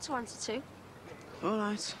your dad to answer to. All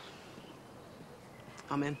right.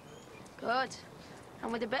 I'm in. Good.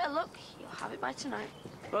 And with a bit of luck, you'll have it by tonight.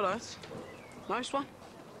 All right. Nice one.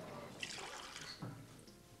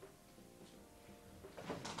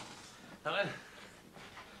 Helen.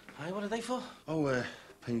 Hey, what are they for? Oh,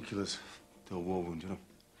 painkillers. To a war wound, you know.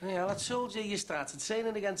 Yeah, well, I told you started saying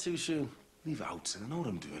it again too soon. Leave it out, son. I know what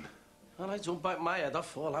I'm doing. All right, don't bite my head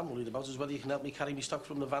off. All I'm worried about is whether you can help me carry me stock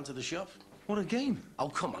from the van to the shop. What again? Oh,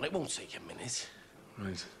 come on, it won't take a minute.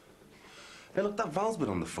 Right. Hey, look, that Val's been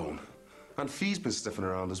on the phone. And Fee's been sniffing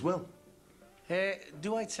around as well.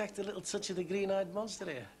 Do I detect a little touch of the green-eyed monster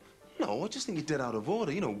here? No, I just think you're dead out of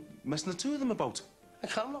order, you know, messing the two of them about.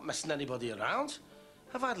 I'm not messing anybody around.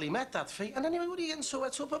 I've hardly met that Fee. And anyway, what are you getting so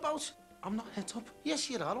het up about? I'm not het up. Yes,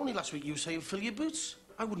 you are. Only last week you say you'd fill your boots.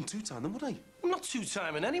 I wouldn't two-time them, would I? I'm not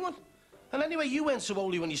two-timing anyone. And anyway, you weren't so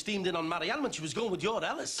holy when you steamed in on Marianne when she was going with your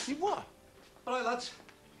Ellis. You what? All right, lads.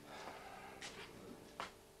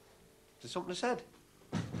 Is there something I said?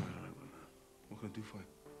 What can I do for you?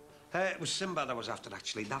 It was Sinbad I was after,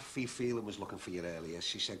 actually. That Fee Phelan was looking for you earlier.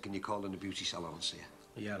 She said, can you call in the beauty salon and see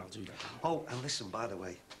her? Yeah, I'll do that. Oh, and listen, by the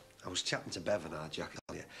way, I was chatting to Bev and Jack.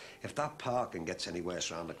 If that parking gets any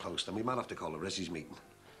worse around the coast, then we might have to call a Rizzy's meeting.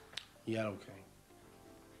 Yeah, OK.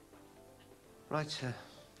 Right,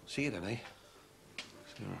 see you then, eh?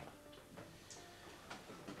 See you.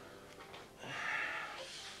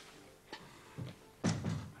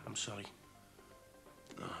 I'm sorry.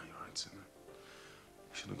 No, you're right, son.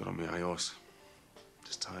 I shouldn't have got on my high horse.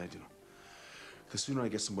 Just tired, you know. The sooner I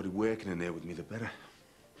get somebody working in there with me, the better.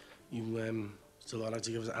 You, still all right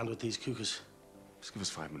to give us a hand with these cookers? Just give us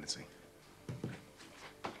 5 minutes, eh?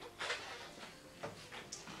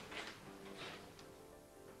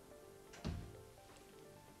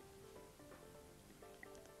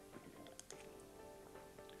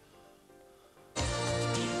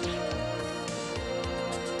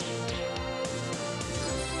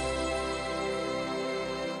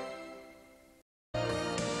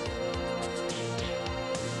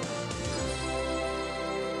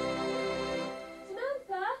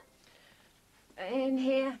 In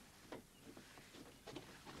here.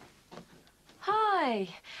 Hi.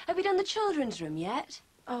 Have you done the children's room yet?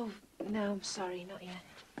 Oh, no, I'm sorry, not yet.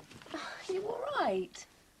 Oh, you all right?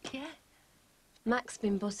 Yeah. Mac's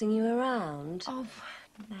been bossing you around. Oh,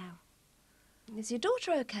 no. Is your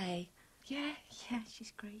daughter okay? Yeah,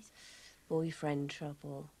 she's great. Boyfriend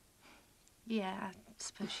trouble? Yeah, I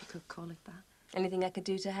suppose you could call it that. Anything I could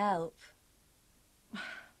do to help?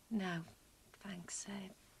 No, thanks.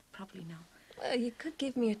 Probably not. Well, you could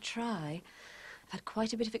give me a try. I've had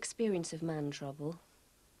quite a bit of experience of man trouble.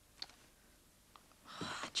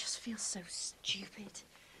 I just feel so stupid.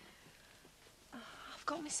 I've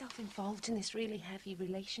got myself involved in this really heavy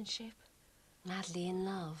relationship. Madly in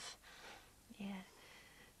love? Yeah.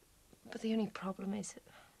 But the only problem is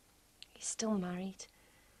he's still married.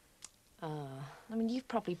 I mean, you've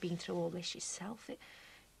probably been through all this yourself.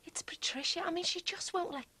 It's Patricia. I mean, she just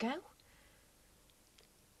won't let go.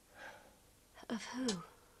 Of who?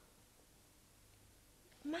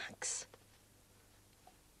 Max.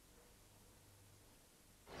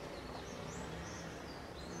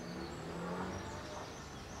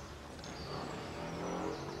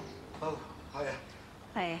 Oh, hiya.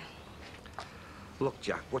 Hiya. Look,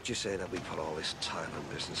 Jack, what you say that we put all this Thailand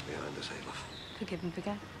business behind us, eh, love? Forgive and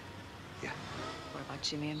forget? Yeah. What about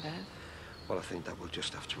Jimmy and Bev? Well, I think that we'll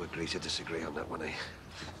just have to agree to disagree on that one, eh?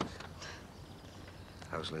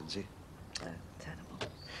 How's Lindsay? Terrible.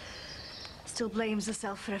 Still blames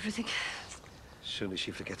herself for everything. As soon as she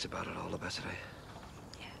forgets about it all, the better,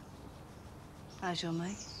 eh? How's your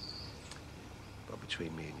mate? But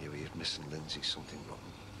between me and you, he's missing Lindsay something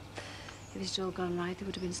rotten. If it's all gone right, they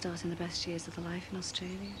would have been starting the best years of their life in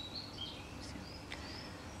Australia. So,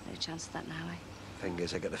 no chance of that now, eh? Thing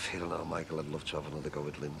is, I get the feeling now Michael would love to have another go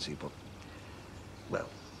with Lindsay, but, well,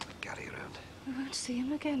 Gary around. We won't see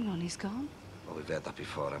him again, Ronnie's gone. Well, we've heard that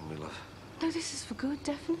before, haven't we, love? No, this is for good,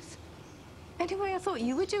 definite. Anyway, I thought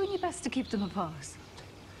you were doing your best to keep them apart.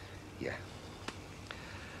 Yeah.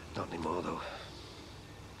 Not anymore, though.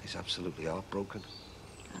 He's absolutely heartbroken.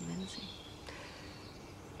 And Lindsay.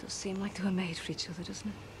 Does seem like they were made for each other, doesn't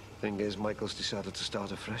it? Thing is, Michael's decided to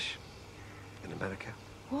start afresh. In America.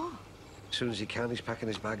 What? As soon as he can, he's packing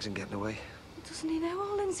his bags and getting away. Doesn't he know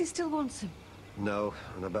how Lindsay still wants him? No,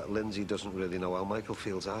 and I bet Lindsay doesn't really know how Michael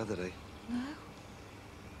feels either, eh? No?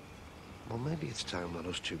 Well, maybe it's time that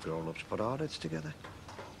us two grown-ups put our heads together.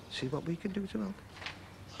 See what we can do to help.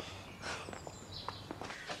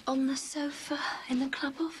 On the sofa in the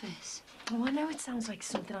club office? Oh, I know it sounds like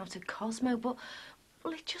something out of Cosmo, but,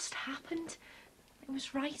 well, it just happened. It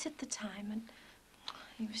was right at the time, and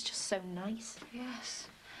he was just so nice. Yes,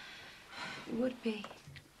 it would be.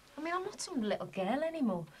 I mean, I'm not some little girl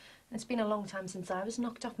anymore. And it's been a long time since I was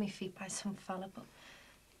knocked off my feet by some fella, but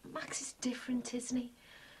Max is different, isn't he?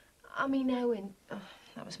 I mean, Owen,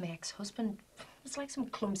 that was my ex-husband. It's like some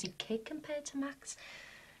clumsy kid compared to Max.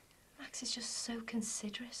 Max is just so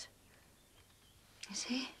considerate. Is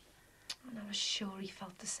he? And I was sure he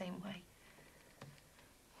felt the same way.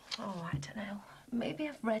 Oh, I don't know. Maybe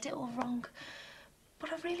I've read it all wrong.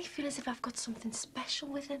 But I really feel as if I've got something special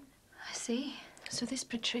with him. I see. So this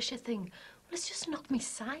Patricia thing, well, it's just knocked me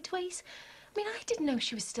sideways. I mean, I didn't know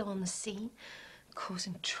she was still on the scene,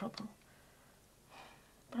 causing trouble.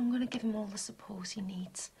 But I'm going to give him all the support he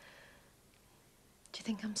needs. Do you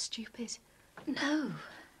think I'm stupid? No.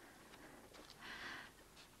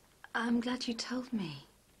 I'm glad you told me.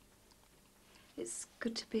 It's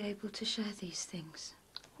good to be able to share these things.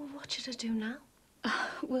 Well, what should I do now?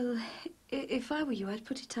 Well, if I were you, I'd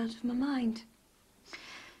put it out of my mind.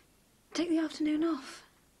 Take the afternoon off.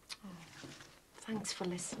 Oh, thanks for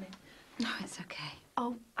listening. No, it's okay.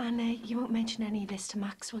 Oh, and you won't mention any of this to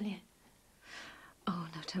Max, will you? Oh,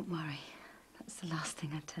 no, don't worry. That's the last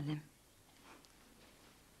thing I'd tell him.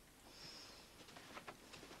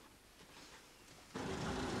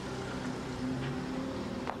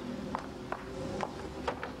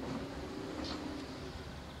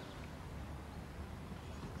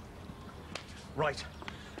 Right.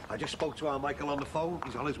 I just spoke to our Michael on the phone.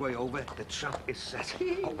 He's on his way over. The trap is set.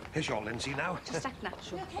 Oh, here's your Lindsay now. Just act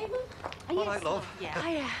natural. You okay, Mum? All right, love. Yeah. Oh,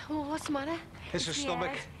 yeah. Well, what's the matter? It's her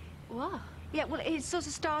stomach. What? Yeah, well, it sort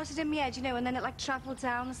of started in my head, you know, and then it, like, travelled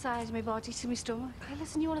down the side of my body to my stomach. Hey,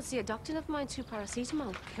 listen, you want to see a doctor? Never mind 2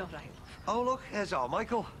 paracetamol. You're right. Oh, look, here's our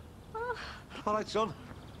Michael. Oh. All right, son.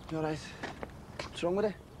 You all right? What's wrong with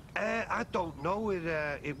it? I don't know.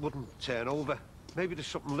 It wouldn't turn over. Maybe there's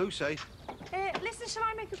something loose, eh? Listen, shall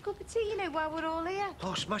I make a cup of tea, you know, while we're all here?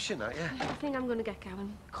 Oh, smashing that, yeah. I think I'm going to get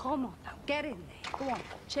going. Come on now, get in there. Go on.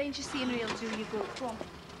 Change your scenery, will do you good. Go on.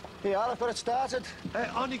 Yeah, I've got it started.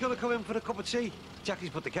 Aren't you going to come in for a cup of tea? Jackie's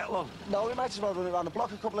put the kettle on. No, we might as well run it around the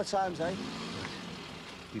block a couple of times, eh?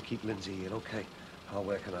 You keep Lindsay here, OK? I'll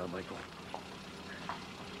work on our Michael.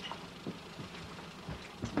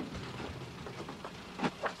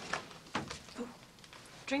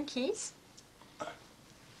 Drinkies?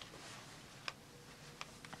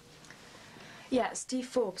 Yeah, Steve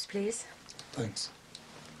Forbes, please. Thanks.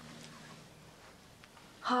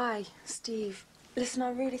 Hi, Steve. Listen,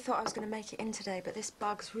 I really thought I was going to make it in today, but this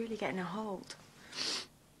bug's really getting a hold.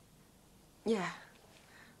 Yeah.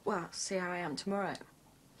 Well, see how I am tomorrow.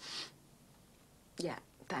 Yeah,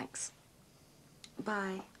 thanks.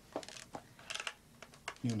 Bye.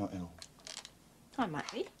 You're not ill. I might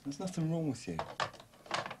be. There's nothing wrong with you.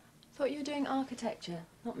 Thought you were doing architecture,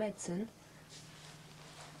 not medicine.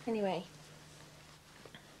 Anyway,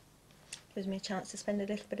 gives me a chance to spend a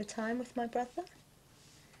little bit of time with my brother.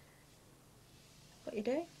 What you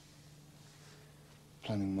doing?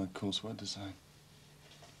 Planning my coursework design.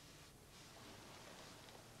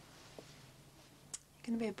 You're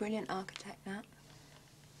going to be a brilliant architect, Nat.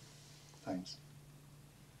 Thanks.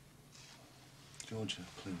 Georgia,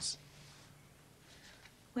 please.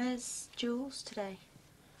 Where's Jules today?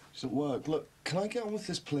 She's at work. Look, can I get on with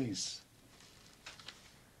this, please?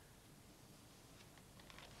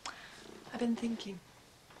 I've been thinking.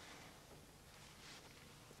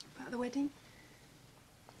 About the wedding?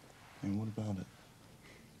 And what about it?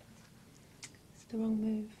 It's the wrong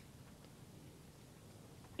move.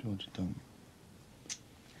 Georgia, don't.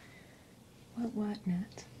 Won't work,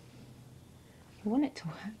 Nat. You want it to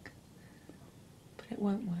work, but it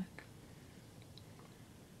won't work.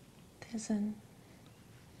 There's an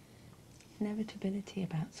inevitability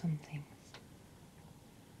about some things.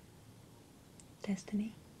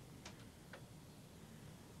 Destiny.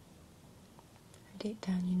 And deep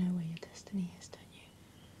down, you know where your destiny is, don't you?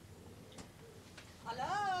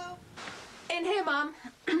 Hello? In here, Mum.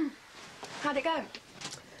 How'd it go?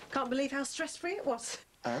 Can't believe how stress-free it was.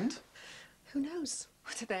 And? Who knows?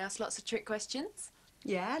 Did they ask lots of trick questions?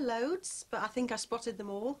 Yeah, loads, but I think I spotted them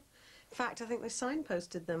all. In fact, I think they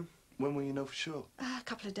signposted them. When will you know for sure? A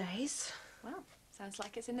couple of days. Well, sounds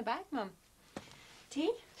like it's in the bag, Mum.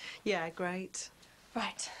 Tea? Yeah, great.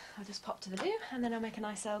 Right, I'll just pop to the loo and then I'll make a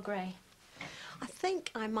nice Earl Grey. I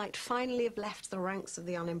think I might finally have left the ranks of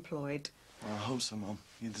the unemployed. Well, I hope so, Mum.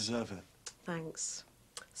 You deserve it. Thanks.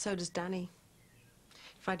 So does Danny.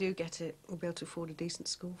 If I do get it, we'll be able to afford a decent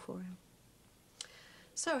school for him.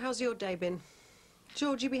 So, how's your day been?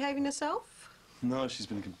 Georgie behaving herself? No, she's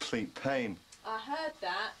been a complete pain. I heard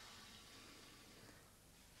that.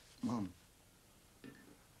 Mum,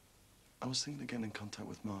 I was thinking of getting in contact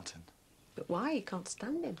with Martin. But why? You can't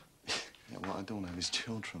stand him. Yeah, well, I don't have his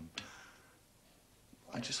children.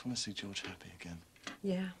 I just want to see George happy again.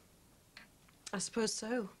 Yeah, I suppose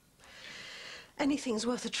so. Anything's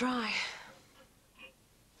worth a try.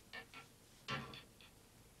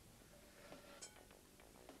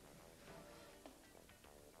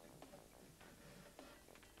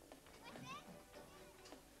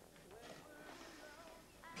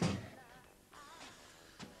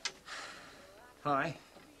 Hi.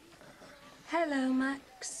 Hello,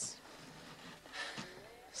 Max.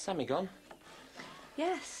 Sammy gone?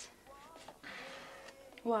 Yes.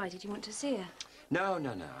 Why, did you want to see her? No.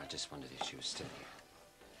 I just wondered if she was still here.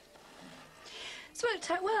 It's worked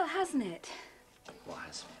out well, hasn't it? What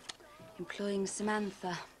has? Employing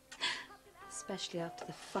Samantha. Especially after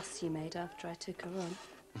the fuss you made after I took her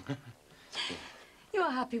on. You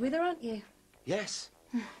are happy with her, aren't you? Yes.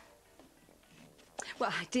 Well,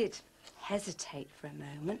 I did hesitate for a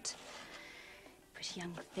moment. Pretty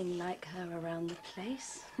young thing like her around the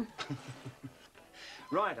place.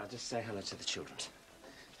 Right, I'll just say hello to the children.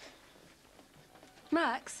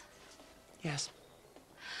 Max? Yes?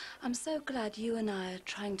 I'm so glad you and I are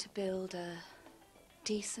trying to build a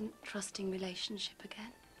decent, trusting relationship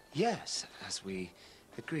again. Yes, as we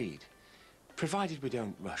agreed. Provided we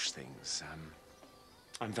don't rush things,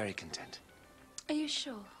 I'm very content. Are you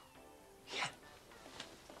sure? Yeah.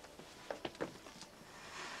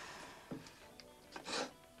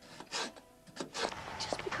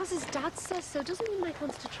 Just because his dad says so doesn't mean Mike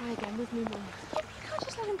wants to try again with me, Mum. You can't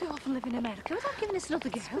just let him go off and live in America without giving us another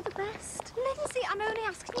go. It's for the best. Lindsay, I'm only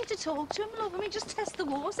asking you to talk to him, love. I mean, just test the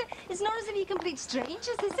water. It's not as if you're complete strangers,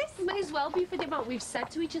 is it? May as well be for the amount we've said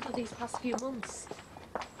to each other these past few months.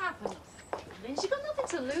 Have a look. Lindsay, you've got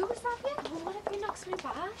nothing to lose, have you? Well, what if he knocks me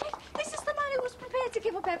back? This is the man who was prepared to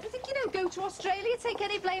give up everything, you know, go to Australia, take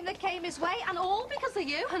any blame that came his way, and all because of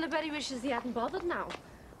you. And I bet he wishes he hadn't bothered now.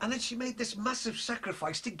 And then she made this massive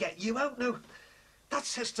sacrifice to get you out now. That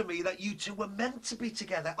says to me that you two were meant to be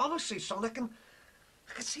together. Honestly, son, I can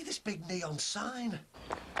see this big neon sign.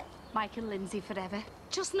 Mike and Lindsay forever.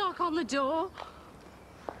 Just knock on the door.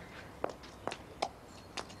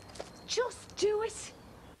 Just do it.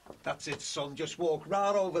 That's it, son. Just walk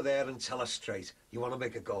right over there and tell her straight. You want to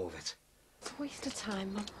make a go of it. It's a waste of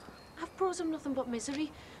time, Mum. I've brought him nothing but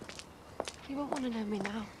misery. He won't want to know me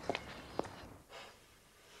now.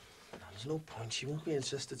 There's no point. She won't be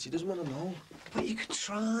insisted. She doesn't want to know. But you could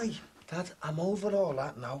try. Dad, I'm over all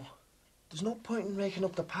that now. There's no point in raking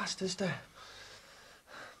up the past, is there?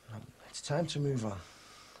 No, it's time to move on.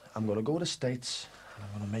 I'm going to go to the States and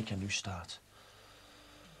I'm going to make a new start.